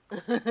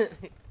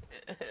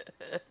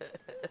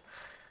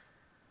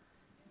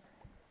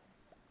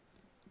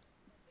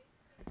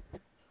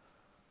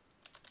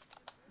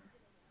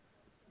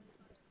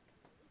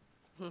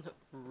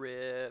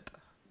 Rip.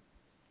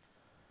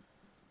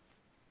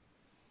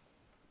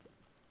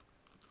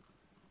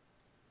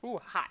 Ooh,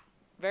 hot.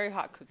 Very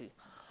hot cookie.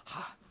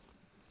 Hot.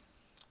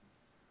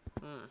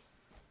 Mm.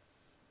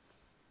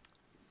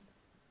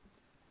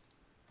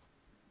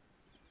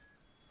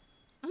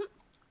 Mm.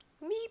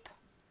 Meep.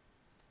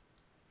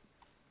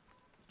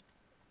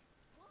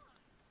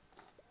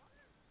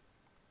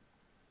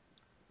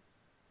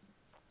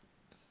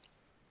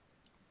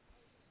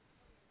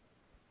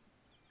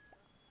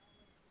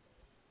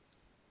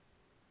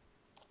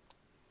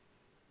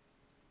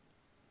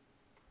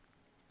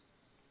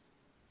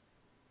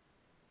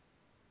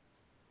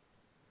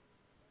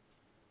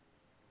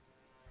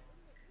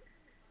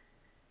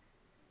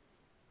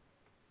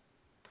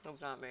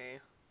 That's not me.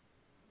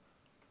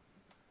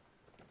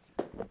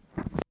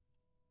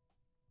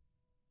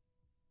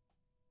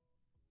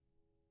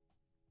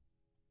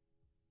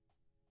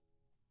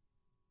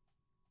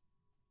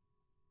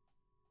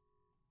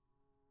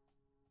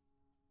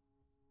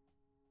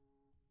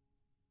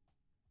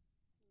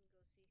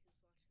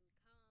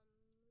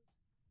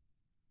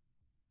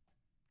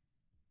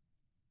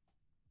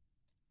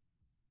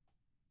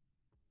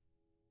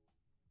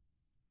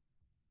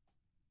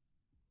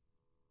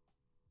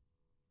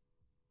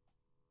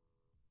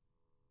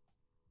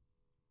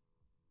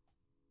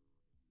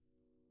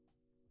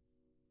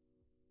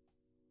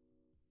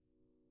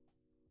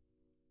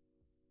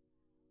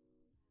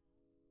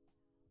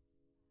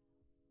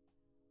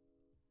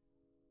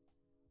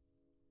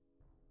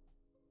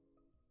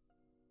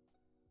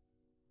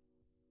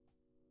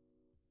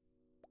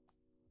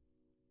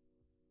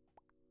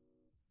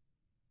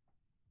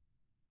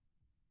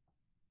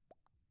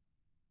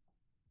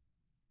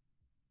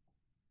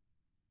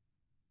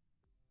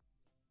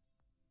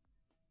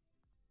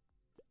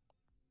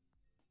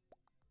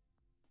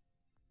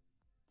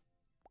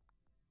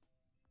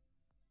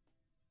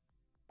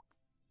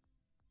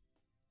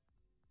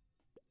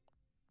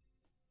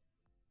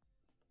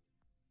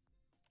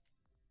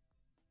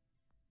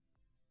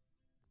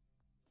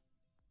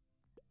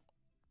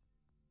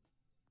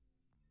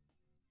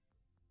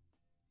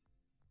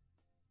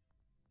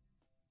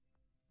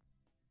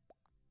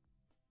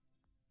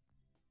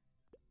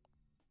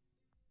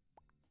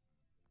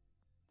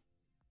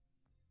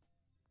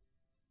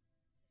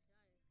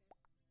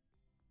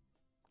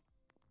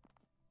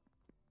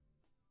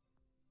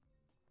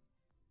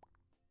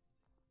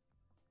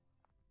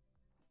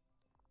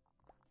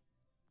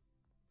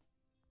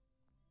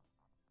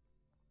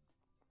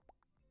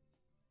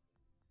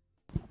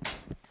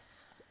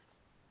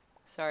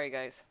 Sorry,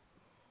 guys.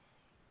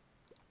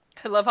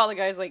 I love how the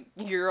guy's like,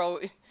 you're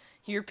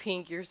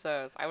pink, you're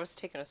sus. I was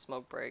taking a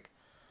smoke break.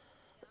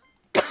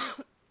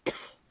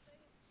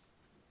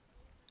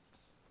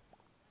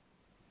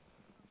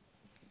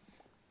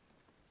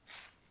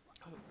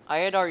 I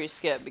had already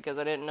skipped because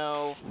I didn't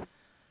know.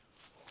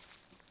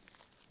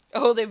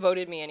 Oh, they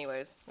voted me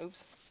anyways.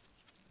 Oops.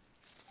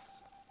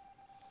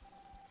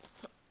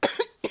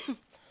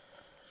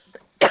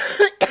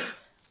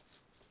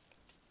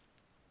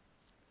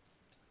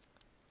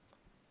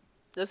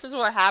 This is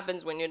what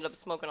happens when you end up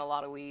smoking a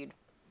lot of weed.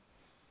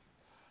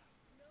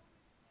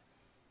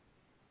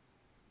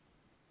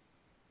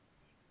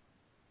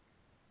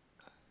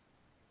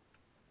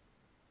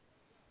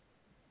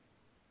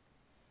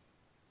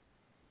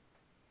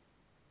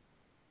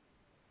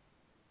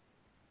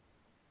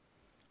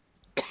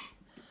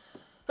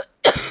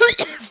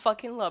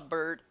 Fucking love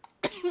bird.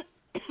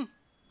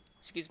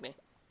 Excuse me.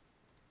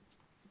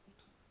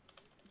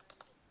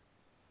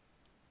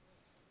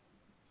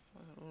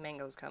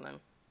 Mango's coming.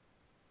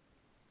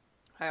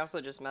 I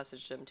also just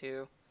messaged him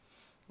too,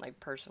 like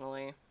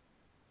personally.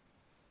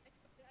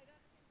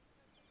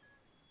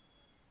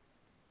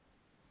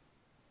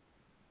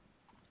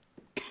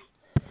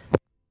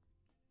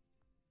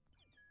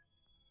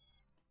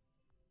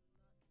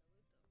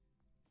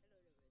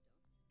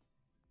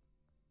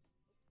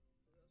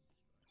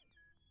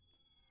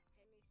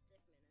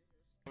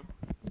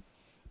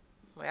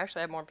 We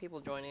actually have more people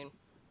joining.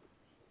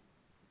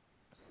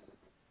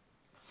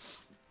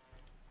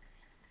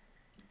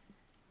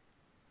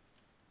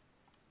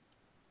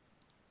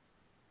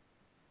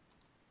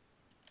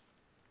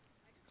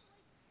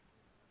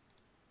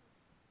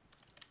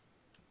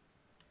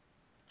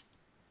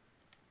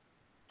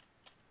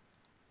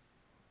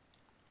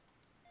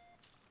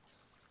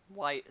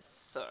 White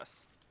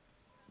sus.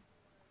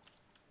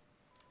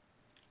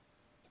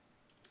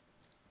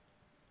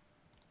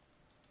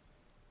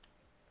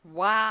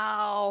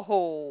 Wow.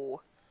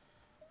 Whoa.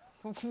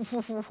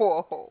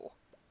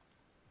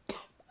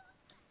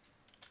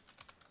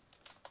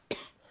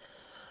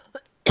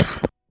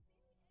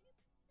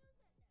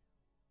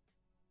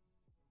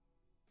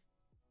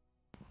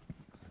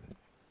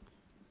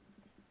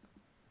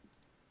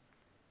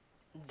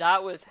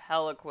 That was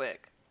hella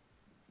quick.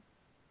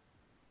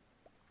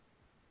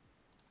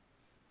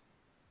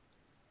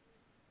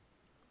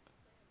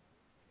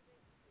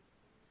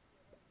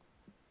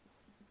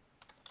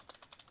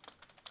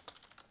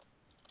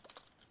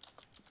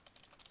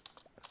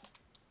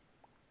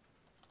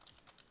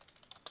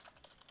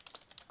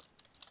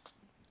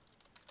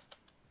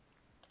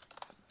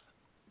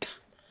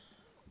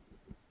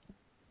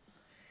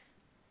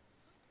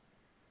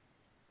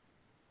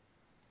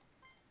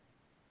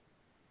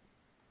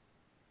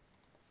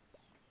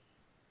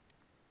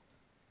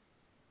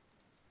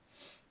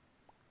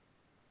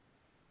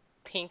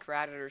 Pink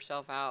ratted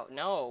herself out.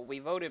 No, we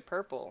voted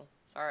purple.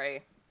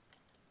 Sorry.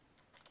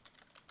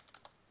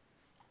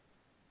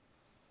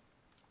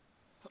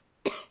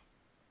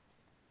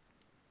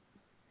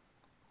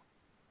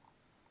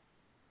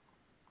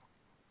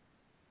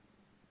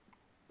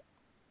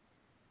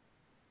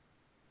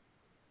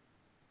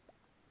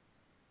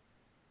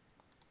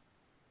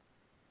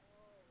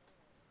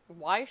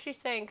 Why is she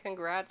saying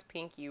congrats,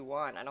 Pink, you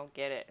won? I don't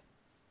get it.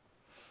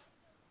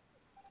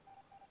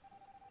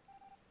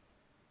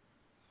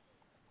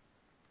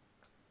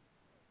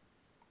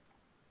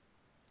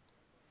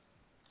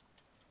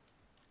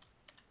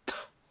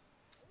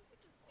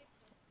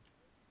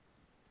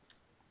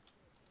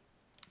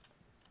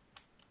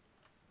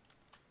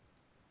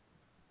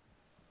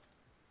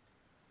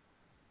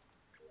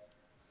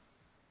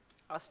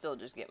 I'll still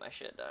just get my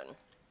shit done.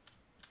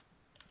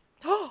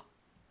 Oh!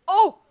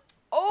 Oh!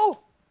 Oh!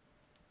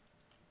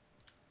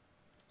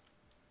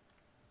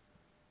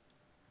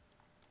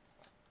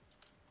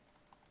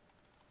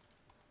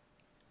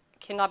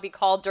 Cannot be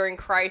called during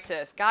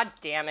crisis. God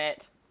damn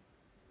it.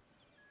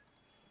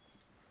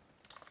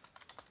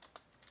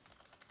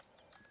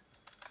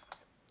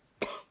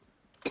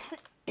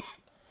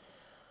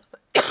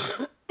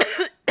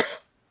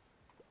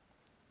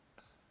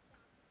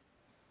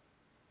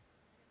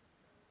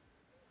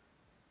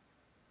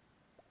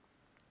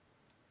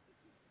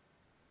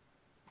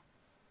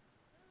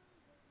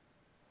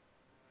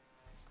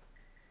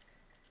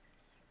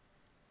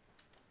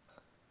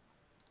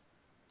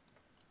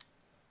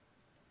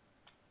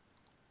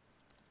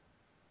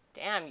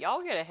 Damn,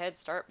 y'all get a head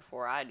start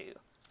before I do.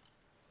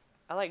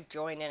 I like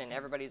join in and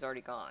everybody's already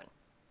gone.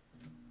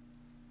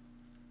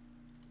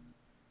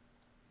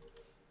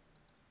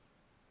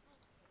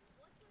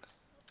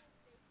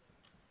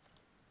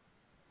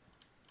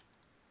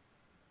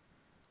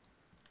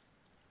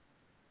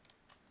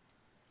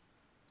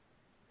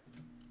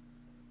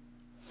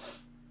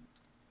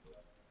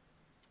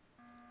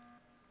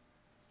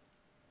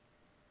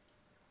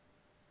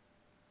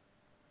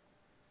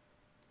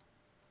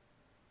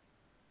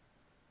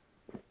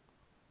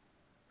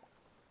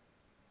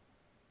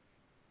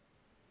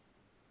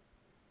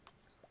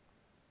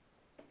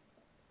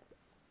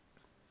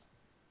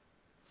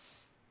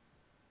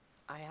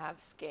 I have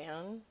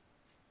scan.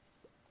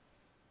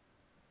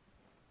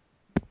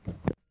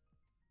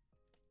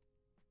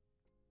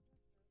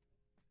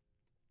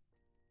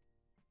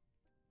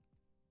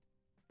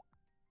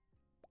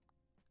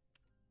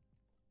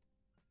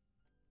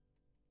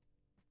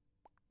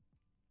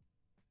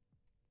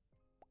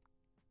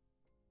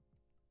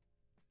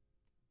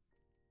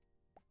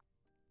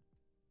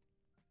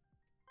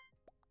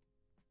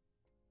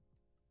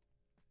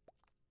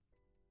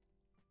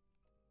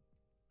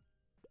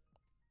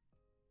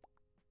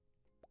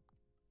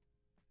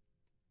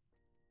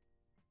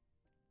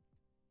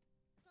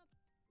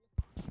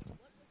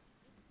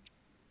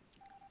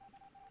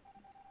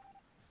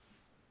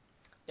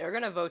 They're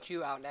gonna vote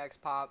you out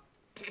next, Pop.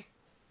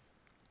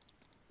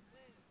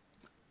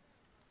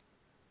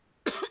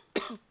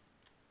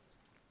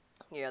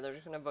 Yeah, they're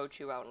just gonna vote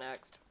you out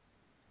next.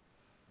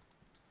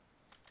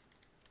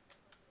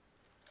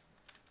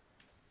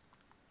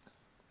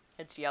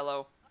 It's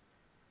yellow.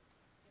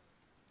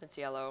 It's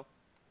yellow.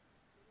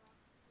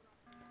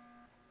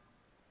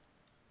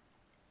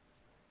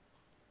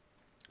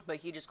 But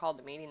he just called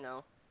the meeting,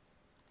 though.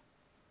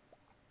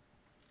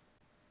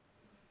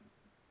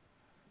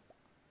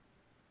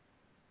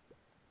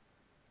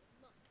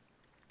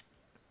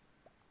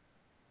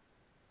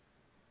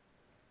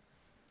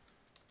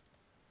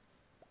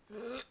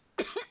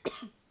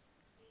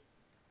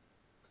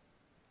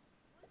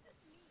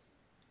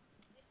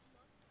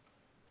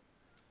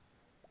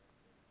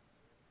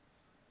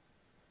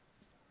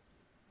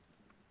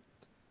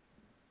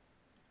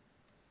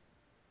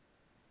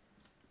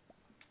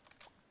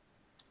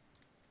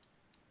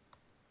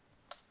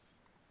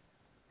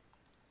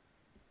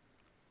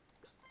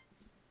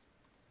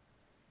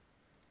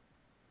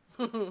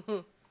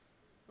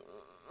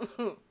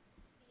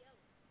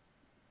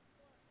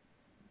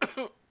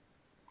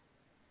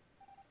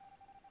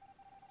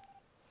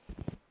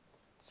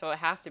 So it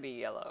has to be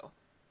yellow.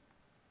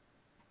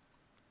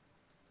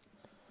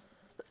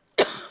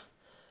 I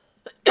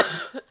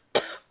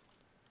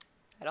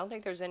don't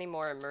think there's any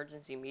more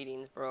emergency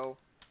meetings, bro.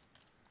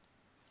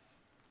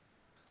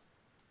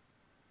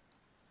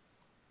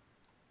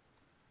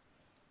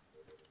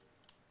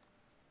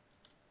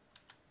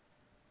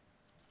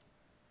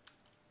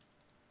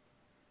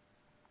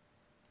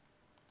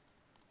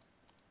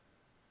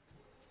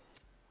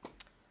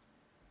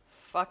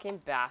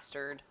 Fucking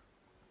bastard.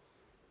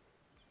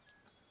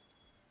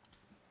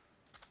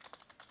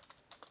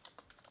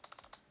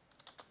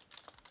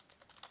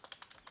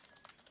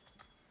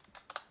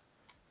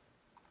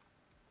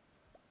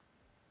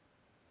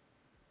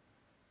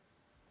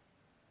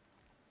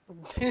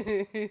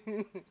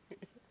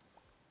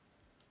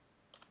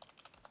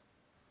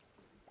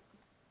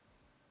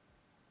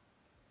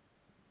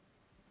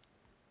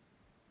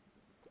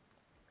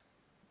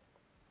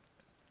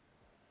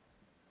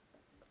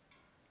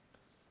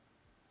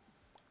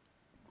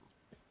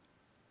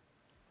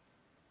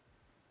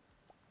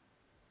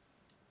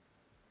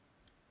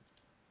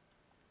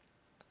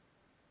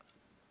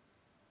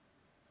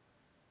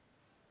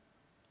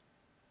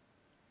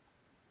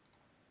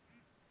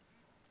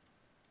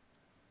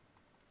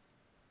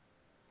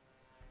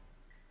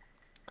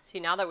 See,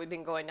 now that we've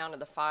been going down to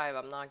the 5,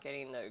 I'm not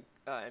getting the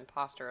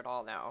imposter at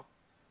all now.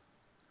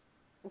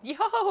 Yo,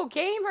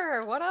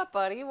 gamer! What up,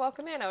 buddy?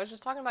 Welcome in. I was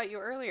just talking about you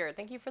earlier.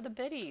 Thank you for the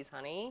biddies,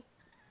 honey.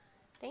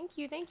 Thank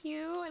you, thank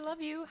you. I love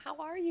you. How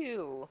are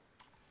you?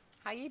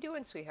 How you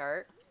doing,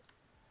 sweetheart?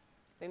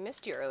 We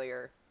missed you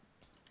earlier.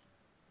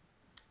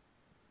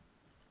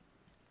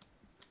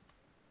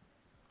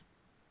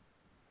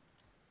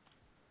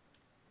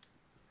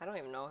 I don't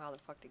even know how the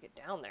fuck to get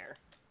down there.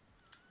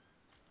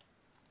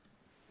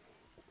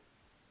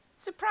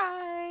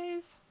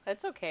 Surprise!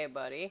 That's okay,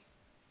 buddy.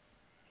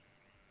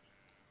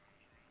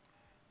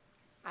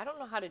 I don't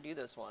know how to do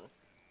this one.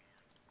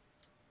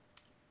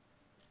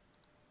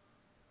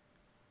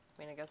 I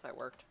mean, I guess that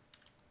worked.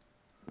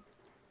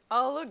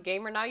 Oh, look,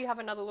 gamer, now you have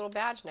another little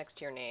badge next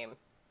to your name.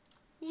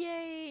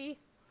 Yay!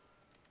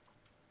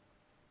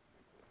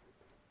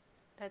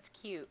 That's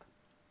cute.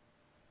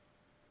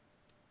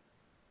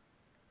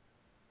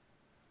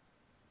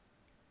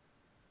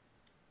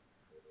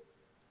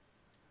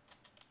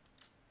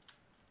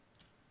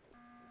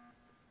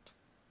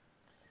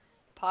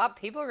 Pop,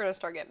 people are gonna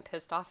start getting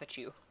pissed off at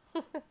you.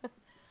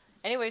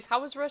 Anyways, how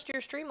was the rest of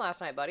your stream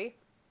last night, buddy?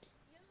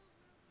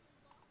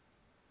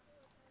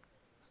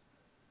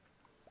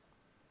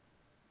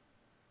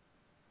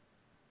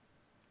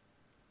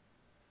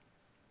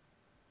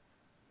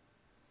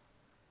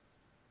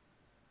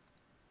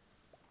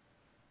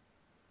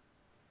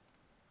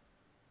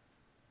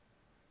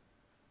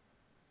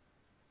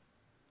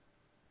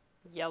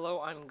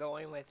 Yellow, I'm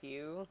going with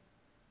you.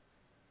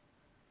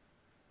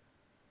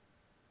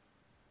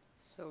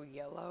 So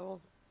yellow.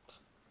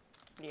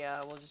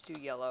 Yeah, we'll just do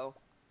yellow.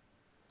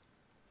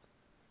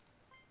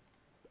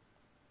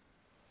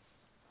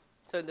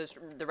 So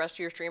the rest of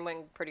your stream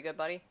went pretty good,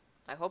 buddy?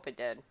 I hope it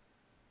did.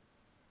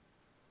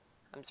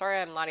 I'm sorry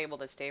I'm not able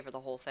to stay for the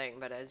whole thing,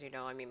 but as you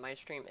know, I mean, my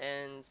stream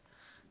ends.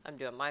 I'm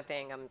doing my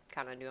thing. I'm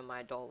kind of doing my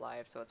adult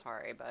life, so it's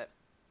hard, but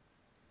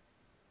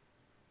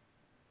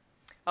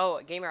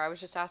Oh, gamer, I was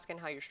just asking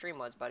how your stream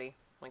was, buddy.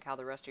 Like how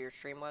the rest of your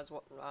stream was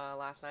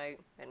last night,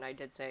 and I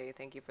did say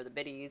thank you for the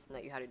biddies and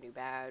that you had a new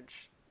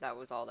badge. That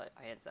was all that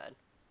I had said.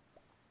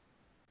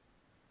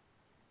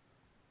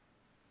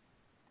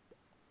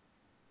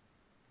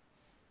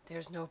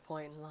 There's no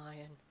point in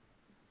lying.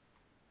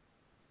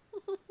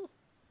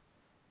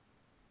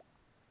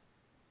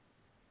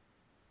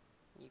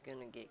 You're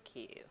gonna get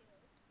killed.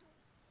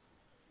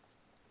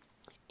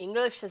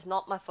 English is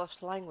not my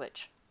first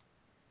language.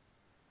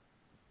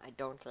 I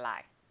don't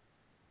lie.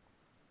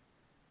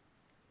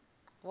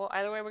 Well,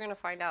 either way, we're gonna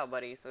find out,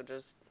 buddy. So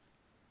just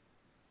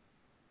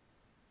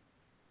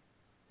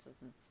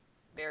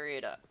bury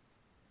it up.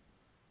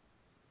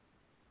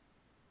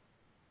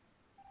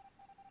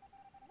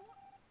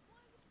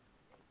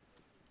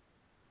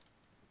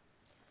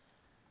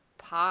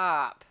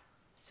 Pop.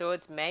 So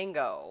it's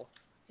mango,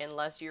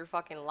 unless you're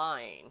fucking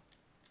lying.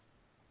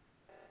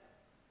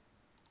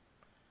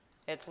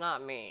 It's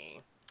not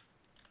me.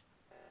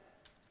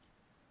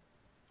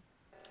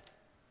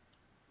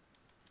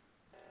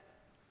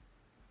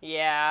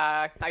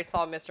 Yeah, I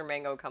saw Mr.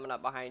 Mango coming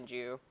up behind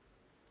you.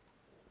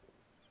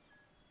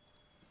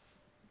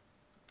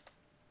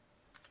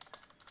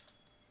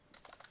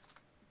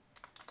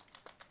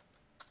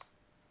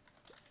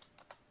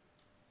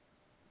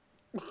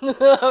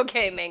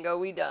 Okay, Mango,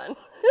 we done.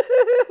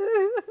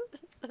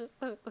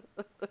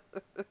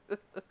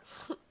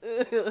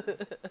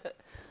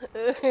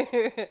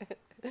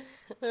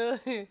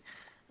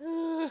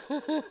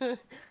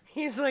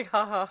 He's like,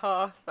 ha ha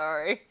ha,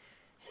 sorry.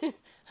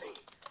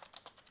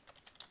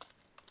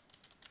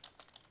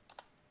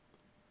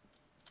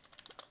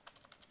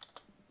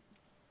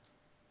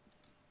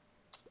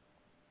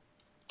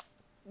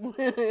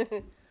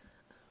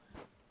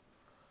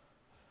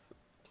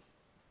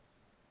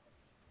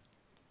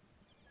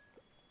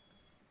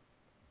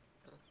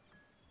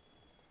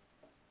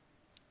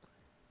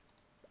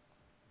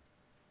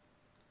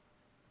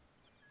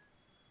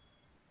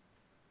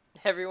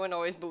 Everyone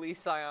always believes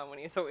Scion when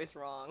he's always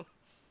wrong.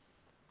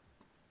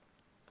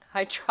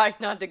 I tried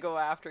not to go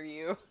after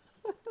you.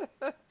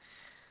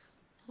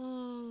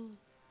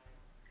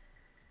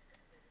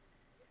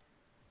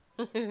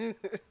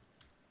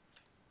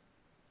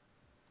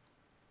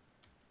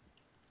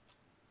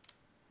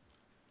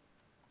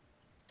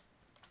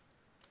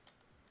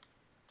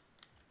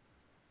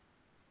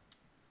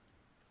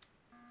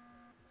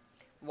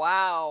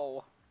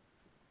 Wow.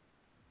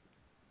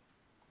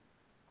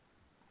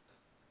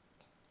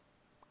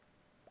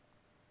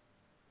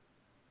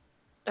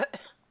 I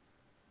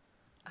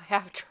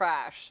have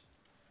trash.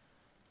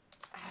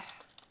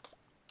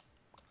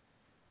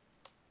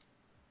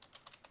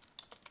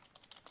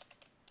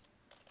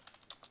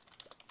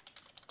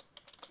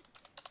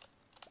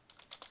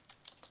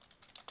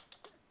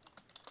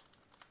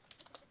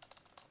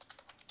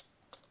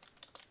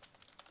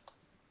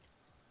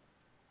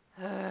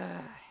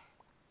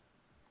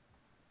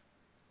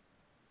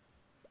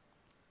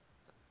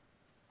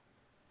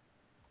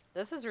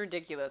 This is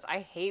ridiculous. I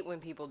hate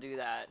when people do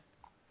that.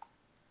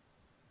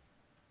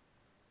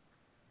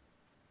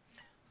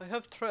 I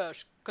have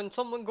trash. Can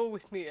someone go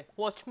with me?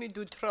 Watch me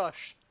do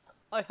trash.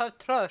 I have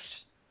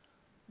trash.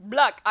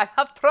 Black, I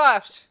have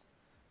trash.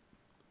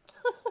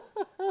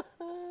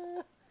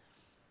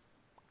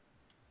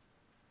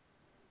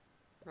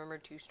 Remember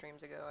 2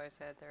 streams ago I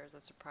said there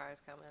was a surprise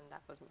coming?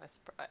 That was my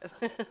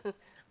surprise.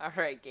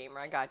 Alright, gamer,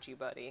 I got you,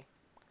 buddy.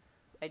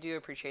 I do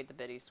appreciate the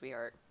biddy,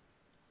 sweetheart.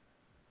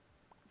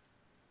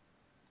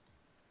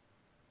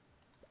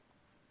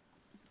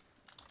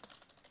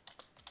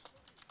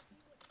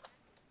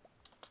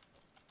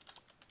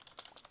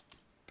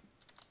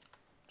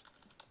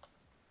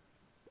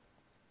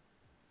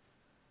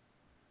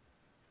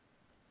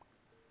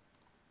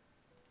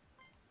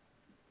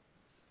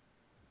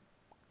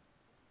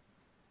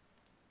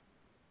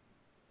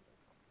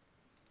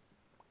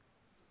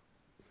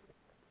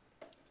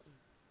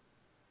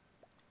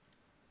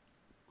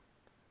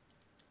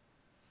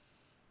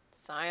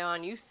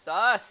 Scion, you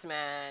sus,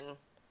 man.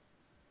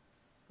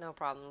 No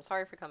problem.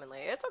 Sorry for coming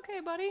late. It's okay,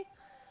 buddy.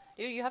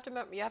 Dude, you have to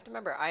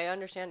remember. I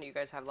understand that you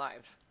guys have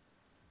lives,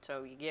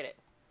 so you get it.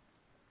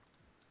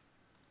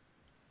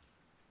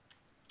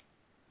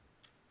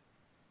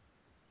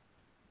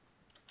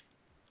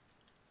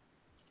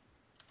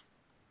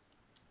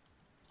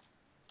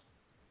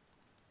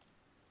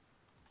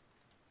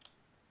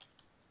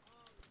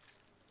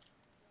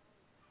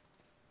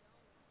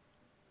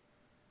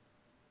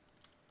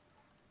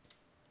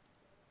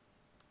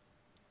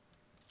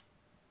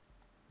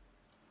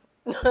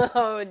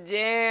 Oh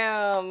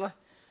damn,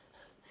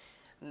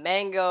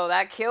 Mango,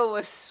 that kill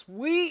was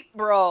sweet,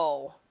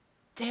 bro.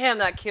 Damn,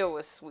 that kill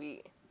was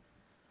sweet.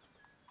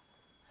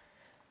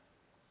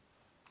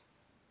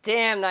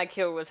 Damn, that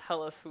kill was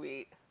hella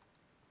sweet.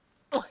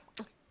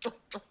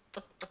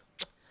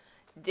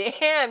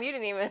 Damn, you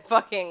didn't even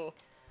fucking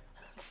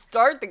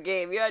start the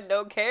game. You had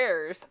no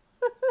cares.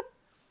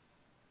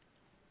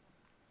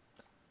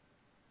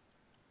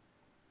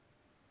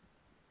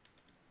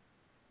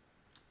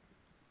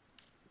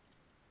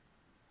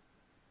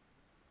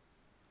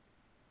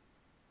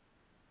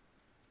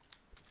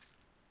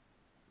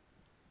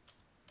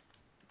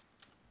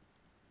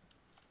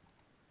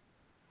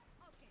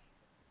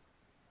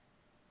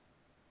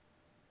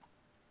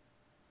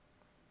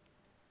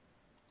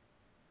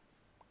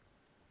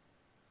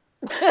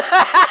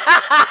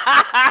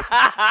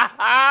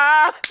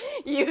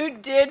 You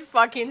did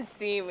fucking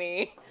see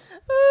me.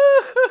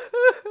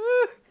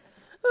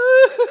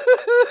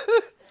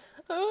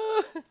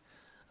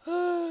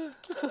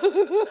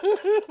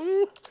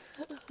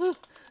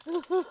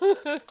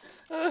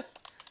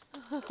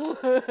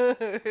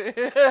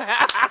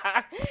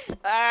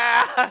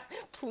 Ah,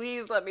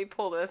 please let me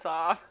pull this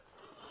off.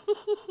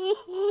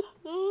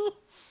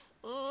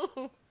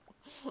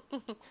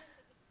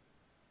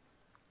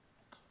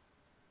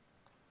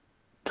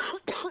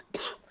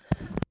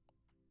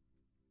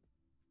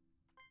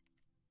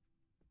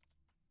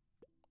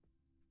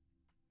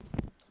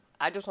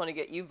 I just want to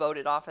get you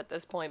voted off at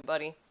this point,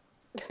 buddy.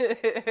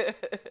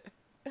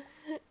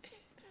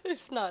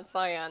 If not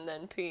Cyan,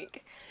 then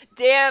Peak.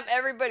 Damn,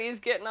 everybody's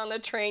getting on the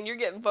train. You're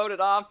getting voted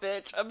off,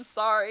 bitch. I'm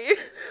sorry.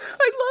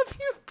 I love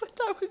you, but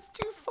that was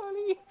too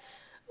funny.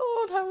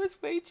 Oh, that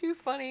was way too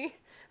funny.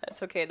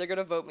 That's okay. They're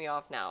gonna vote me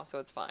off now, so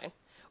it's fine.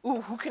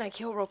 Ooh, who can I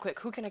kill real quick?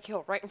 Who can I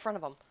kill right in front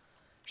of them?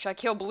 Should I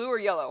kill blue or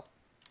yellow?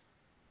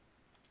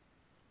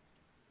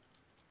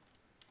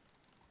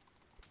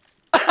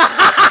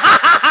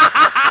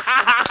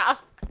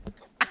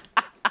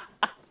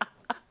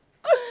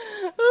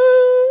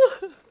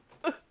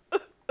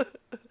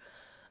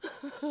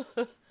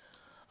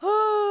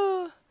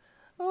 Oh,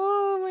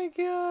 oh my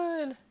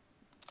god.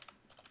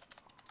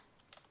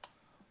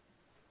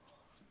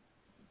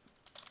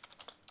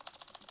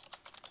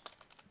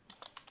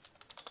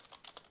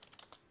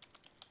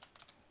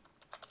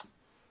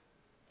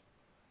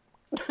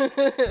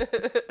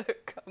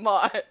 Come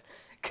on.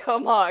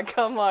 Come on,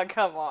 come on,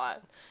 come on.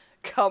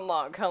 Come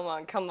on, come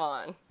on, come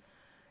on.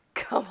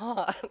 Come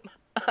on.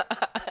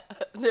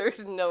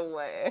 There's no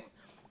way.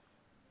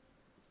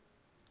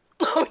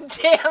 Oh,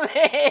 damn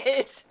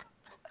it!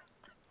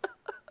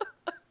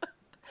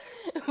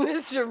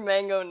 Mr.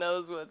 Mango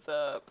knows what's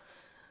up.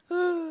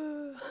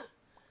 I'm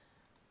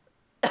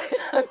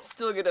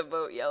still gonna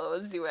vote yellow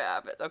and see what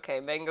happens. Okay,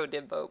 Mango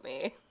did vote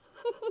me.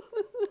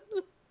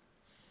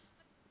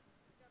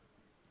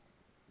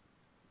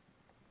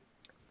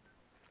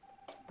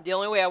 The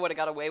only way I would have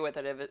got away with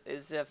it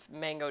is if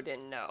Mango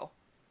didn't know.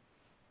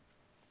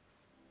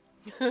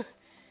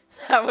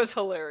 That was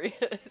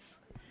hilarious.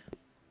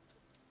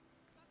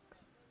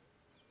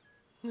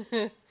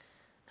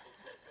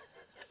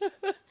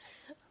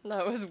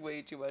 That was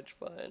way too much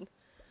fun.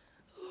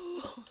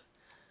 Oh,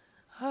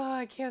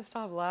 I can't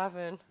stop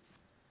laughing.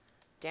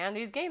 Damn,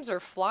 these games are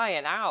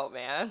flying out,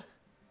 man.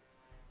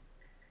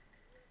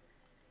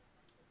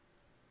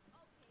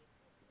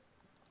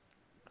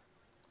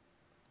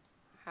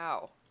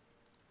 How?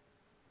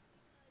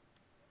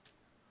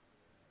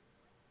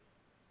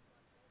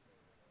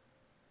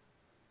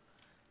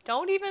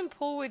 Don't even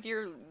pull with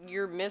your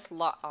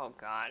oh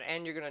god,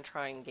 and you're gonna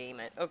try and game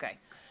it. Okay.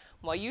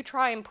 While you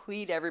try and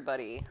plead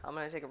everybody, I'm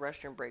gonna take a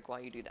restroom break while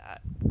you do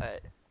that.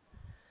 But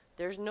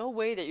there's no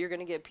way that you're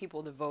gonna get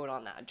people to vote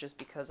on that just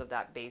because of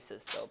that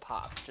basis though,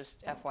 Pop.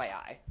 Just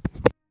FYI.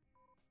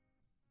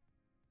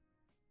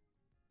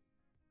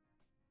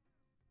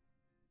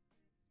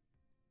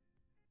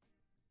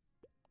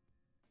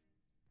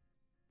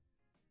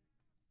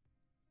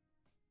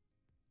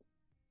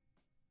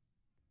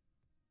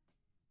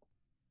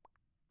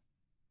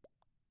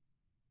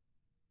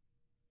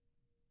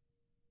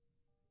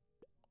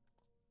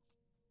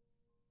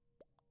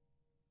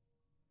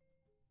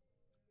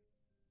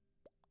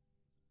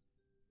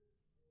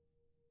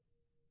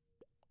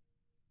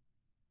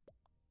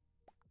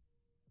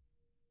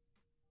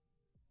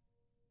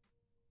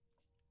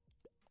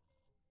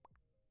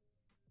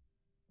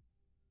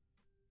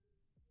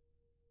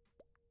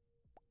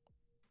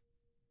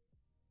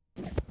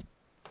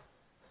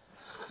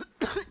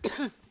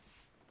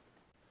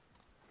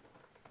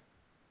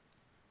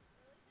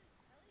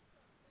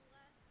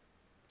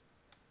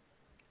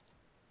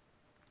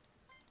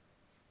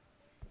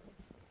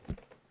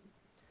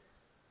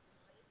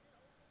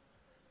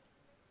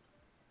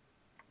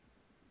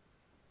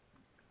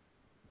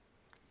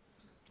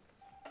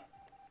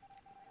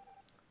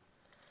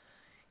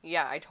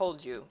 Yeah, I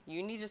told you.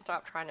 You need to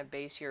stop trying to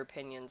base your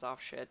opinions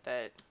off shit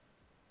that...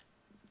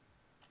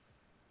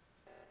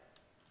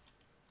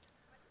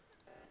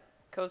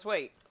 Cause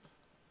wait,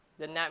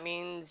 then that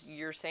means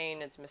you're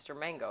saying it's Mr.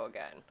 Mango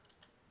again.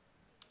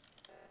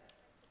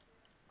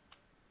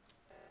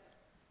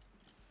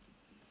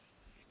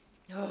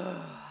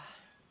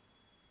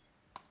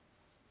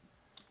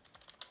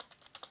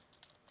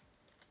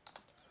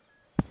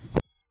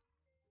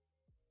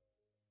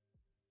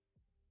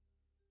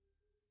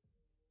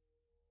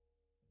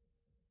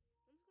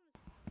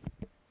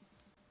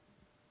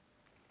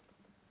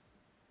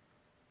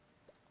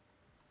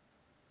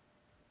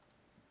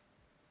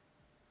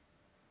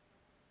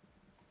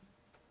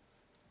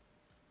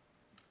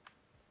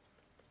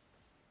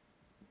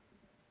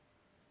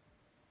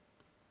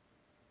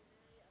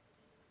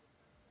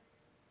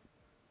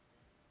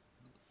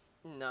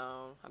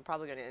 No, I'm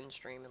probably gonna end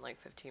stream in like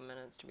 15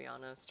 minutes, to be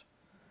honest.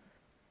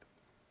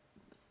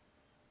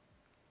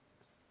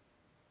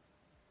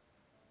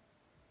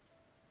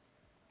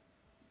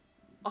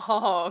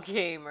 Oh,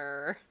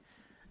 gamer.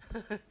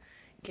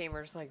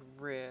 Gamer's like,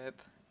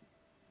 rip.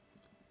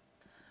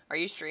 Are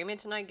you streaming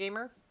tonight,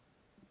 gamer?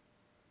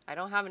 I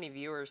don't have any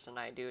viewers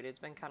tonight, dude. It's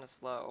been kind of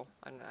slow.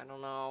 I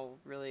don't know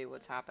really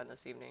what's happened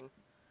this evening.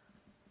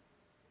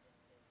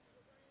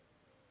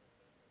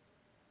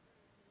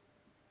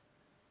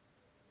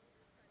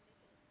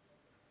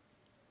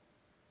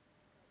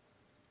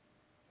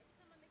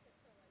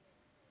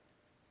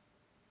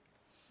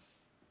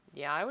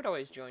 Yeah, I would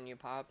always join you,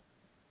 Pop.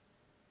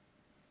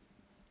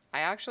 I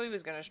actually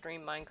was gonna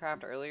stream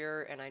Minecraft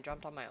earlier, and I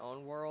jumped on my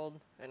own world,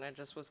 and I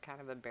just was kind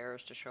of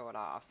embarrassed to show it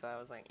off, so I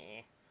was like,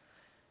 eh.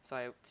 So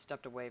I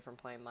stepped away from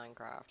playing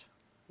Minecraft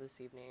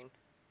this evening.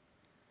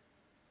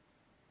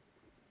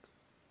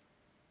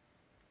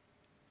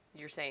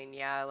 You're saying,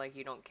 yeah, like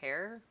you don't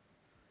care?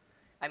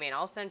 I mean,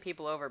 I'll send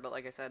people over, but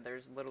like I said,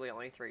 there's literally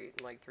only three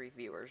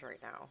viewers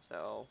right now,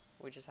 so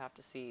we just have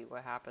to see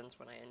what happens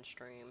when I end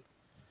stream.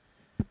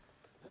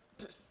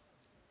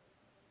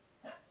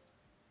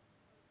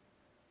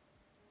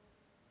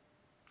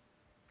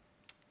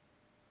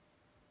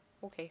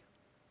 Okay.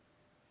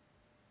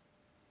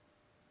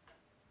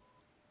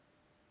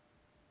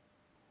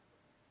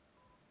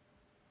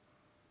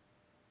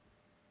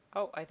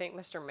 Oh, I think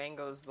Mr.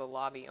 Mango's the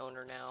lobby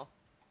owner now.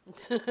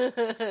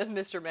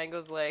 Mr.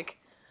 Mango's like,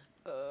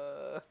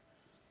 uh.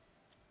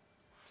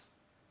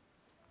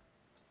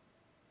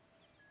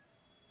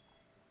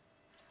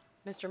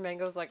 Mr.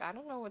 Mango's like, I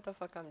don't know what the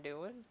fuck I'm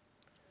doing.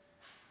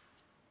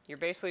 You're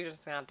basically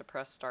just gonna have to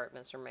press start,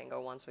 Mr.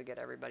 Mango, once we get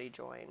everybody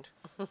joined.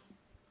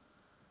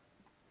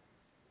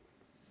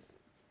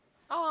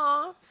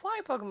 Aw, fly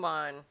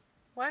Pokemon.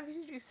 Why have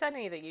you said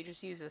anything? You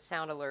just used a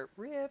sound alert.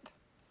 Rip.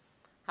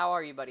 How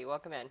are you, buddy?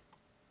 Welcome in.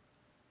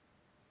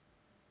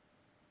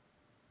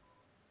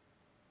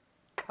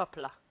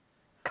 Coupler.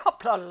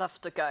 Coupler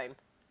left the game.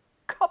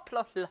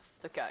 Coupler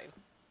left the game.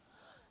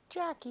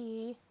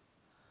 Jackie,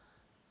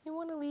 you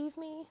want to leave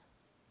me?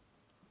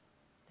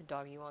 The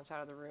doggy wants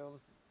out of the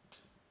room.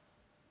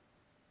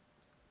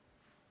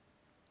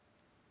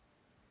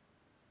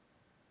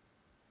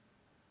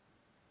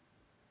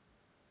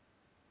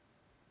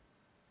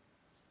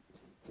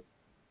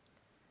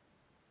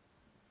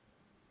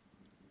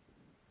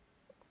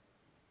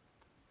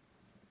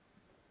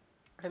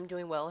 I'm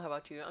doing well. How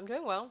about you? I'm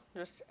doing well.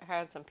 Just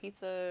had some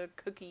pizza,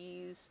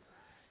 cookies,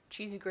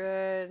 cheesy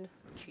bread.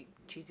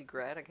 Cheesy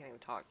bread? I can't even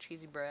talk.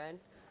 Cheesy bread.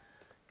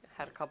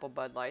 Had a couple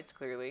Bud Lights,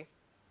 clearly.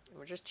 And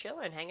we're just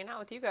chilling, hanging out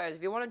with you guys.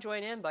 If you want to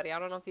join in, buddy, I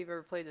don't know if you've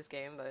ever played this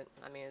game, but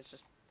I mean,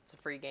 it's a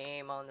free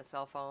game on the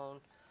cell phone.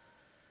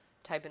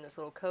 Type in this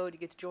little code, you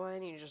get to join,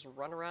 and you just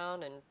run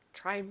around and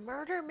try and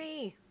murder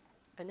me.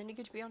 And then you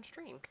get to be on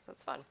stream, so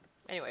that's fun.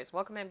 Anyways,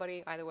 welcome in,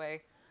 buddy. Either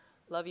way,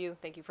 love you.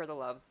 Thank you for the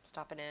love.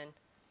 Stopping in.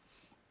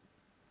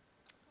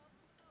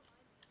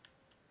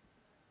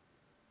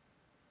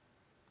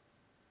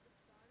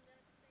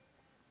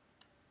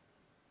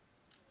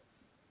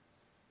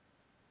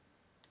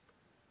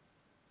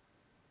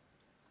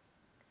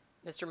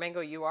 Mr. Mango,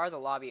 you are the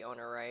lobby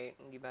owner, right?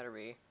 You better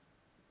be.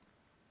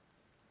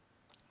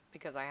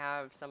 Because I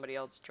have somebody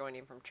else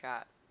joining from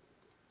chat.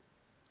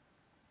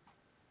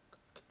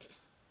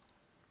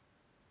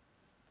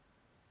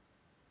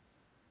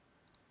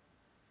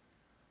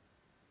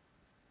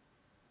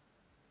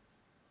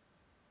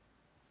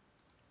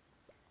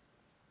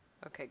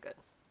 Okay, good.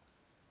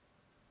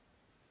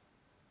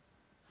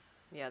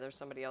 Yeah, there's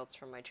somebody else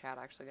from my chat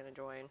actually gonna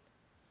join.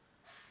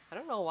 I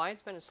don't know why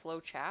it's been a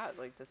slow chat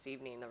like this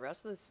evening. The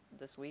rest of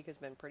this week has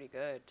been pretty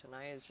good.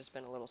 Tonight has just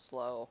been a little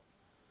slow.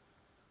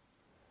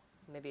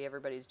 Maybe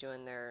everybody's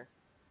doing their,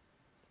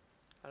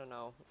 I don't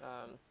know,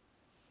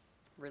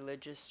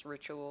 religious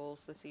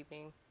rituals this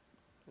evening.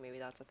 Maybe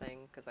that's a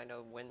thing because I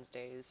know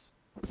Wednesdays.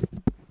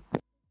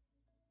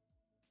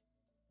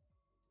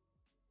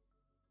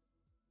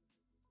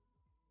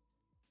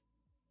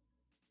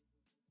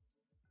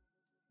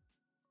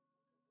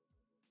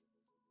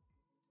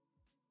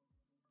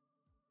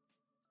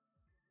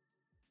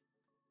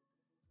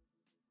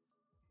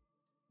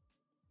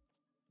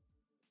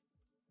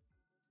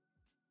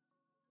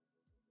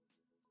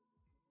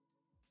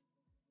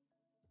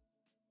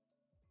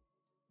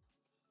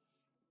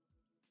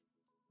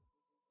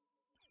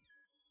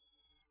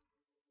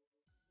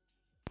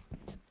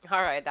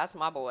 All right, that's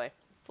my boy.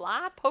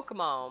 Fly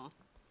Pokemon.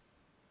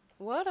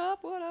 What up?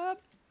 What up?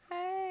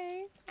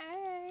 Hey,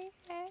 hey,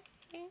 hey,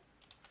 hey,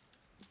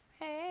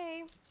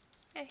 hey,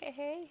 hey, hey,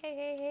 hey,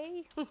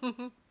 hey,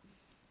 hey.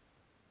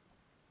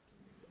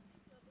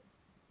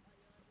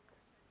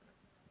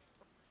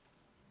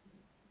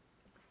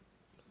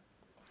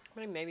 I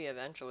mean, maybe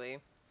eventually.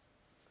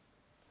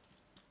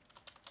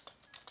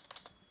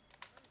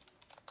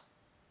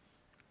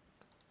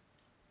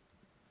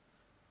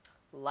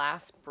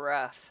 Last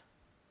Breath.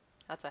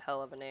 That's a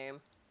hell of a name.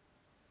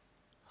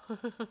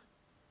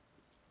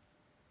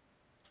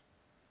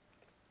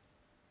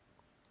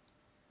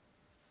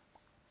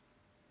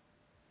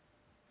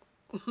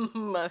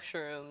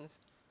 Mushrooms.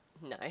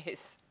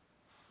 Nice.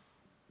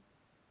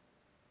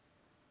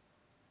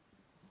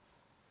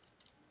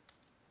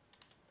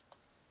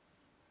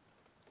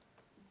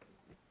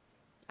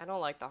 I don't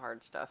like the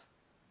hard stuff.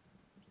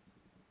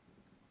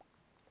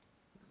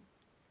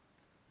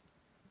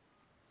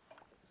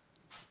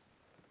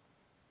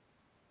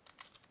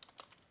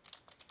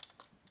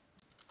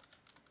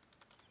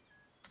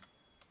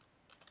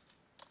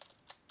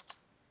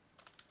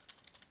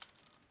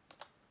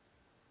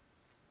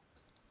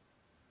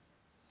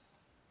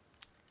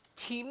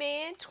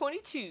 T-Man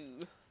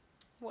 22.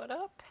 What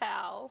up,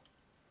 pal?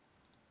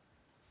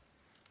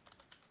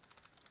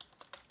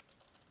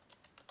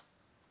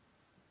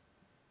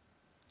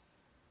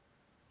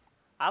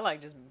 I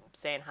like just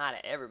saying hi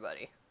to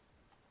everybody.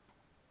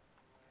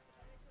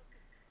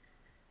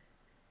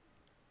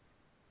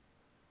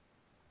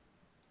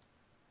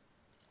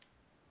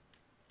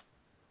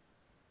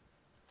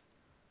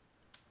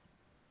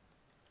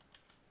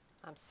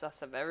 I'm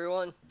sus of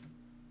everyone.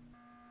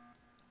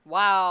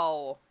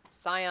 Wow.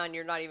 Scion,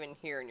 you're not even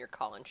here and you're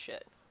calling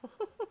shit.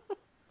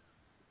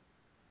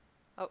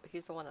 Oh,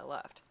 he's the one that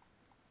left.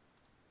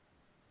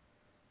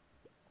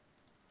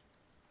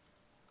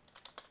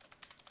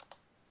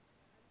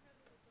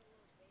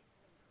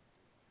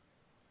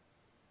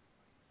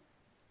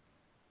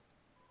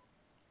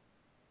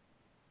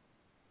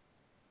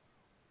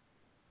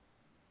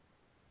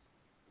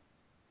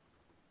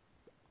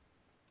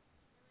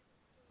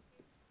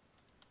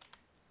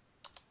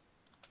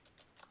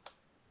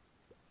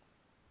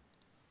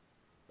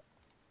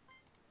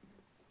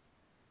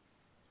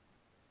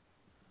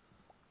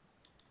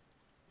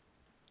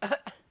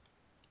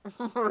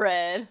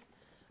 Red.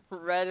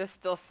 Red is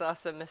still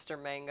sus of Mr.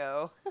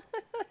 Mango.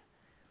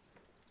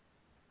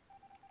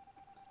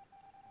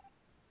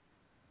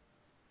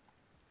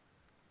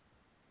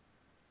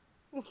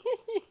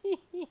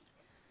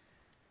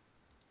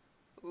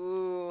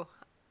 Ooh.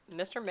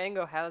 Mr.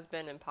 Mango has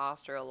been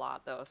imposter a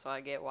lot though, so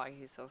I get why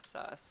he's so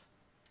sus.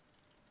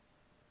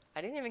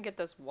 I didn't even get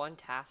this one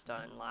task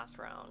done last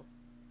round.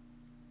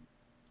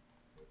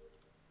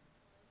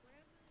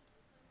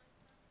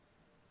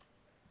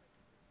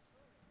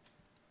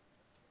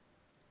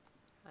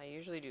 I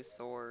usually do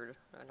sword.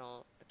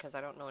 Because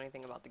I don't know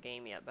anything about the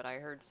game yet, but I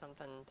heard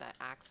something that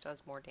axe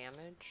does more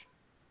damage.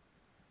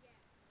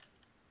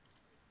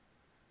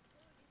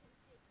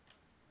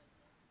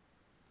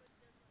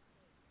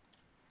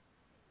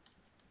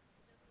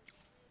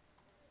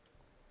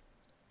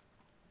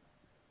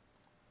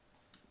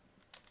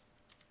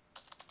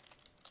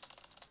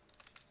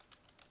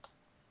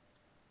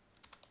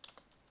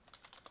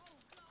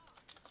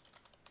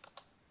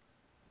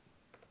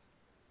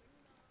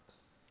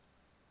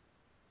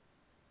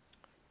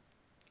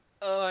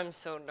 Oh, I'm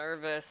so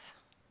nervous.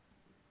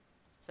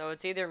 So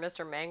it's either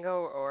Mr.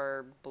 Mango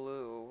or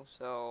Blue,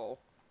 so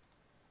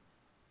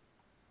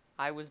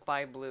I was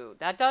by Blue.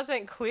 That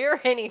doesn't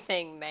clear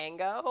anything,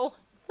 Mango.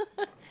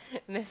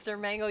 Mr.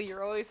 Mango,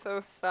 you're always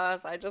so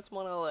sus. I just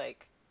want to,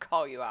 like,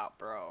 call you out,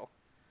 bro.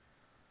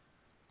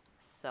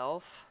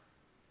 Self?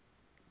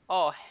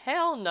 Oh,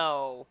 hell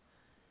no.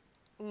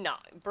 No,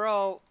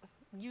 bro.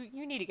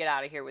 You need to get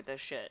out of here with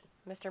this shit.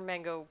 Mr.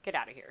 Mango, get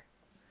out of here.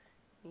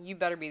 You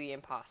better be the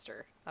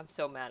imposter. I'm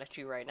so mad at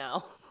you right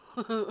now.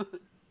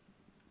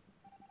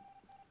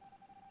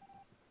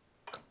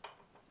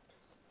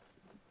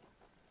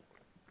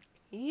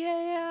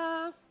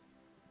 Yeah.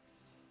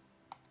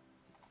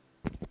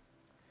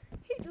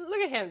 Look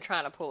at him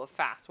trying to pull a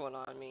fast one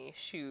on me.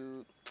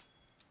 Shoot.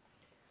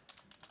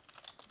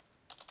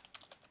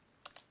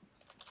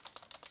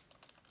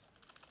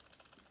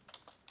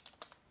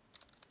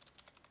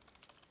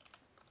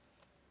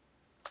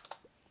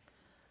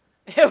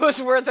 It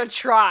was worth a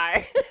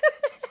try.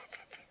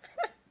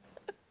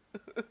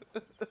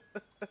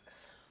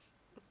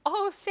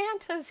 Oh,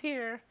 Santa's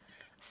here.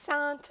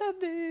 Santa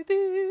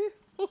baby.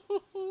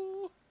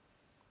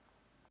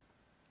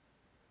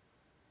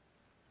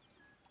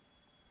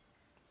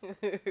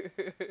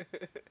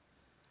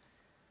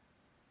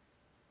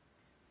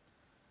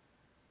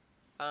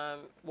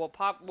 Well,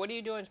 Pop, what are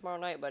you doing tomorrow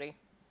night, buddy?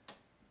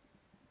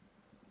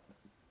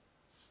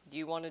 Do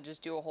you want to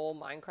just do a whole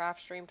Minecraft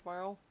stream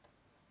tomorrow?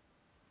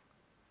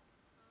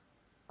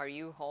 Are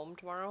you home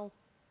tomorrow?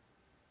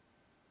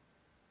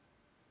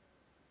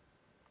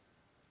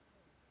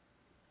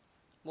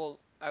 Well,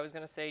 I was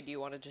gonna say, do you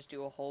want to just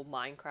do a whole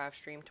Minecraft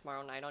stream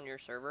tomorrow night on your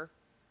server?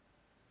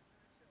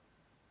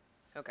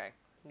 Okay.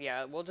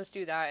 Yeah, we'll just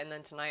do that, and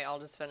then tonight I'll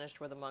just finish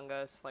with Among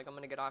Us. Like, I'm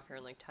gonna get off here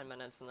in like 10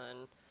 minutes, and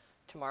then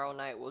tomorrow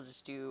night we'll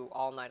just do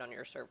all night on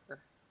your server.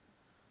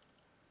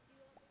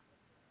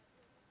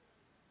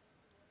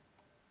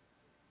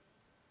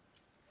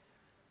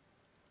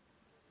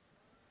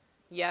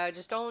 Yeah,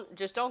 just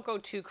don't go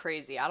too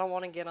crazy. I don't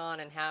want to get on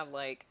and have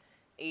like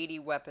 80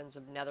 weapons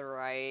of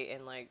netherite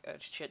and like a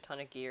shit ton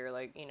of gear.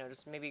 Like,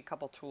 just maybe a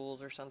couple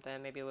tools or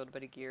something. Maybe a little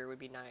bit of gear would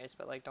be nice,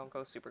 but like don't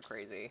go super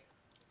crazy.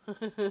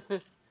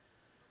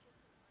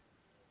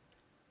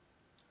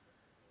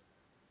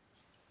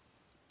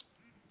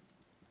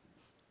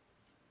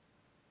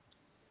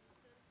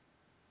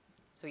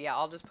 So yeah,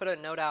 I'll just put a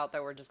note out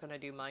that we're just gonna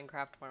do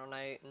Minecraft tomorrow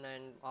night, and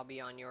then I'll be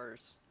on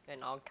yours,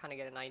 and I'll kind of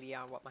get an idea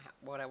on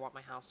what I want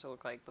my house to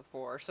look like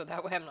before, so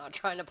that way I'm not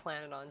trying to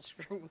plan it on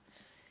stream.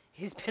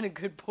 He's been a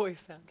good boy,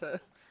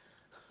 Santa.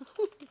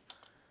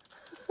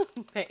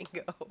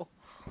 Mango.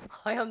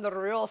 I am the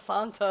real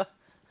Santa.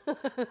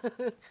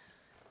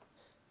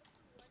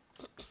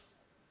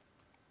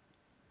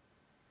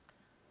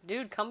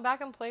 Dude, come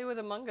back and play with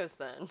Among Us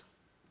then.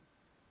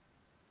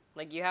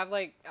 Like, you have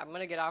like, I'm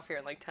gonna get off here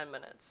in like 10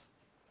 minutes.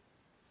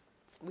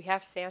 We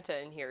have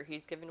Santa in here.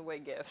 He's giving away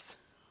gifts.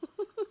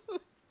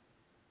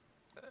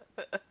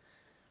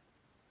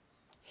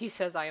 He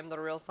says I am the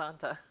real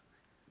Santa.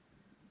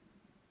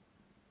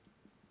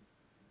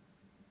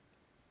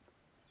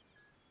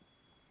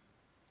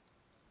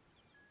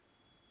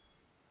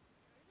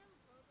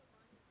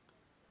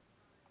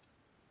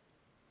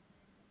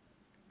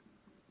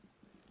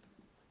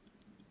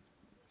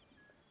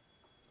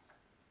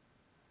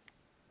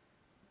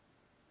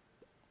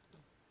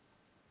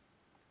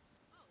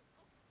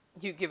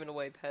 You giving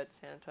away pets,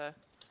 Santa.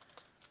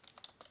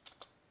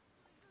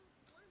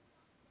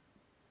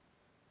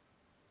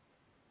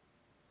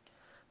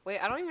 Wait,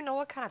 I don't even know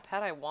what kind of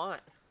pet I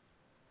want.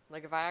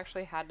 Like, if I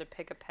actually had to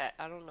pick a pet,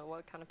 I don't know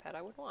what kind of pet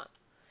I would want.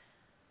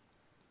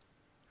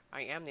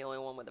 I am the only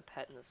one with a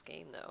pet in this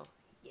game, though.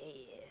 Yeah.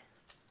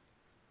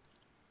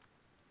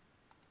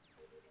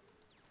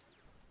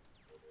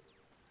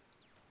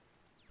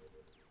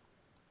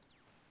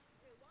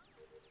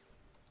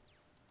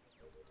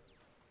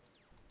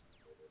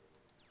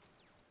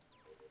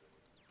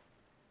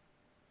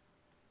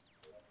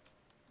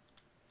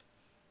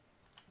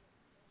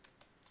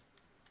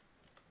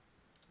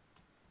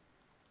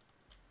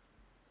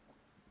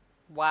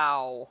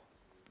 Wow.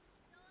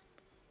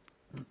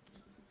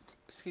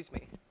 Excuse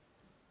me.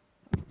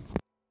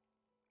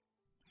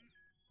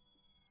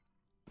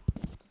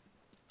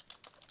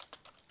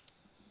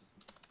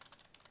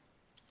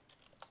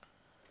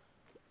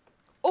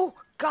 Oh,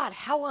 God,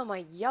 how am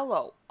I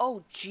yellow?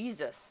 Oh,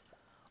 Jesus.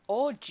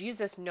 Oh,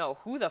 Jesus, no.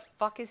 Who the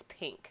fuck is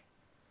pink?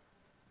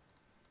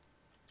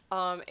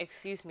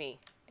 Excuse me.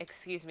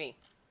 Excuse me.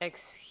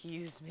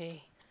 Excuse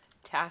me.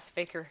 Task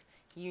Faker,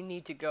 you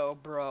need to go,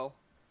 bro.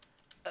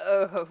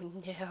 Oh,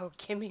 no.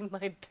 Give me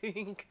my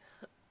pink.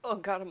 Oh,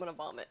 God, I'm gonna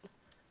vomit.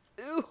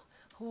 Ooh,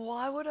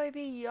 why would I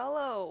be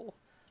yellow?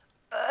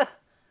 Uh,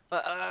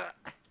 uh,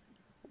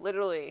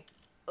 literally.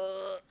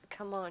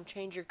 Come on,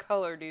 change your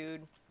color,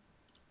 dude.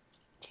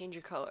 Change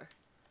your color.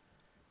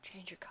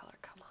 Change your color,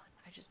 come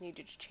on. I just need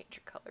you to change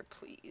your color,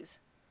 please.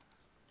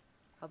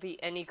 I'll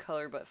be any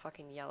color but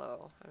fucking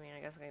yellow. I mean,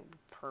 I guess I can be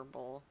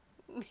purple.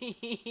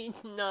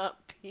 Not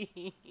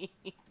pink.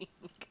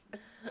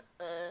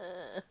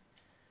 Uh,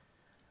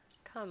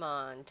 come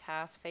on,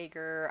 Task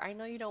Faker. I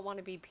know you don't want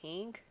to be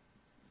pink.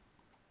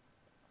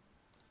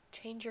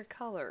 Change your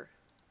color.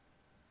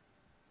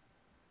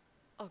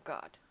 Oh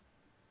god.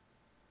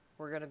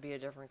 We're gonna be a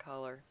different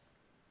color.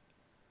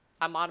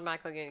 I'm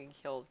automatically gonna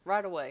get killed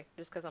right away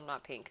just because I'm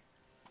not pink.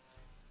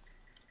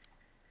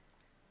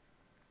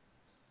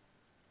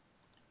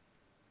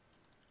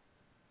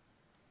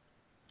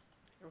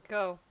 Here we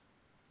go.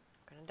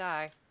 I'm gonna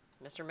die.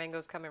 Mr.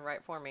 Mango's coming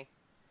right for me.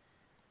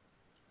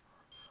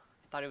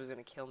 I thought he was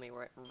gonna kill me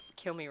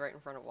right in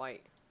front of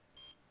White.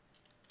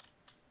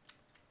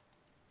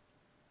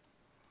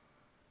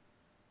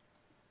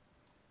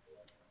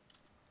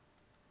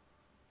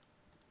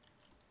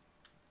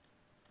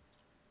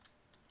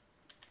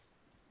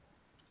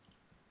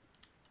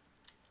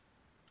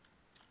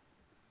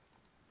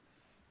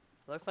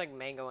 Looks like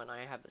Mango and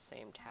I have the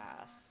same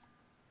tasks.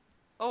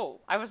 Oh,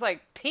 I was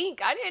like,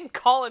 pink? I didn't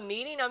call a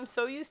meeting. I'm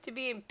so used to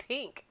being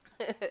pink.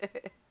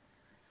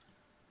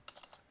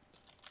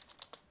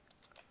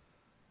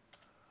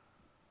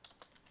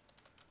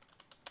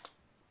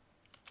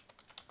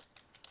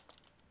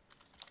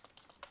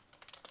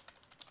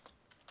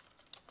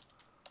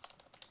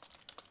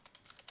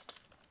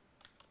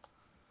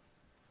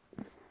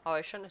 Oh,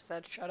 I shouldn't have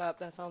said shut up.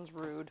 That sounds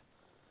rude.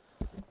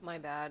 My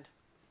bad.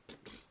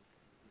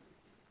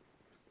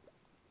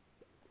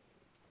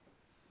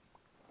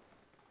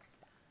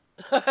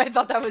 I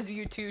thought that was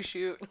you too,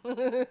 shoot.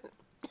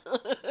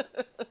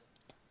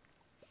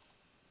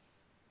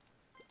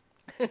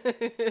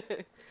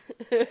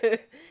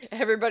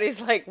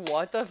 Everybody's like,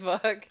 what the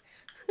fuck?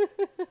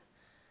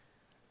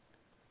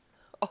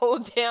 Oh,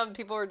 damn,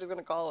 people are just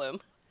gonna call him.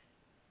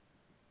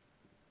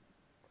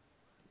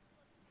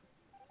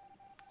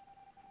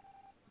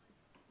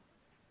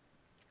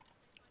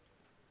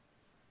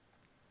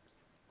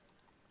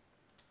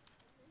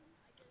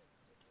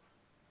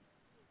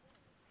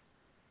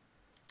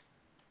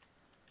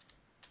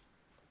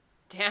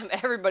 Damn,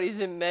 everybody's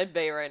in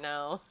medbay right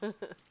now.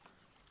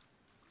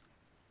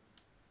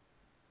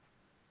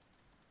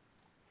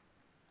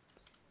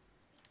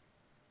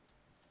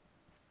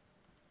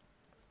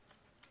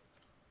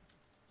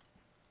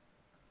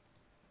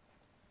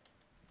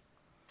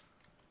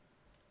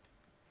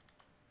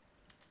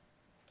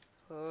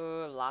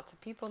 Oh, lots of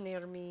people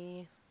near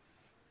me.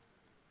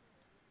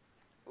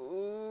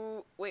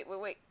 Ooh,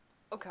 wait.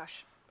 Oh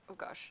gosh. Oh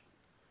gosh.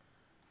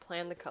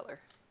 Plan the color.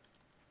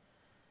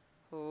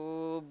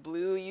 Oh,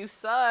 blue, you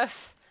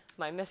sus.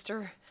 My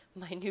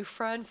new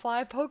friend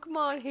Fly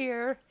Pokemon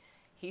here.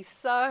 He's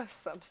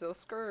sus. I'm so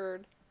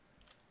scared.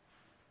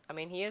 I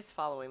mean, he is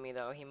following me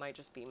though. He might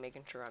just be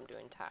making sure I'm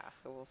doing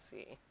tasks, so we'll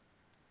see.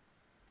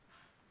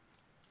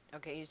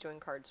 Okay, he's doing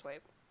card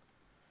swipe.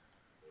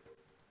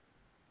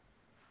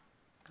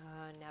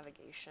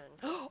 Navigation.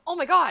 Oh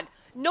my god!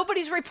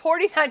 Nobody's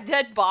reporting that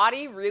dead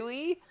body?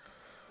 Really?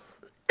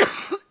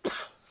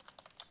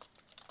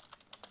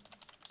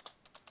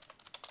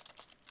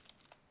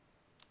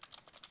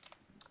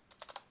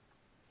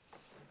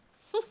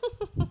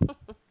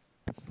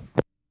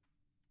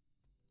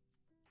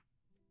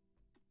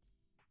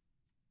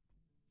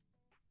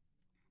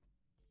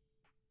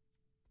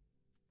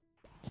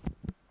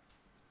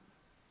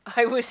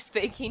 I was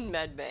faking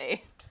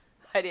medbay.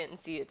 I didn't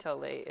see it till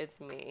late.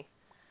 It's me.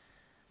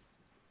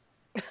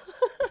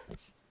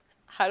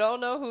 I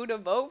don't know who to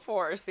vote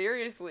for,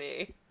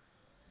 seriously.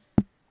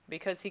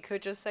 Because he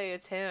could just say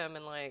it's him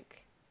and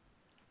like...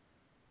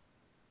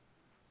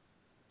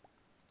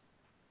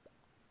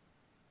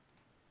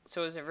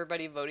 So is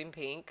everybody voting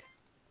pink?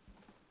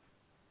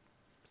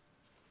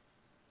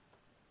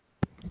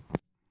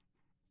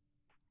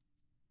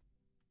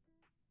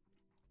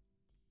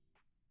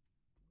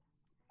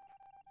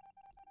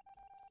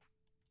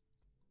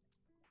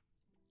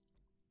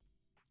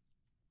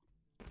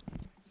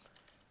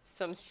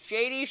 Some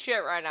shady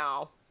shit right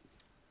now.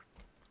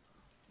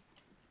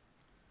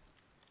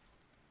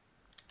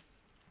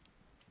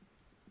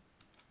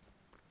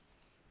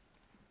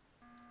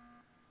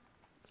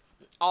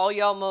 All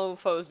y'all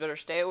mofos better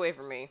stay away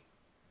from me.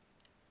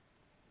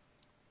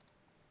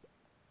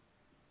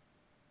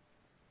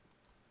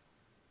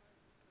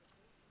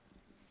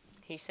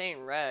 He's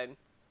saying red.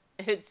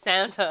 It's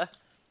Santa.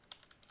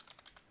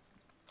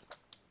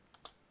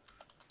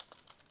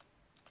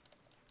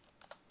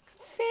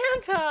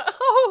 Santa!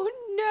 Oh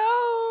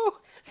no!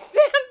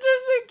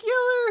 Santa's a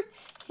killer!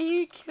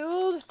 He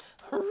killed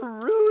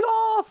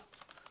Rudolph!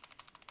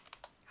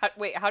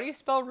 Wait, how do you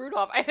spell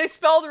Rudolph? I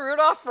spelled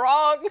Rudolph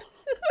wrong!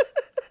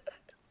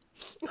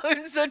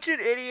 I'm such an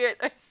idiot.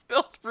 I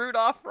spelled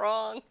Rudolph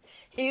wrong.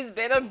 He's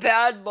been a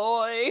bad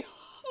boy.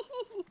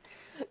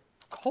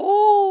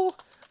 Cole!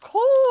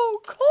 Cole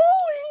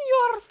in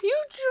your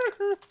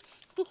future!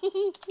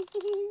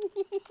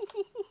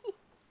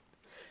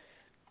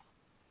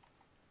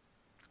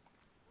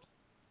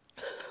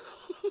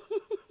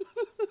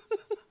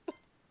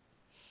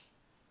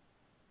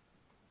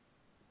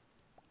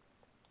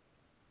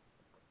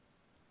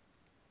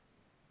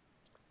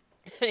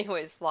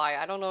 Anyways, Fly,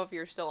 I don't know if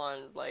you're still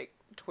on, like,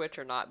 Twitch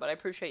or not, but I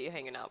appreciate you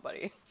hanging out,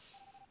 buddy.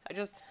 I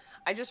just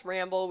I just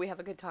ramble, we have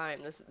a good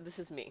time. This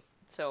is me.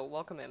 So,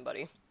 welcome in,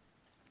 buddy.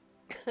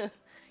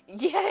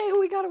 Yay,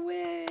 we got a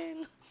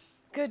win!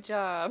 Good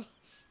job.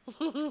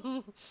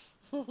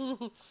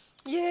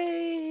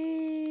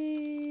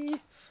 Yay!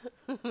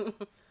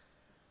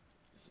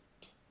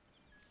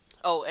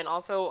 Oh, and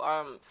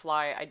also,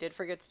 Fly, I did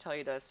forget to tell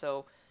you this.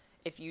 So,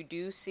 if you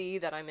do see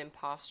that I'm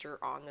imposter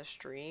on the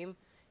stream,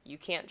 you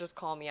can't just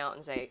call me out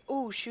and say,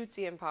 "Oh, shoot's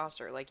the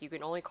imposter." Like, you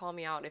can only call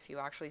me out if you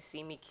actually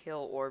see me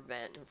kill or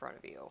vent in front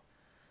of you.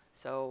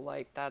 So,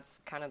 like, that's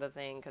kind of the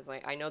thing, because,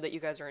 like, I know that you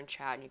guys are in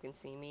chat and you can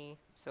see me,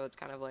 so it's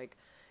kind of like,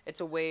 it's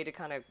a way to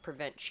kind of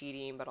prevent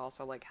cheating, but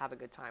also, like, have a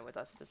good time with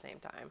us at the same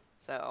time.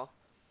 So,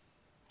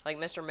 like,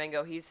 Mr.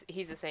 Mango, he's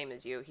the same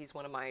as you. He's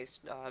one of my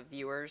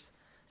viewers,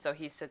 so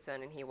he sits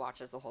in and he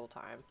watches the whole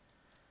time.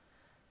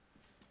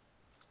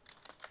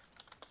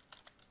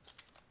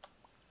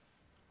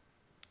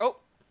 Oh!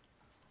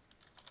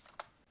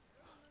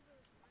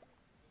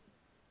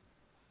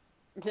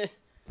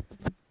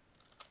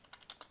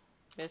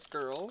 Miss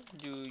Girl,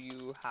 do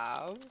you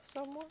have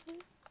someone?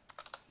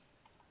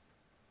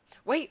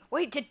 Wait,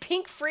 did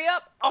Pink free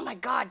up? Oh my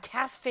god,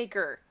 Task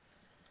Faker.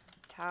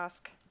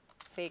 Task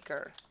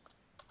Faker.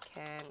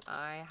 Can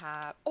I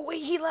have... Oh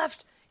wait, he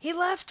left! He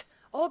left!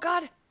 Oh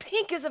god,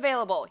 Pink is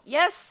available!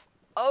 Yes!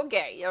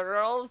 Okay, your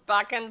girl's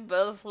back in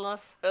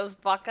business. Is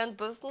back in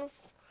business.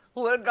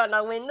 We're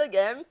gonna win the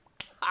game.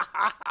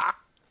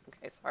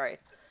 Okay, sorry.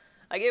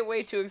 I get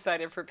way too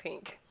excited for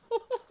Pink.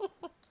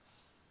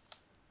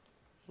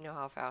 You know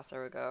how fast I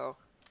would go.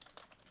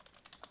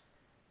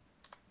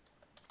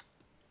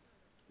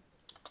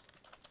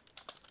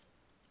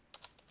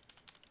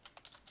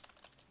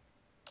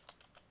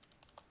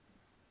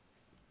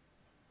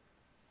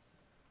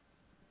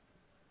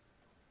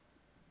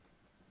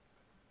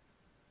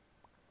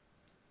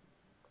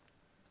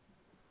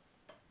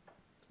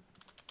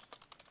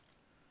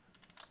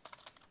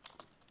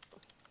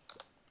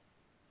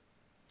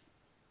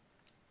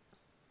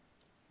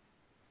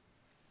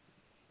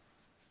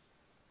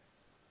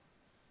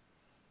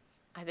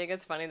 I think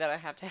it's funny that I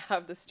have to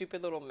have the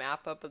stupid little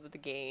map up of the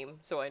game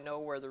so I know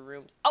where the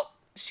rooms... Oh!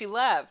 She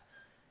left!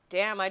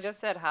 Damn, I just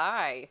said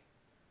hi.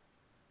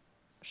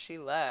 She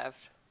left.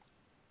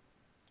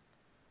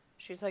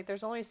 She's like,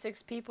 there's only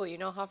 6 people, you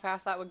know how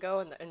fast that would go?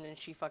 And then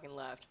she fucking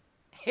left.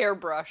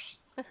 Hairbrush.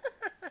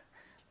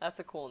 That's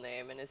a cool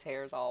name, and his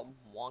hair's all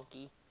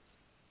wonky.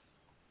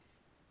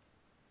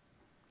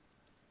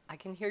 I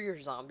can hear your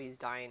zombies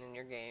dying in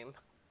your game.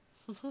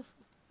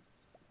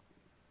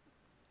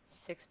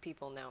 6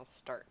 people now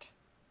start.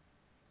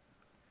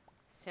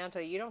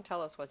 Santa, you don't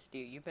tell us what to do.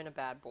 You've been a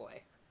bad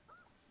boy.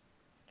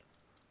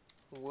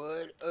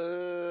 What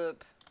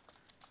up,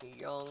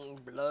 young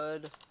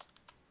blood?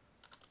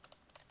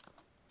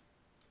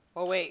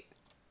 Oh wait,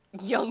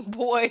 young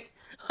boy.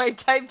 I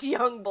typed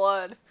young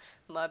blood.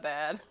 My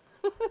bad.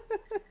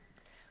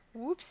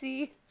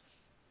 Whoopsie.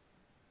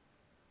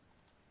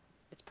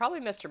 It's probably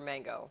Mr.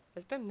 Mango.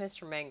 It's been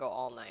Mr. Mango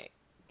all night.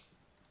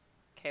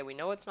 Okay, we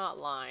know it's not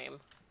Lime.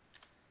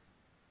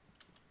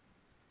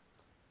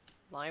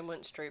 Lime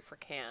went straight for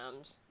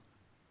Cams.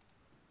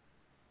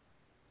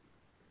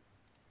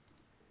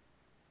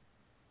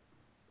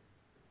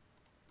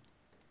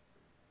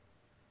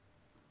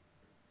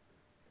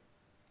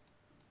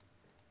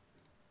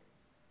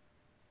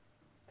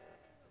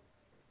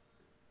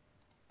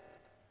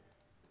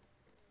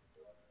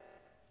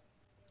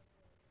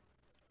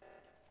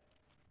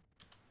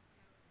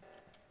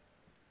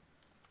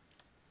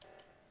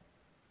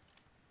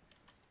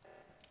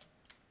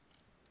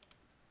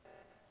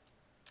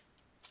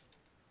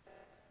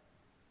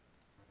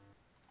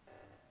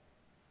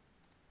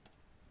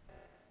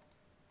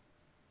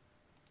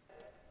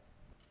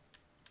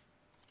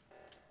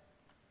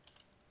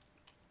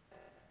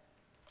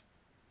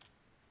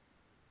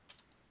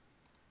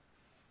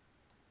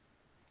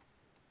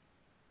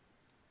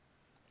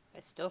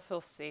 I still feel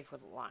safe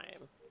with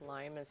Lime.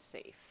 Lime is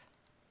safe.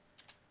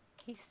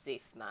 He's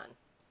safe, man.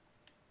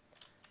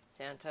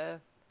 Santa,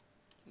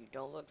 you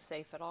don't look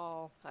safe at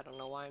all. I don't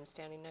know why I'm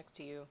standing next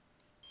to you.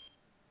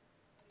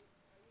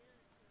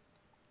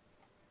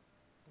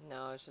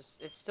 No, it's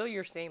just, it's still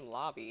your same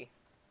lobby.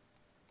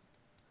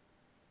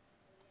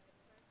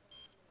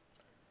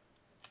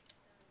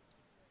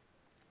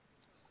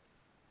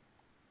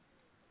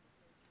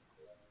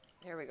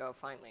 There we go,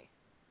 finally.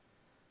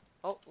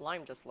 Oh,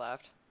 Lime just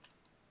left.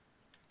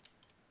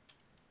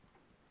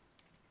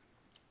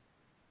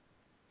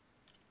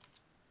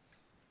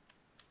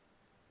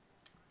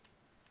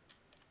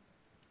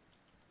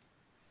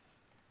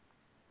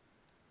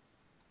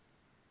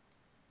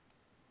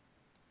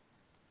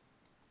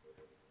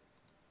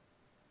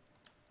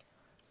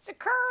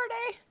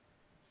 Security!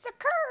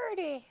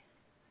 Security!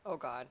 Oh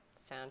god,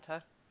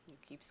 Santa, you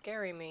keep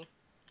scaring me.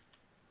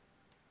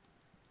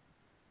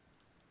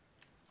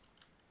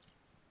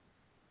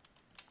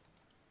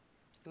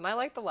 Am I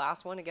like the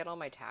last one to get all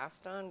my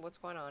tasks done? What's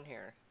going on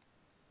here?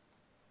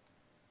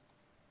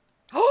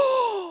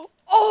 Oh!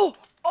 Oh!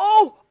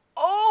 Oh!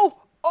 Oh!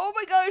 Oh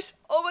my gosh!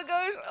 Oh my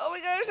gosh! Oh my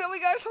gosh! Oh my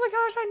gosh! Oh my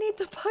gosh! I need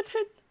the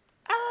button!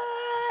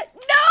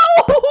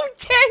 No!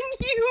 Dang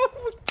you!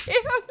 Damn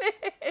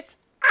it!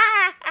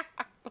 Ah!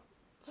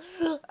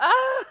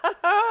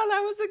 Ah!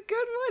 That was a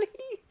good one!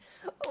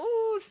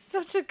 Oh,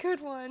 such a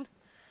good one!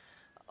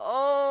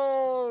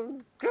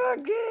 Oh,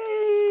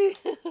 cookie!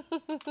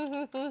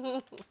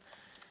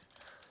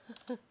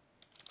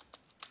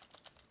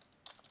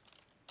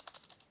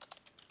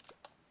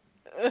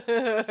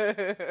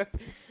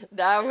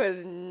 That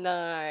was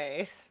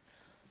nice.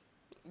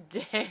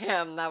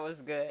 Damn, that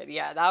was good.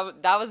 Yeah,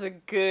 that was a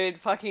good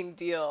fucking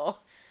deal.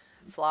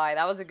 Fly,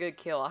 that was a good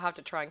kill. I'll have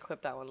to try and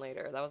clip that one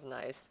later. That was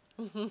nice.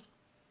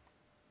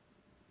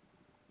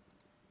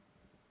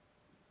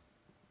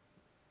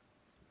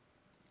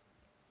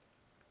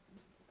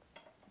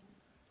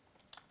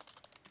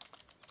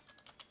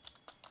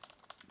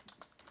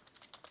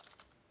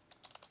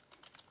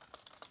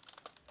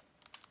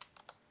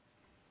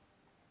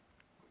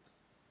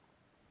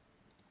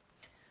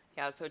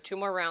 Yeah, so 2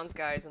 more rounds,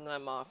 guys, and then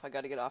I'm off. I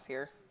gotta get off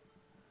here.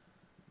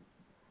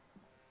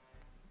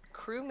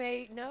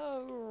 Crewmate,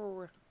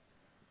 no!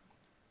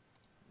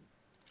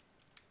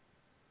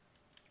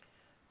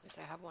 At least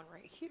I have one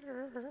right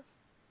here.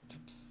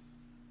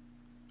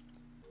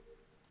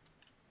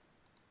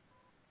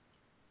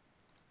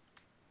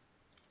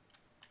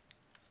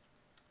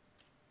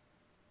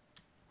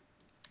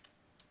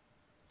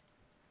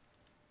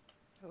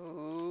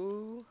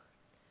 Ooh.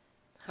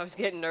 I was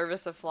getting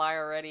nervous to fly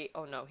already.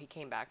 Oh no, he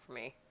came back for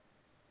me.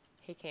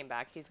 He came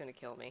back. He's gonna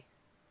kill me.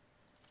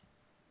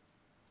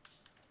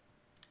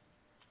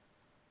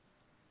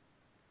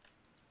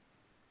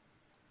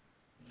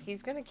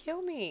 He's gonna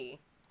kill me.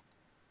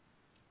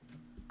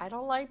 I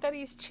don't like that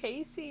he's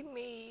chasing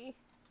me.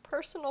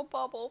 Personal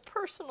bubble.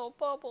 Personal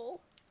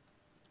bubble.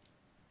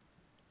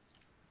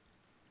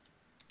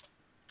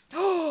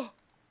 Oh!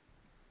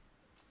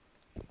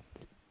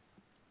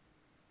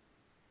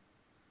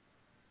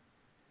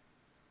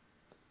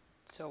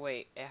 So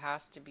wait, it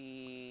has to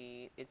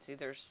be... It's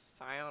either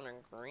cyan or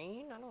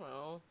green? I don't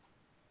know.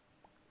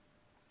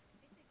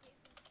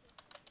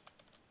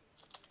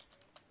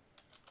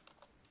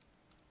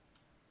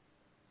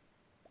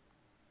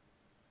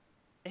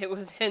 It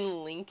was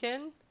in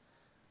Lincoln?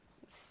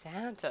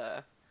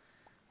 Santa.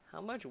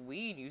 How much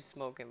weed you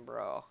smoking,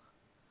 bro?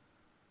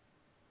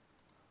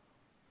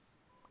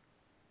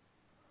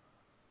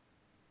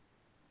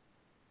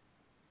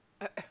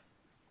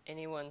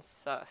 anyone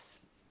sus.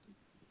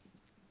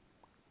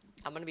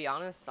 I'm gonna be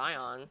honest,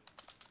 Scion.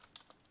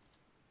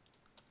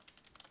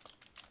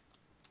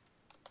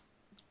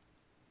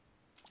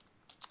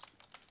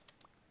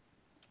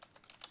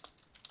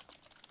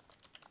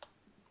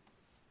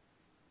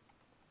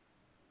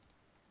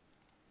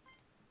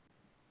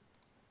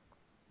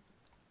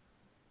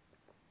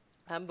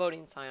 I'm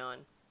voting Scion.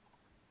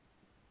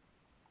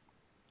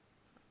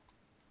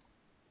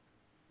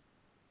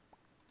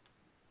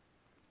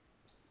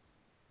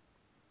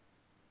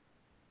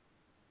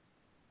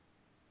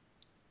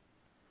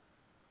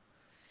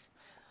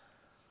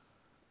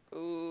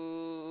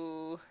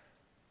 Ooh.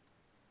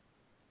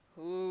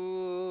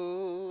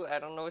 Ooh, I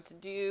don't know what to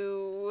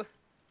do.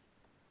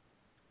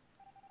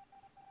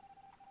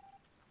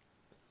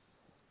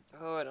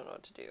 Oh, I don't know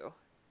what to do.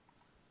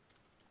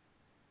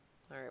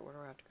 Alright, where do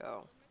I have to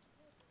go?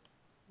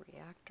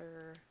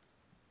 Reactor.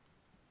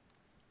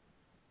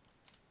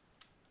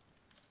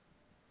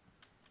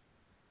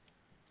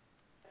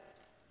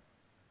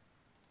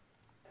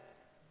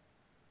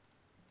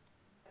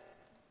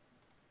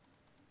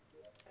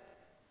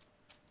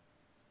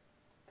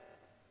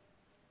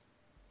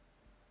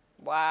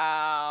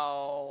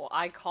 Wow.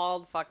 I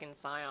called fucking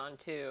Scion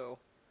too.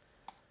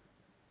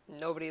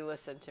 Nobody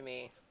listened to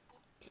me.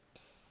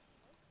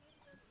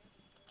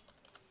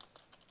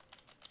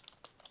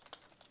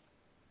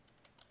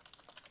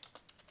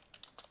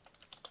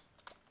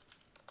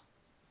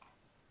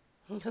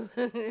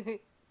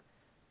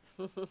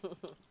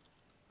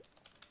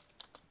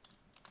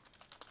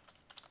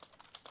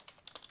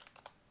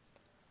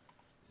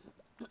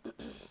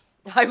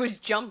 I was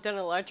jumped in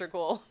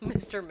electrical,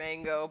 Mr.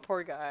 Mango,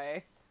 poor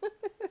guy.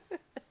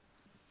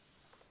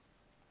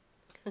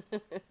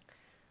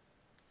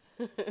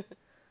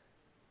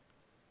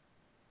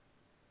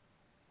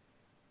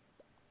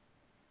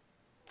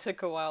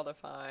 Took a while to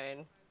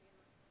find.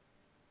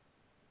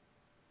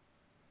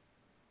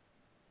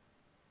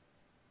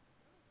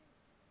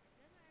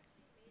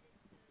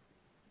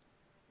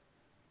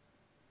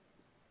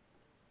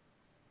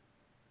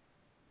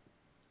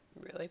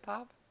 Really,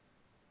 Pop?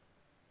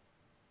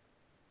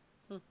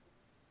 Hmm.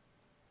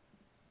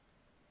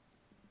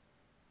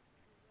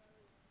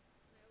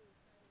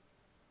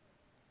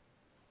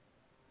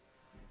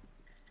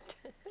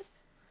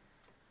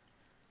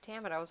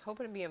 Damn it, I was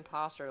hoping to be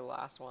imposter the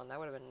last one. That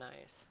would have been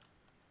nice.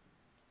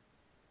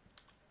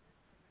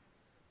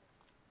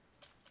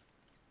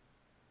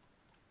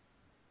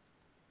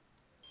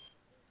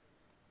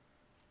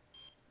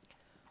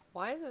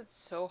 Why is it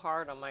so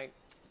hard on my...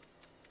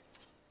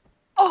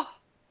 Oh!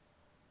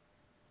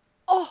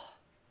 Oh!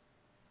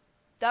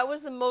 That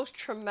was the most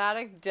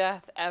traumatic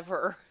death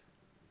ever.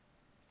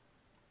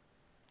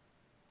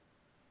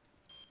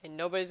 And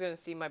nobody's gonna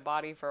see my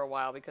body for a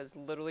while because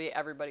literally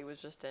everybody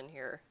was just in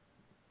here.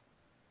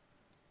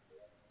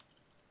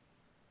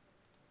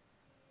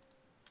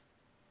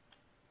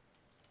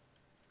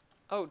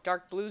 Oh,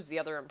 Dark Blue's the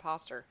other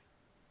imposter.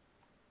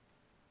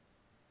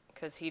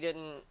 Because he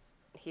didn't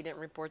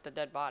report the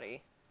dead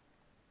body.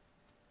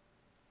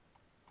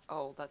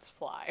 Oh, that's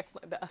Fly.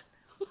 My bad.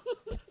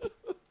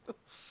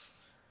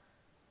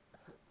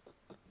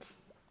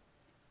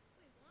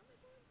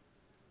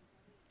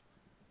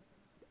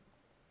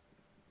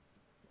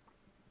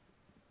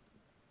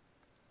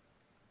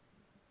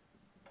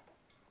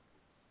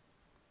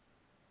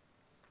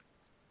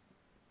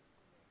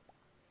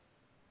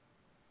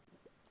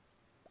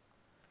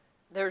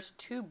 There's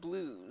two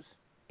blues.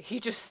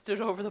 He just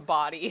stood over the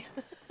body.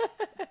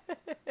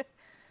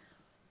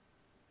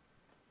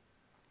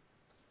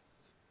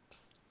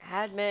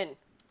 Admin.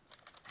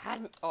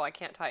 Admin. Oh, I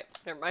can't type.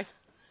 Never mind.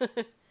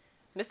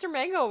 Mr.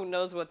 Mango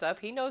knows what's up.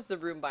 He knows the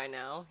room by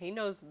now. He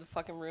knows the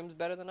fucking rooms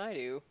better than I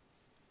do.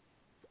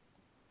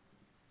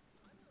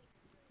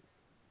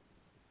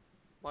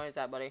 Why is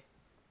that, buddy?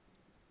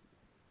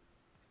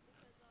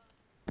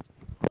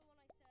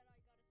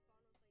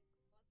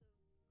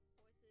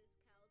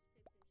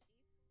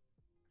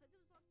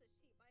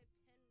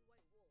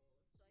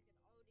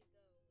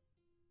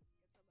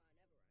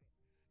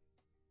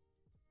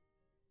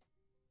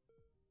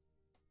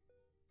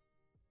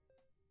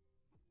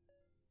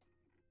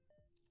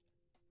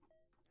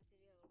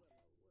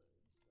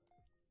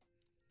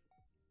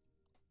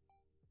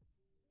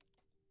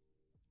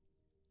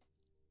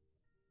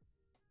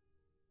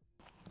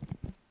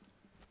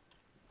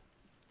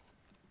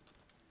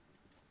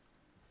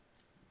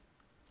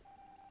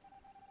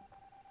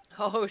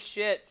 Oh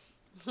shit.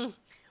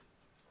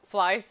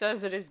 Fly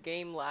says it is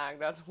game lag,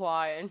 that's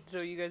why, and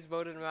so you guys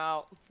voted him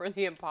out for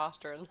the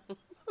imposter.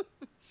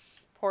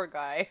 Poor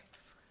guy.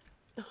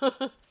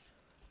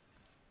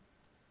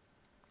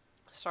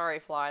 Sorry,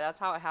 Fly, that's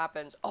how it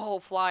happens. Oh,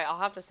 Fly, I'll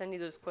have to send you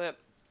this clip.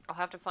 I'll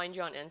have to find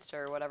you on Insta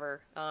or whatever.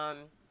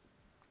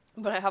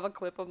 But I have a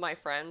clip of my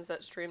friends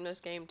that stream this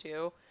game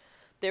too.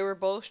 They were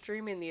both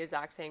streaming the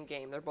exact same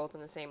game. They're both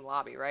in the same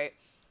lobby, right?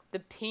 The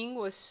ping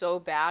was so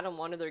bad on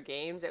one of their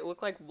games, it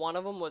looked like one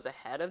of them was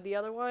ahead of the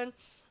other one.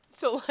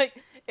 So like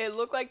it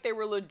looked like they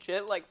were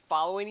legit like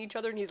following each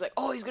other, and he's like,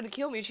 "Oh, he's gonna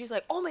kill me." And she's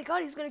like, "Oh my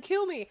god, he's gonna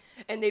kill me."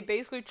 And they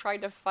basically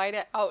tried to fight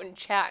it out in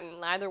chat, and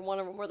neither one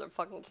of them were the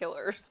fucking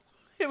killers.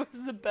 It was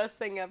the best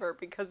thing ever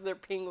because their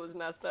ping was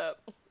messed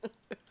up.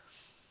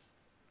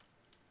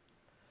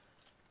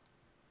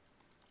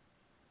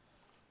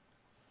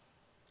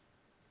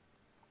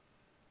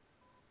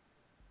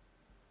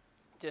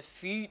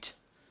 Defeat.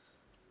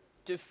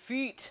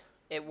 Defeat.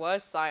 It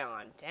was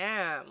Scion.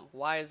 Damn.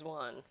 Wise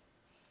one.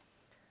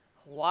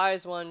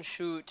 Wise one,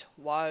 shoot.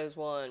 Wise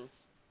one.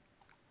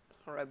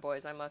 Alright,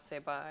 boys, I must say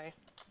bye.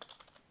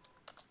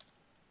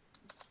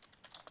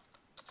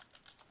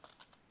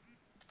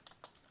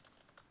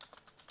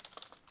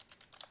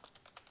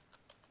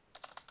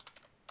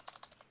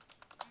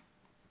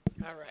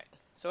 Alright.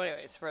 So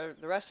anyways, for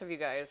the rest of you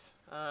guys,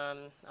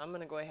 I'm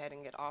gonna go ahead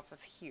and get off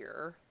of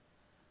here.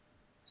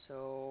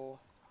 So,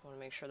 I want to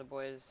make sure the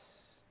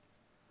boys...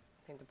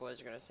 I think the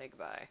boys are gonna say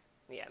goodbye.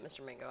 Yeah,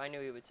 Mr. Mingo, I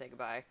knew he would say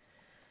goodbye.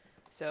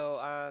 So,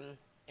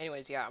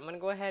 anyways, yeah, I'm gonna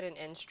go ahead and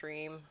end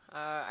stream.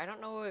 I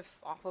don't know if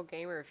Awful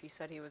Gamer, if he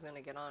said he was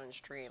gonna get on and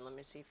stream. Let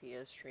me see if he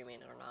is streaming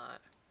or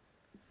not.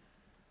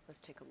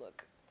 Let's take a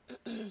look.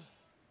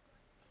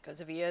 Because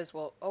if he is,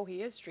 well, oh,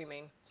 he is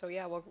streaming. So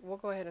yeah, we'll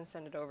go ahead and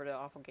send it over to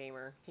Awful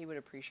Gamer. He would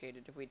appreciate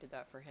it if we did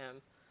that for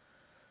him.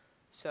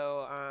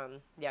 So,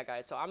 yeah,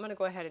 guys. So I'm gonna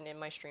go ahead and end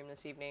my stream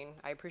this evening.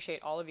 I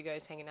appreciate all of you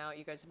guys hanging out.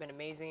 You guys have been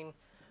amazing.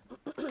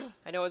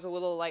 I know it was a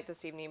little light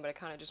this evening, but I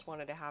kind of just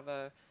wanted to have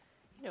a,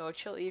 a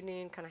chill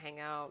evening, kind of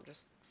hang out,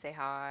 just say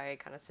hi,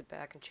 kind of sit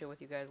back and chill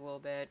with you guys a little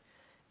bit.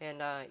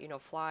 And,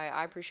 Fly,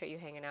 I appreciate you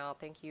hanging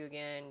out. Thank you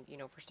again,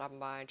 for stopping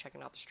by and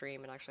checking out the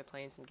stream and actually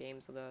playing some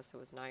games with us. It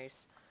was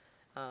nice.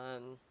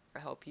 I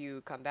hope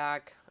you come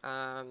back.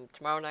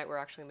 Tomorrow night we're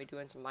actually going to be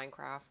doing some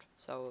Minecraft,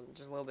 so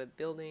just a little bit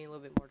building, a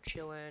little bit more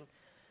chilling.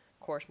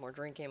 Of course, more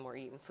drinking, more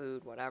eating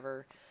food,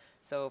 whatever.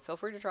 So feel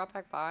free to drop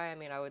back by. I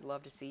mean, I would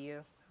love to see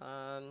you.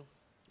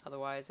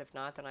 Otherwise, if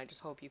not, then I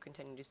just hope you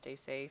continue to stay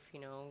safe.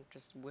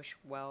 Just wish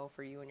well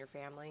for you and your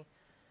family.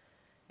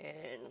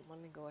 And let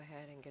me go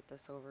ahead and get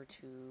this over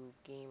to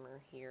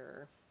Gamer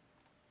here.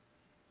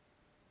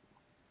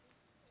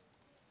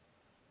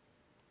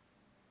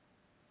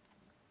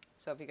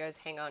 So if you guys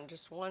hang on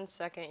just 1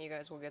 second, you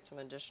guys will get some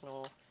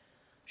additional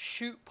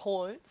shoot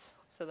points,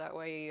 so that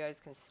way you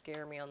guys can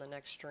scare me on the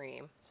next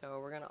stream. So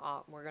we're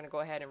gonna go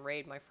ahead and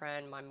raid my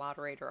friend, my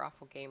moderator,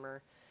 Awful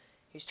Gamer.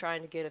 He's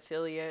trying to get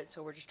affiliate,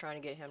 so we're just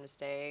trying to get him to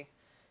stay,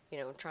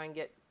 try and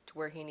get to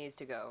where he needs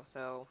to go.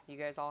 So you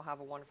guys all have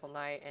a wonderful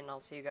night, and I'll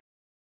see you guys